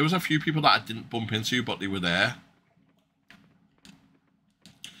there. There was a few people that I didn't bump into, but they were there.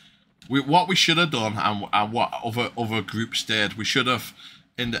 What we should have done, and what other groups did, we should have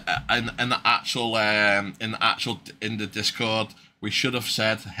in the Discord, we should have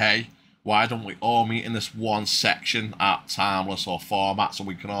said, hey, why don't we all meet in this one section at Timeless or Format, so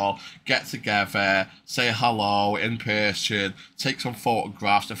we can all get together, say hello in person, take some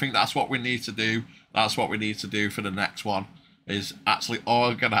photographs. I think that's what we need to do. That's what we need to do for the next one, is actually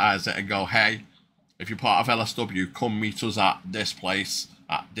organise it and go, hey, if you're part of LSW, come meet us at this place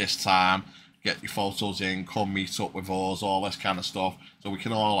at this time, get your photos in, come meet up with us, all this kind of stuff, so we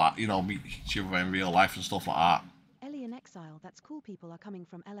can all, you know, meet each other in real life and stuff like that. Ellie in exile, that's cool. People are coming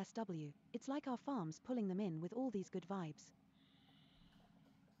from LSW. It's like our farms pulling them in with all these good vibes.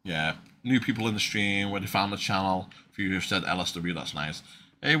 Yeah, new people in the stream where they found the channel. If you have said LSW, that's nice.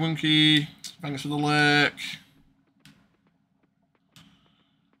 Hey Winky, thanks for the lurk.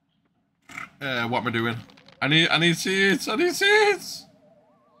 What am I doing? I need seeds. I need seeds.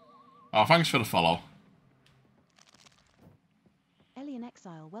 Oh, thanks for the follow. Ellie in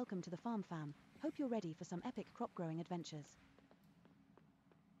exile, welcome to the farm fam. Hope you're ready for some epic crop growing adventures.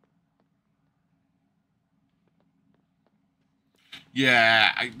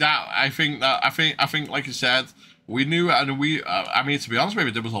 Yeah, I think like you said, we knew, and I mean, to be honest with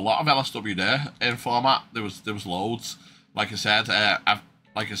you, there was a lot of LSW there in Format. There was loads. Like I said,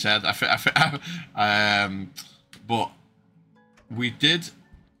 but we did.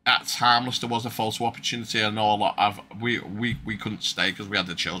 At Timeless, there was a photo opportunity. I know a lot of we couldn't stay because we had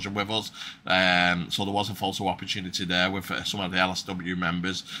the children with us, so there was a photo opportunity there with some of the LSW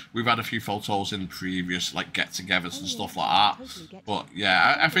members. We've had a few photos in previous like get-togethers and stuff like that. But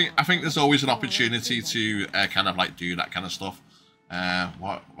yeah, I think there's always an opportunity to kind of like do that kind of stuff.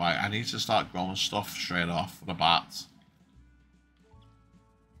 Right, I need to start growing stuff straight off the bat.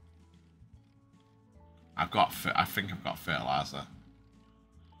 I think I've got fertilizer.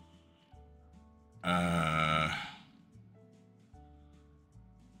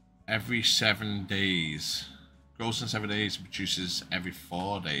 Every 7 days. Grows in 7 days, produces every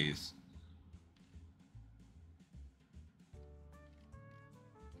 4 days.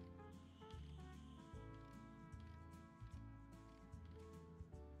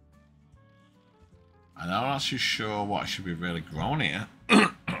 I'm not actually sure what I should be really growing here.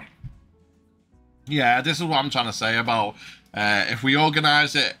 Yeah, this is what I'm trying to say about if we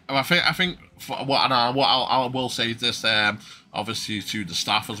organise it. I think what I will say this obviously to the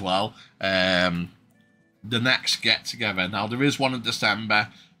staff as well. the next get together. Now there is one in December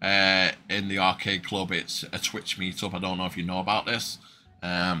in the arcade club. It's a Twitch meetup. I don't know if you know about this.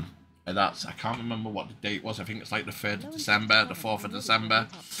 And that's, I can't remember what the date was. I think it's like the 3rd of December, the 4th of December,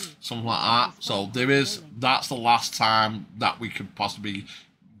 something like that. So that's the last time that we could possibly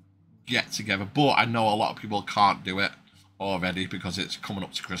get together. But I know a lot of people can't do it already because it's coming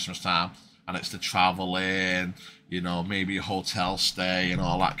up to Christmas time and it's the traveling, you know, maybe a hotel stay and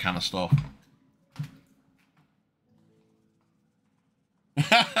all that kind of stuff.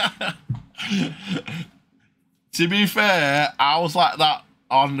 To be fair, I was like that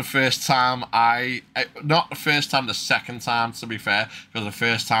on the first time. Not the first time, the second time, to be fair, because the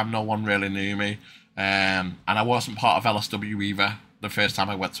first time no one really knew me, and I wasn't part of LSW either. The first time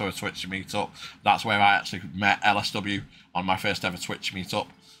I went to a Twitch meetup, that's where I actually met LSW on my first ever Twitch meetup,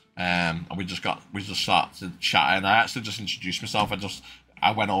 and we just started chatting. I actually just introduced myself.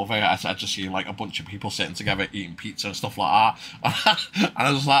 I went over, I just seen like a bunch of people sitting together eating pizza and stuff like that. And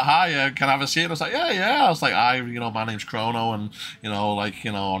I was like, hi, can I have a seat? And I was like, yeah. I was like, my name's Chrono and,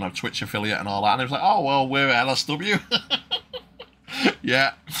 I'm a Twitch affiliate and all that. And he was like, oh, well, we're LSW.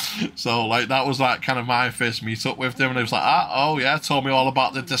 Yeah. So, like, that was like kind of my first meetup with them. And he was like, oh, yeah, told me all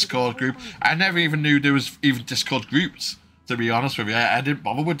about the Discord group. I never even knew there was even Discord groups, to be honest with you. I didn't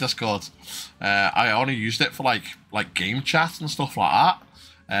bother with Discord. I only used it for like game chat and stuff like that.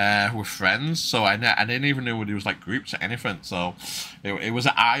 With friends, so I didn't even know there was like groups or anything. So it was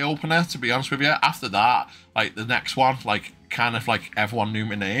an eye opener, to be honest with you. After that, like the next one, like kind of like everyone knew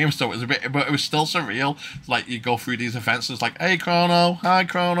my name, so it was a bit, but it was still surreal. Like you go through these events, it's like, hey Chrono, hi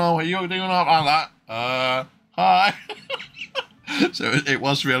Chrono, are you doing all like that? Hi. So it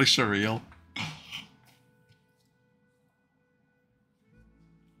was really surreal.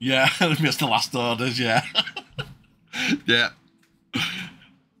 Yeah, Mr. Last Orders, yeah. Yeah.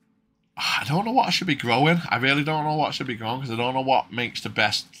 I don't know what I should be growing. I really don't know what I should be growing because I don't know what makes the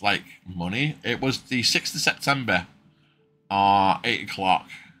best like money. It was the 6th of September, 8 o'clock.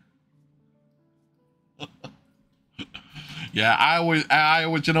 Yeah, I always,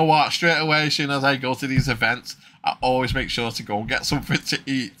 you know what? Straight away, as soon as I go to these events, I always make sure to go and get something to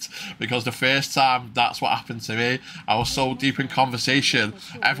eat because the first time that's what happened to me. I was so deep in conversation,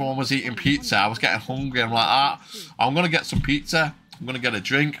 everyone was eating pizza. I was getting hungry. I'm like, I'm gonna get some pizza. I'm gonna get a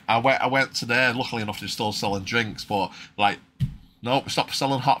drink. I went to there. Luckily enough, they're still selling drinks, but like, nope, stopped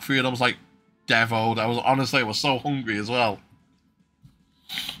selling hot food. I was like, devoed. I was so hungry as well.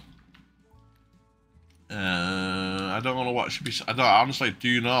 I don't know what should be. I honestly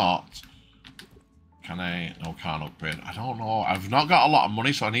do not. Can I? No, can't upgrade. I don't know. I've not got a lot of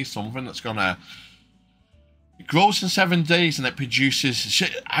money, so I need something that's gonna. It grows in 7 days and it produces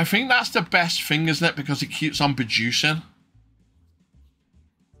shit. I think that's the best thing, isn't it? Because it keeps on producing.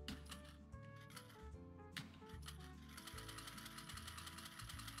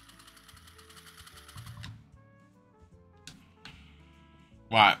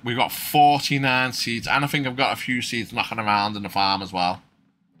 Right, we've got 49 seeds, and I think I've got a few seeds knocking around in the farm as well.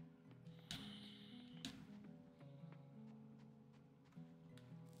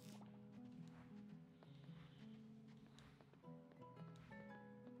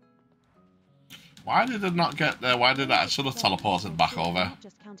 Why did it not get there? Why did I should have teleported back over? Not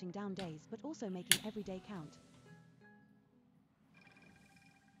just counting down days, but also making every day count.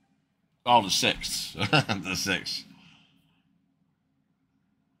 Oh, the 6th. The 6th.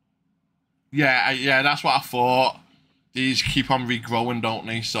 Yeah, that's what I thought. These keep on regrowing, don't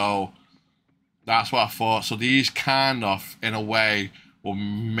they? So that's what I thought. So these kind of, in a way, will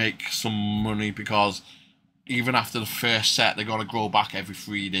make some money because even after the first set, they're going to grow back every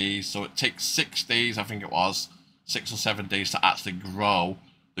 3 days. So it takes 6 days, I think it was, 6 or 7 days to actually grow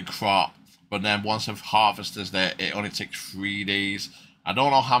the crop. But then once the harvest is there, it only takes 3 days. I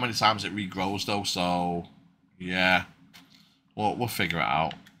don't know how many times it regrows though. So yeah, we'll figure it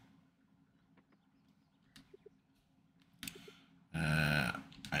out.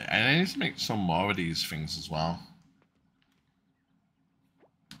 I need to make some more of these things as well.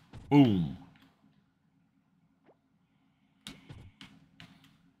 Boom.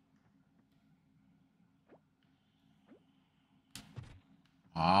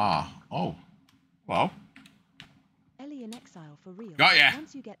 Oh. Well. Ellie in exile for real. Got ya.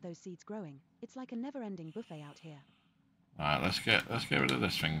 Once you get those seeds growing, it's like a never-ending buffet out here. Alright, let's get rid of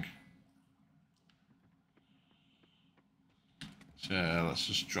this thing. So let's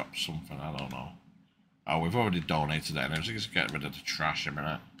just drop something, I don't know. Oh, we've already donated it, and let's just get rid of the trash a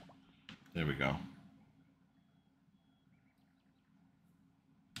minute. There we go.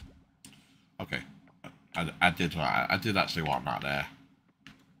 Okay. I did actually want that there.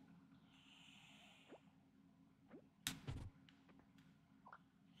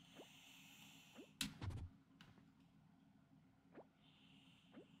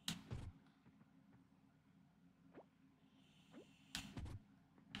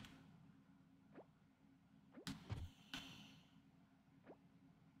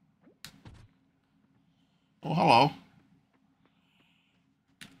 Oh, hello.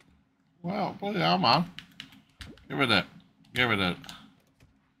 Well, bloody hell, man. Give it it. Give it it.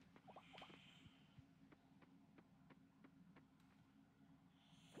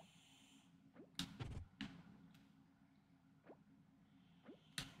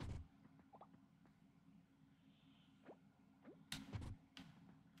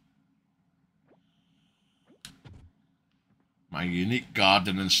 My unique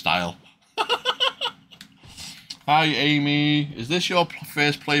gardening style. Hi, Amy. Is this your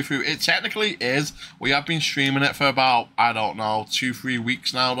first playthrough? It technically is. We have been streaming it for about, I don't know, 2-3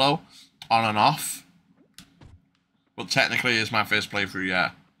 weeks now, though. On and off. But technically, it's my first playthrough,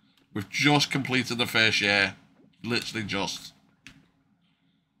 yeah. We've just completed the first year. Literally just.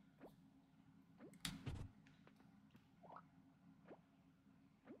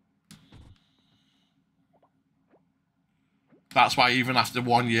 That's why even after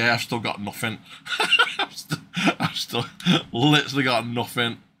 1 year, I've still got nothing. I've still literally got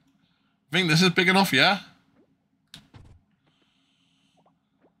nothing. I think this is big enough, yeah?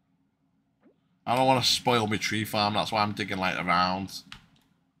 I don't want to spoil my tree farm. That's why I'm digging like around.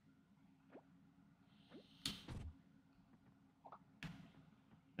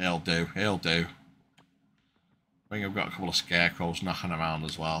 He'll do. He'll do. I think I've got a couple of scarecrows knocking around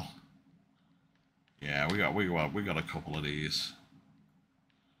as well. Yeah, we got a couple of these.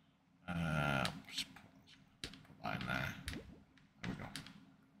 Just put that in there. There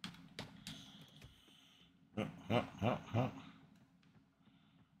we go.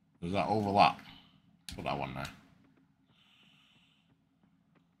 Does that overlap? Put that one there.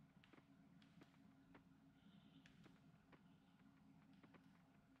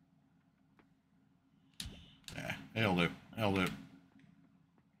 Yeah, it'll do. It'll do.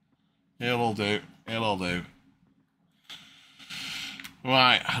 It'll do. It'll do.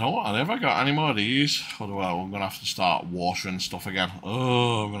 Right, I don't know. Have I got any more of these? Otherwise, I'm going to have to start watering stuff again.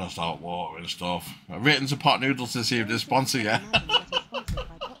 Oh, I'm going to start watering stuff. I've written to Pot Noodles to see if they're sponsor yet. Sponsored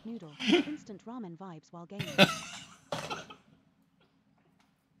by Pot Noodle. Instant ramen vibes while gaming.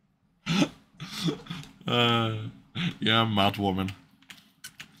 Yeah, mad woman.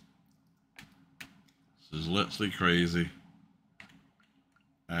 This is literally crazy.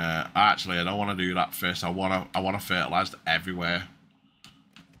 Actually, I don't want to do that first. I want to fertilize everywhere.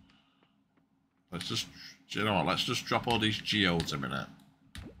 Let's just, you know what? Let's just drop all these geodes a minute.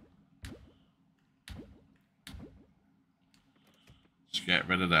 Just get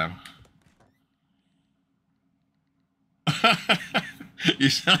rid of them. You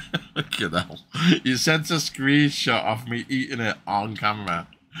sent, look at that. You sent a screenshot of me eating it on camera.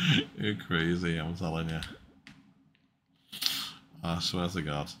 You're crazy, I'm telling you. I swear to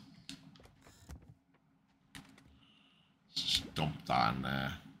God. Just dump that in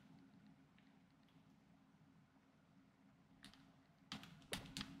there.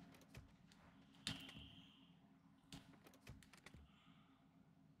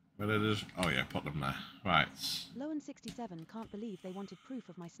 Where did it? Oh yeah, put them there. Right. Lowen67 can't believe they wanted proof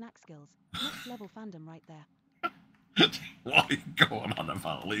of my snack skills. Next level fandom right there. What are you going on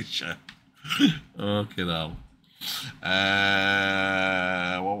about, Alicia? Okay, now.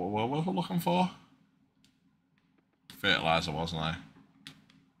 What was I looking for? Fertilizer, wasn't I?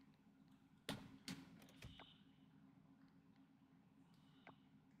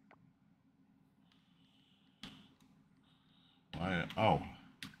 Why? Oh.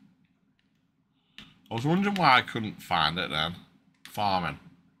 I was wondering why I couldn't find it then. Farming.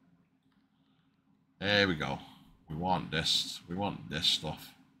 There we go. We want this. We want this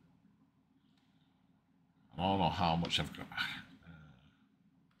stuff. I don't know how much I've got.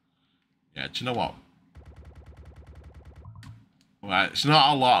 Yeah, do you know what? Right, it's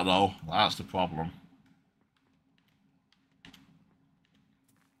not a lot though. That's the problem.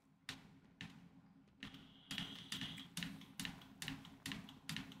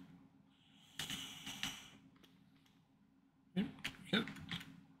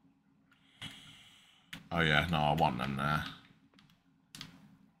 Oh yeah, no, I want them there.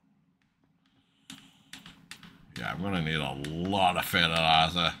 Yeah, I'm gonna need a lot of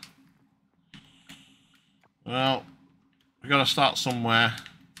fertilizer. Well, we gotta start somewhere.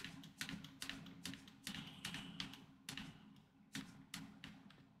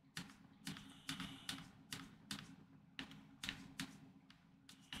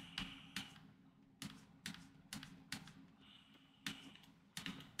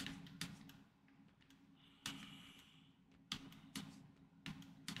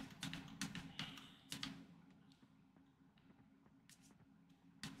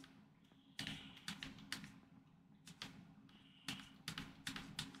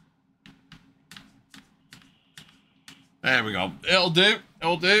 There we go. It'll do.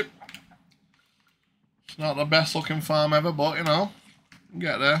 It'll do. It's not the best looking farm ever, but you know,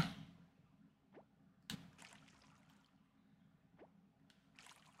 get there.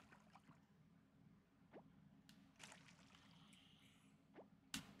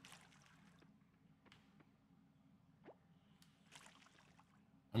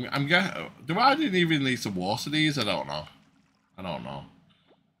 I'm getting. Do I didn't even need to water these? I don't know. I don't know.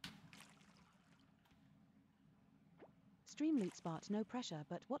 Stream loot spot, no pressure,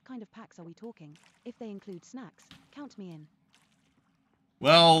 but what kind of packs are we talking? If they include snacks, count me in.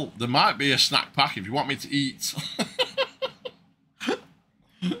 Well, there might be a snack pack if you want me to eat.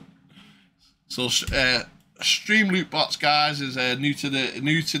 So, Stream Loot Bots, guys, is new to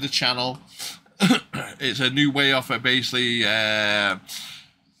the channel. It's a new way of basically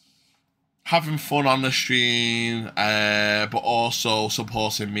having fun on the stream, but also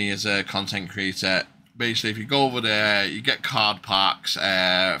supporting me as a content creator. Basically, if you go over there, you get card packs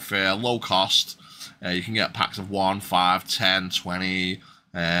for low cost. You can get packs of 1, 5, 10, 20.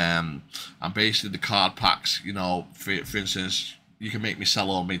 And basically the card packs, you know, for instance, you can make me sell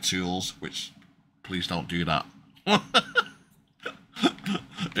all my tools, which please don't do that.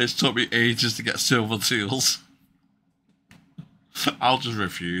 It's took me ages to get silver tools. I'll just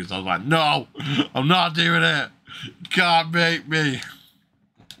refuse. I was like, no, I'm not doing it. Can't make me.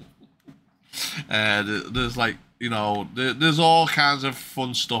 There's like, you know, there's all kinds of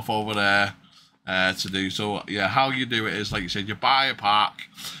fun stuff over there to do. So yeah, how you do it is, like you said, you buy a pack,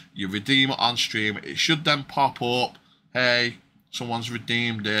 you redeem it on stream. It should then pop up, hey, someone's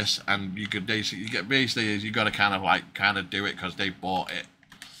redeemed this, and you got to kind of do it because they bought it.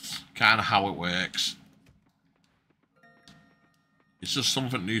 Kind of how it works. It's just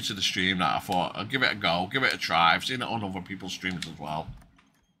something new to the stream that I thought I'll give it a go, give it a try. I've seen it on other people's streams as well.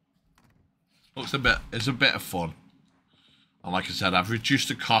 It's a bit of fun. And like I said, I've reduced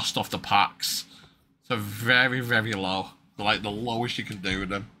the cost of the packs to very, very low. They're like the lowest you can do with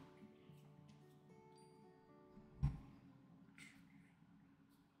them.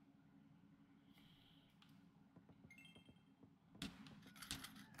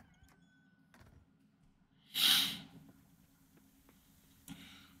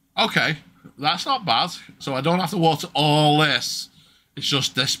 Okay, that's not bad. So I don't have to water all this. It's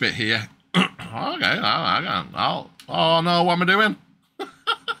just this bit here. Okay, oh no, what am I doing?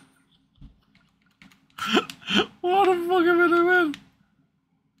 What the fuck am I doing?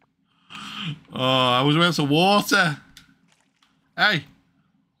 Oh, I was meant to water. Hey,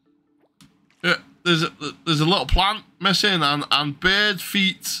 there's a little plant missing and bird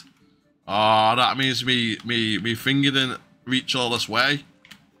feet. Oh, that means me finger didn't reach all this way.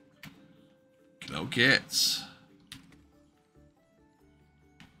 Go get.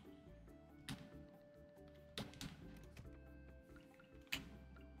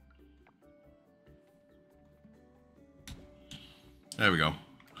 There we go.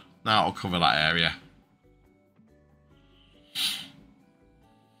 Now I'll cover that area.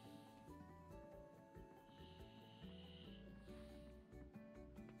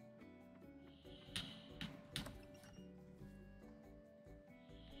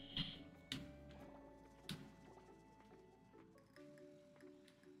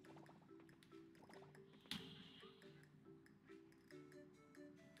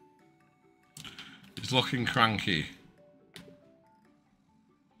 He's looking cranky.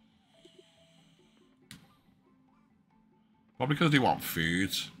 Probably because they want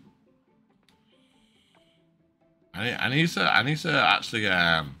food. I need to actually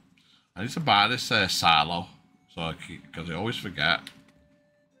I need to buy this silo, so because I always forget.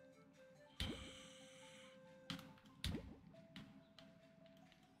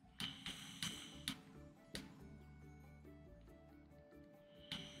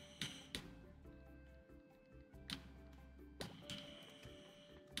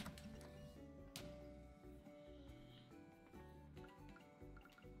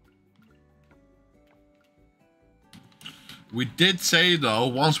 We did say, though,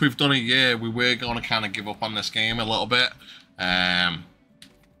 once we've done a year, we were going to kind of give up on this game a little bit.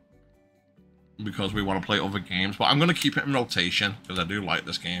 Because we want to play other games. But I'm going to keep it in rotation, because I do like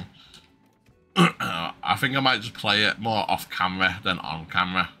this game. I think I might just play it more off camera than on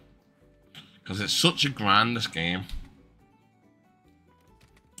camera. Because it's such a grand, game.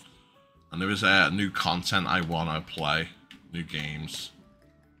 And there is new content I want to play. New games.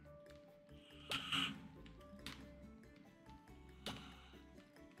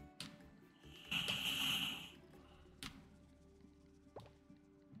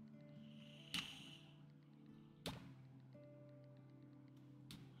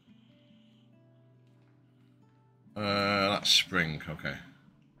 that's spring. Okay.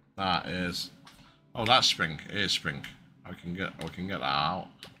 That is... Oh, that's spring. It is spring. I can get that out.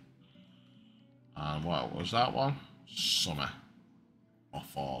 And what was that one? Summer. Or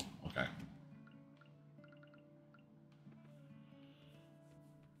fall. Okay.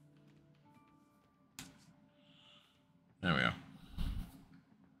 There we go.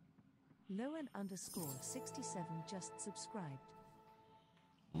 Lowen_67 just subscribed.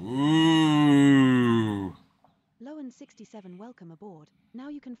 Ooh. Lowen67, welcome aboard. Now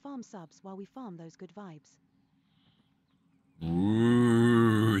you can farm subs while we farm those good vibes.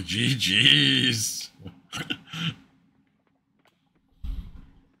 Ooh, GG's.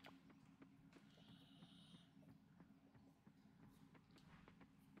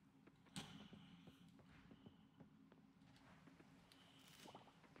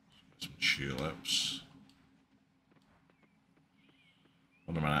 Some tulips.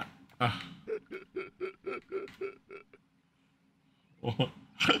 Wait a minute. Ah.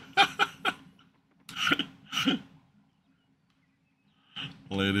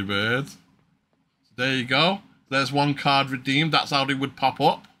 Ladybird. There you go. There's one card redeemed. That's how they would pop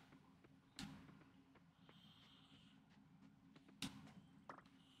up.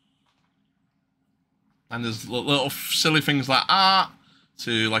 And there's little silly things like that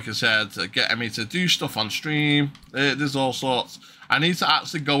to, like I said, to get me to do stuff on stream. There's all sorts. I need to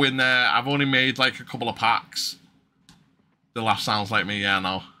actually go in there. I've only made like a couple of packs. The laugh sounds like me, yeah,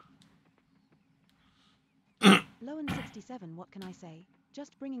 no. Lowen67, what can I say?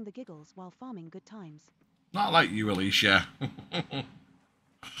 Just bringing the giggles while farming good times. Not like you, Alicia.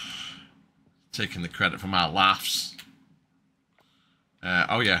 Taking the credit for my laughs.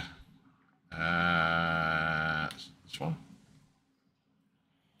 Oh, yeah. This one.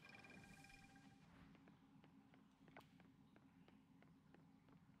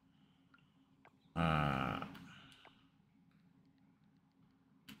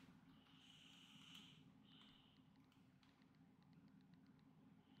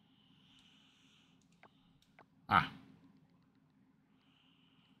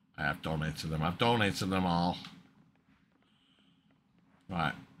 I have donated them. I've donated them all.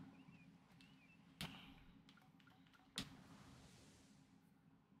 Right.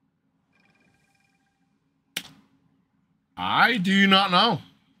 I do not know.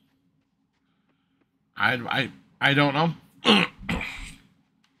 I don't know.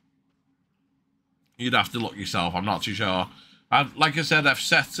 You'd have to look yourself. I'm not too sure. Like I said, I've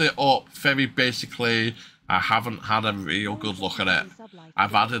set it up very basically. I haven't had a real good look at it.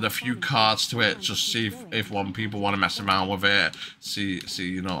 I've added a few cards to it just to see if one people want to mess around with it. See,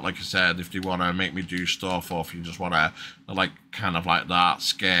 you know, like I said, if they want to make me do stuff, or if you just want to, like, kind of like that,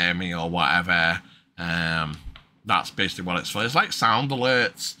 scare me or whatever. That's basically what it's for. It's like sound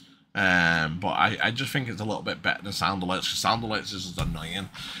alerts. But I just think it's a little bit better than sound alerts, because sound alerts is just annoying.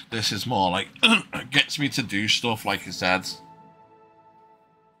 This is more like, gets me to do stuff, like I said.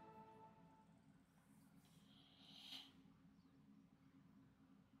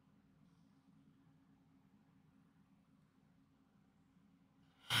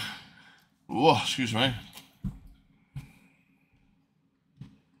 Oh, excuse me.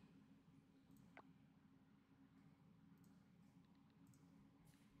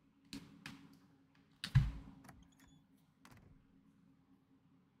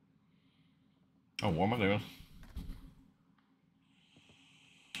 Oh, what am I doing?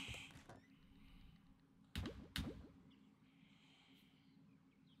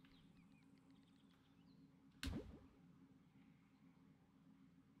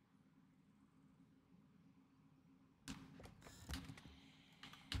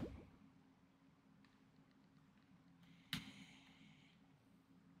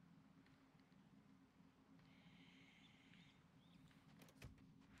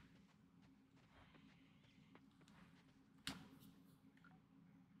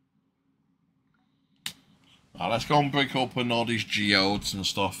 Right, let's go and break open all these geodes and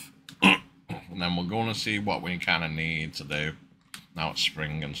stuff. And then we're going to see what we kind of need to do. Now it's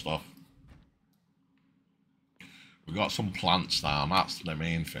spring and stuff. We've got some plants down, that's the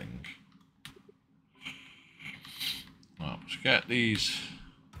main thing. Right, let's get these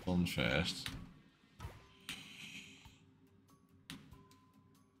done first.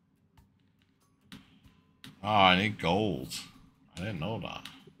 Oh, I need gold. I didn't know that.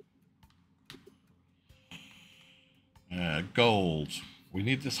 Gold. We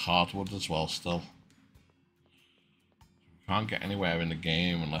need this hardwood as well still. We can't get anywhere in the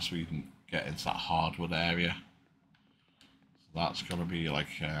game unless we can get into that hardwood area. So that's gonna be like,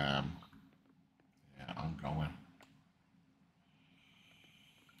 yeah, ongoing.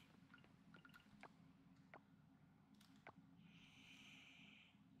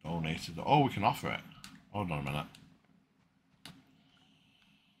 donated. Oh, we can offer it. Hold on a minute.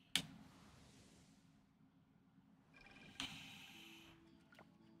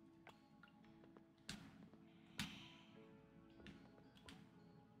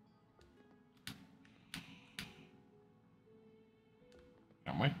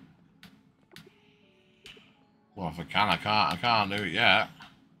 Can we? Well, if I can, I can't do it yet.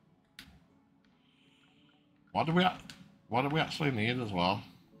 What do we actually need as well?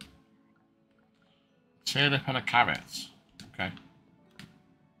 Turnip and a carrot. Okay.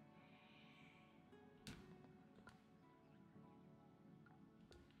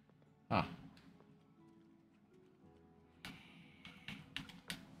 Huh.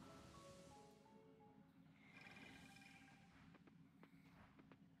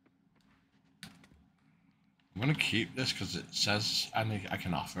 I'm gonna keep this because it says I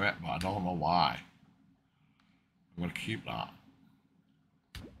can offer it, but I don't know why. I'm gonna keep that.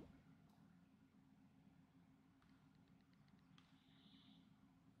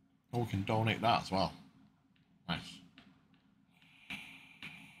 Oh, we can donate that as well. Nice.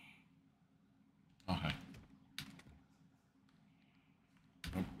 Okay.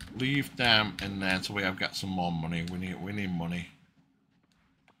 Leave them in there until we have got some more money. We need money.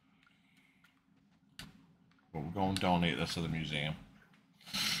 But we'll go and donate this to the museum.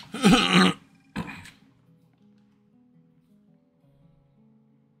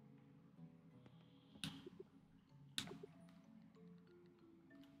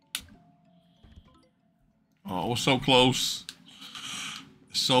 Oh, we're so close.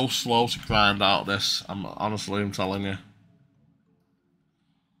 It's so slow to grind out this. I'm telling you.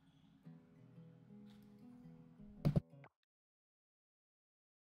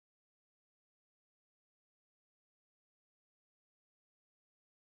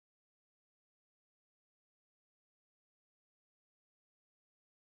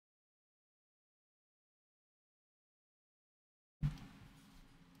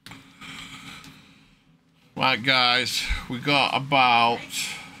 Right, guys, we got about.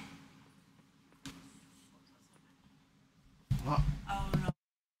 What?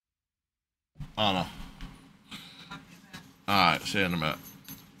 Oh no. Alright, see you in a minute.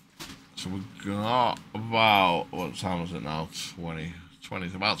 So we got about, what time is it now? 20,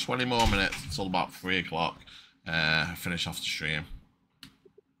 about 20 more minutes until about 3 o'clock. Finish off the stream.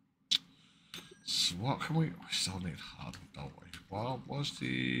 So what can we still need hardwood, don't we? What was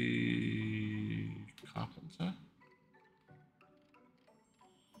the carpenter?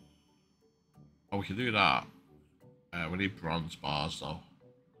 Oh, we can do that. We need bronze bars though.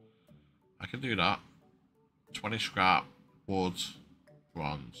 I can do that. 20 scrap, wood,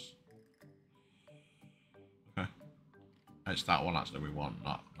 bronze. Okay. It's that one actually we want,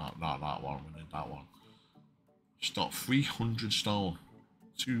 not that one. We need that one. Stop 300 stone,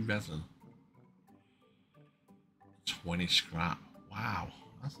 2 resin, 20 scrap. Wow,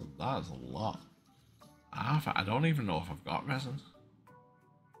 that is a lot. I don't even know if I've got resin.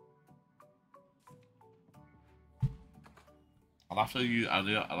 I'll have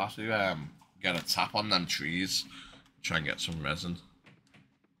to get a tap on them trees, try and get some resin.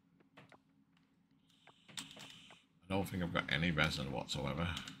 I don't think I've got any resin whatsoever.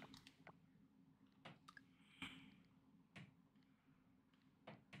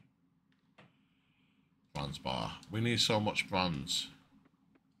 Bronze bar. We need so much bronze.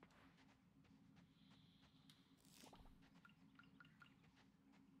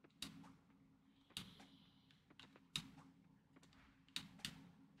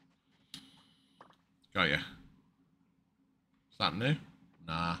 Got ya. Is that new?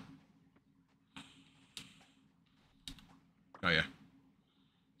 Nah. Got ya.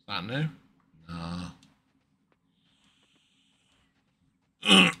 Is that new? Nah.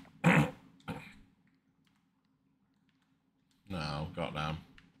 No, got them.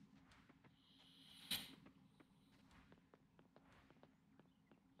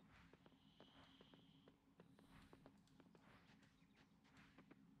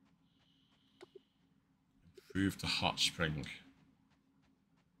 Improve the hot spring.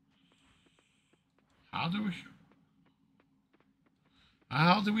 How do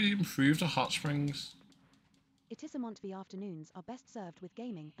we improve the hot springs? Itisamont afternoons are best served with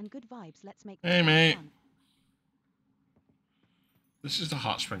gaming and good vibes. Let's make Hey this mate. fun. This is the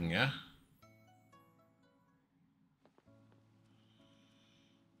hot spring, yeah?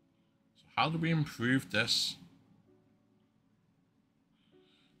 So how do we improve this?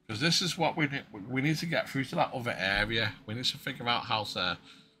 Because this is what we need to get through to that other area. We need to figure out how to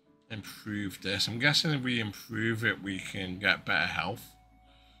improve this. I'm guessing if we improve it, we can get better health.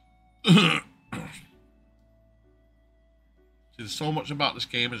 There's so much about this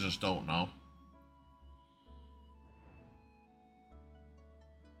game I just don't know.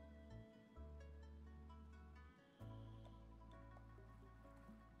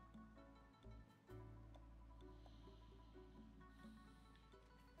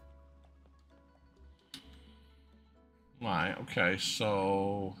 Right, okay,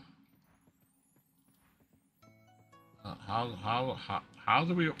 so how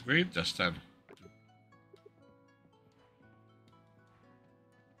do we upgrade this then?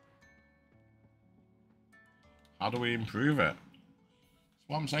 How do we improve it? That's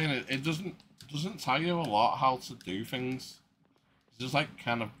what I'm saying. It doesn't tell you a lot how to do things. It's just like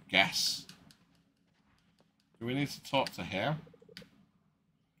kind of guess. Do we need to talk to him?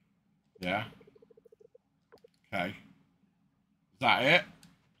 Yeah. Okay. Is that it?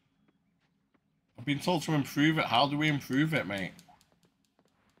 I've been told to improve it. How do we improve it, mate?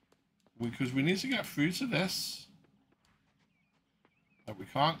 Because we need to get through to this. Like we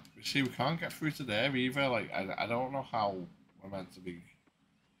can't get through to there either. Like I don't know how we're meant to be.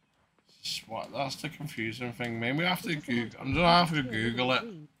 What? That's the confusing thing. Maybe we have to Google. I'm gonna have to Google it.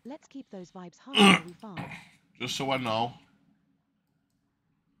 Let's keep those vibes high while we farm. Just so I know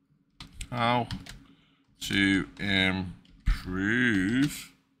how to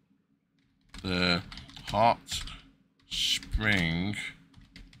improve the hot spring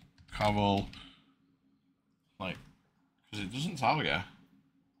coral, like, because it doesn't tell you.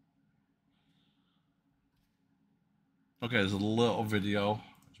 Okay, there's a little video.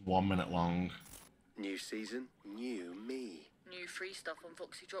 It's 1 minute long. New season, new me. New free stuff on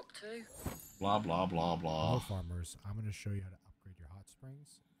Foxy Drop too. Blah blah blah blah. Hello farmers, I'm going to show you how to upgrade your hot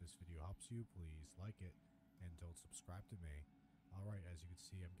springs. If this video helps you, please like it and don't subscribe to me. Alright, as you can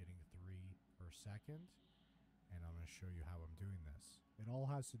see, I'm getting 3 per second, and I'm going to show you how I'm doing this. It all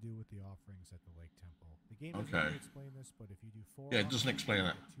has to do with the offerings at the Lake Temple. The game doesn't really explain this, but if you do 4 yeah, it doesn't explain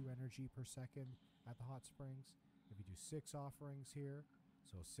it. 2 energy per second at the hot springs. If you do 6 offerings here,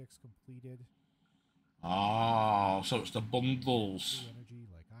 so 6 completed. Oh, so it's the bundles. 3 energy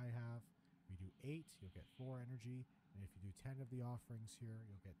like I have. If you do 8, you'll get 4 energy. And if you do 10 of the offerings here,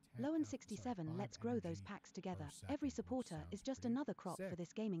 you'll get 10. Low and 67, let's grow those packs together. Every supporter is just another crop for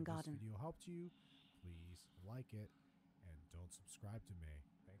this gaming garden. If this video helped you, please like it and don't subscribe to me.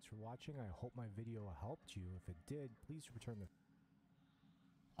 Thanks for watching. I hope my video helped you. If it did, please return the...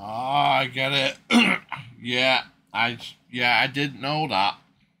 Ah, I get it. yeah, I didn't know that.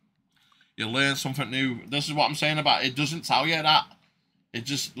 You learn something new. This is what I'm saying about it. Doesn't tell you that. It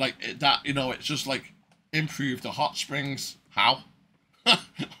just like it's just like improve the hot springs. How?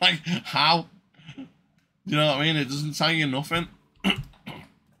 Like how? You know what I mean? It doesn't tell you nothing.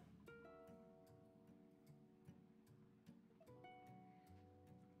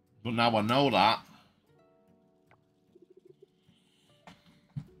 But now I know that.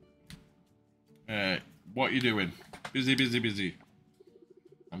 What are you doing? Busy, busy, busy.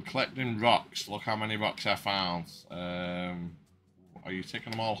 I'm collecting rocks. Look how many rocks I found. Are you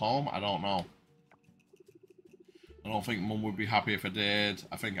taking them all home? I don't know. I don't think Mum would be happy if I did.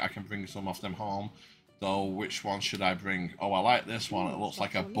 I think I can bring some of them home. Though, which one should I bring? Oh, I like this one. It looks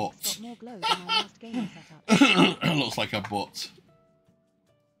like a butt. It looks like a butt.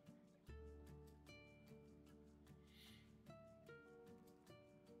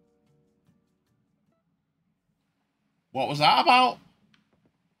 What was that about?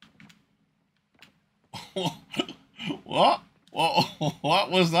 What? What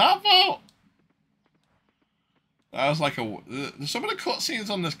was that about? That was like some of the cutscenes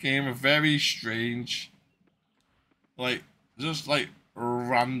on this game are very strange. Like, just like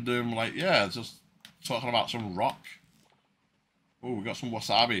random, like, yeah, just talking about some rock. Oh, we got some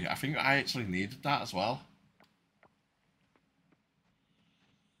wasabi. I think I actually needed that as well.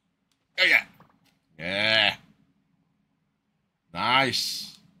 Oh, yeah. Yeah.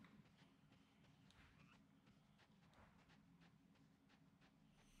 Nice.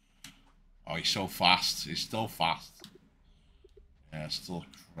 Oh, he's so fast. He's still fast. Yeah, still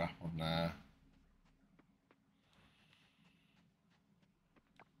crap on there.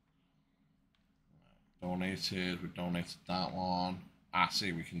 Donated. We donated that one. I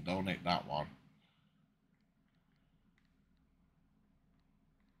see. We can donate that one.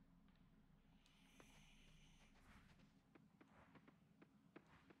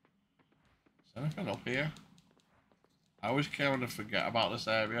 Is anything up here? I always kind of forget about this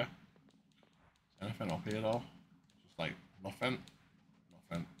area. Anything up here though? Just like nothing.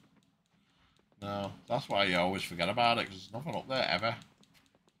 Nothing. No, that's why you always forget about it, because there's nothing up there ever.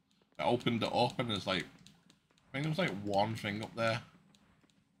 I opened it up and there's like, I think there was like one thing up there.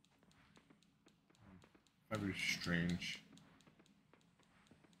 Very strange.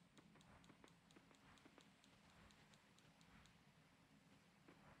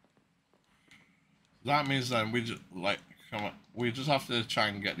 That means then we just like come on, we just have to try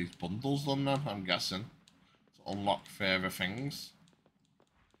and get these bundles done then, I'm guessing. To unlock further things.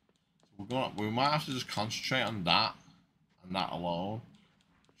 We might have to just concentrate on that and that alone.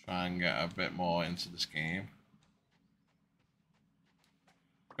 Try and get a bit more into this game.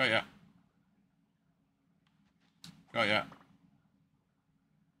 Got ya. Got ya.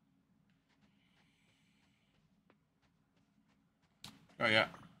 Got ya.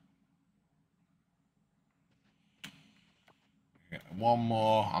 Okay, one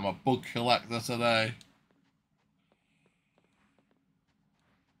more. I'm a bug collector today.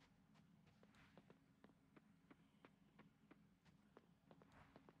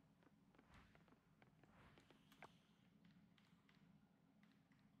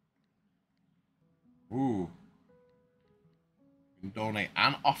 Ooh. You can donate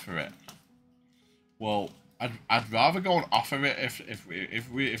and offer it. Well, I'd rather go and offer it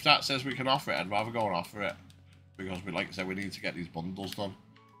if that says we can offer it. I'd rather go and offer it because we, like I said, we need to get these bundles done.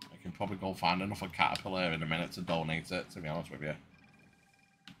 I can probably go find enough of Caterpillar in a minute to donate it. To be honest with you,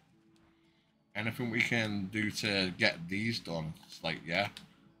 anything we can do to get these done, it's like yeah,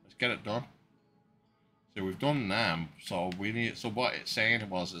 let's get it done. So we've done them. So we need. So what it's saying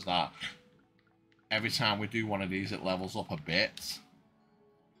is that every time we do one of these, it levels up a bit.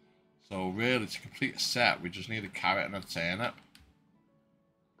 So really, to complete a set, we just need a carrot and a turnip.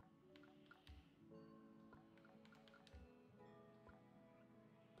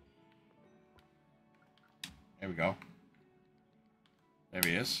 There we go. There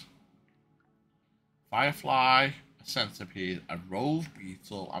he is. Firefly, a centipede, a rose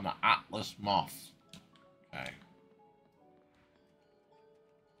beetle, and an atlas moth. Okay.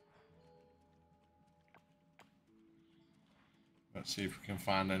 Let's see if we can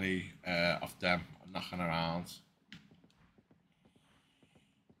find any of them knocking around.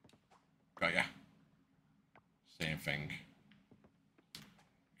 Got ya. Same thing.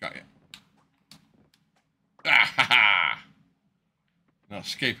 Got ya. Ah ha ha! Not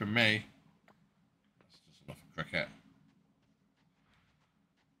escaping me. That's just enough of cricket.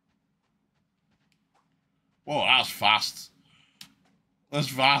 Whoa, that's fast. That's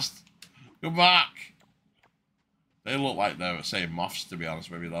fast. Come back. They look like they're the same moths, to be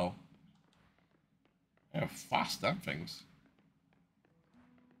honest with you, though. They're fast, them things.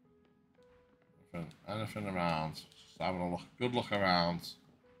 Anything around. Just having a look, good look around.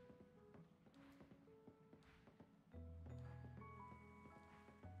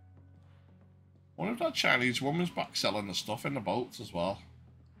 I wonder if that Chinese woman's back selling the stuff in the boats as well.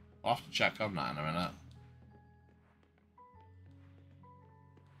 I'll have to check on that in a minute.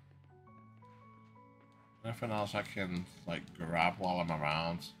 Anything else I can like grab while I'm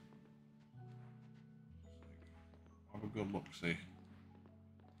around? Have a good look, see.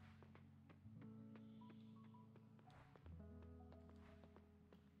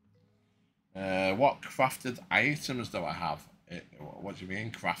 What crafted items do I have? What do you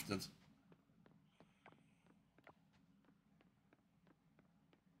mean crafted?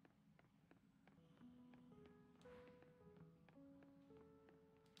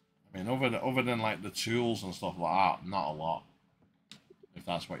 I mean, other than like the tools and stuff like that, not a lot. If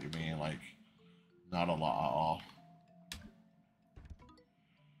that's what you mean, like, not a lot at all.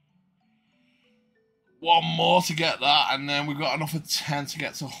 One more to get that, and then we've got enough of 10 to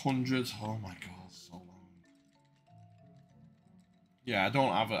get to 100. Oh my god, so long. Yeah, I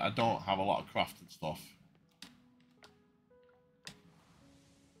don't have a lot of crafted stuff.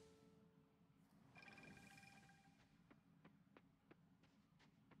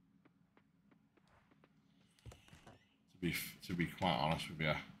 To be quite honest with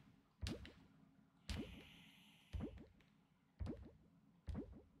you.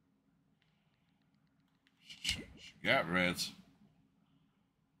 Get rid.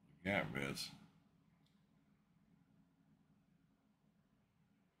 Get rid.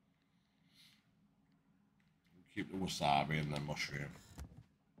 Keep the wasabi and the mushroom.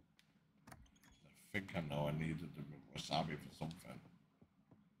 I think I know I needed the wasabi for something.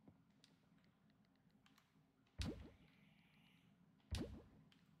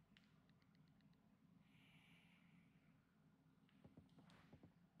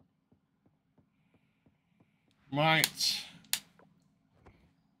 Right.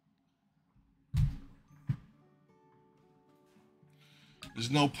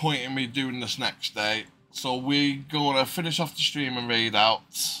 There's no point in me doing this next day. So we're going to finish off the stream and raid out.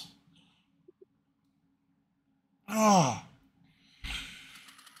 Ah.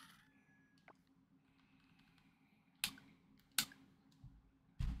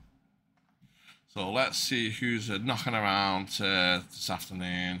 So let's see who's knocking around this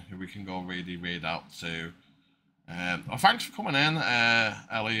afternoon, who we can go raid out to. Well, thanks for coming in,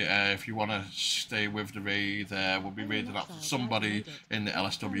 Ellie. If you want to stay with the raid, we'll be raiding out to somebody in the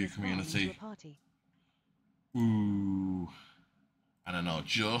LSW community. Ooh, I don't know,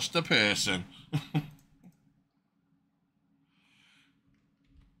 just a person.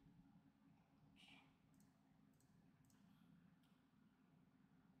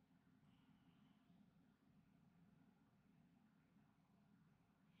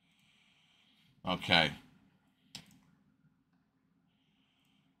 Okay.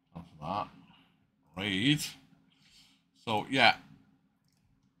 After that, raid. So yeah.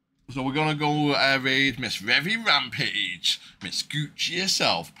 So we're gonna go raid Miss Revy Rampage, Miss Gucci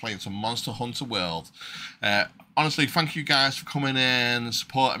herself, playing some Monster Hunter World. Honestly, thank you guys for coming in and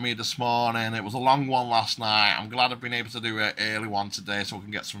supporting me this morning. It was a long one last night. I'm glad I've been able to do an early one today so we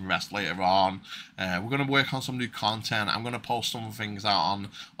can get some rest later on. We're going to work on some new content. I'm going to post some things out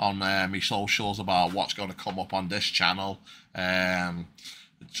on my socials about what's going to come up on this channel.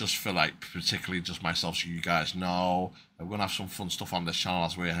 Just for like particularly just myself, so you guys know. We're gonna have some fun stuff on this channel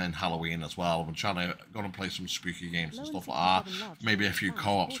as we're in Halloween as well. We're gonna play some spooky games and stuff like that. Maybe a few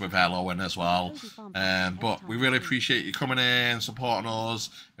co-ops with Halloween as well. But we really appreciate you coming in, supporting us.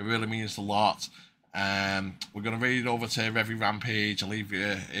 It really means a lot. We're gonna raid over to Revy Rampage and leave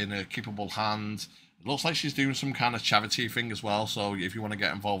you in a capable hand. It looks like she's doing some kind of charity thing as well, so if you want to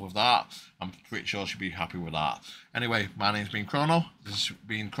get involved with that, I'm pretty sure she'll be happy with that. Anyway, my name's been Chrono. This has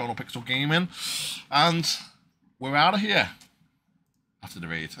been Chrono Pixel Gaming, and we're out of here after the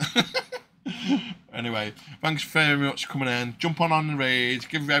raid. Anyway, thanks very much for coming in. Jump on the raid,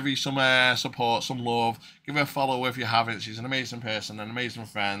 give Revy some support, some love. Give her a follow if you haven't. She's an amazing person, an amazing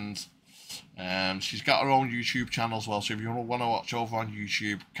friend. She's got her own YouTube channel as well, so if you want to watch over on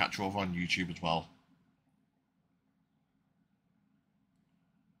YouTube, catch her over on YouTube as well.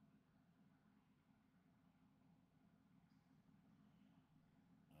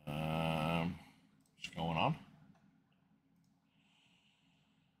 What's going on?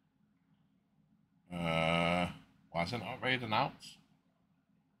 Why is it not raiding out?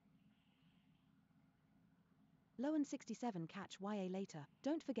 Lowen67 catch YA later.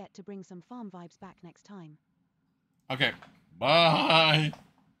 Don't forget to bring some farm vibes back next time. Okay, bye.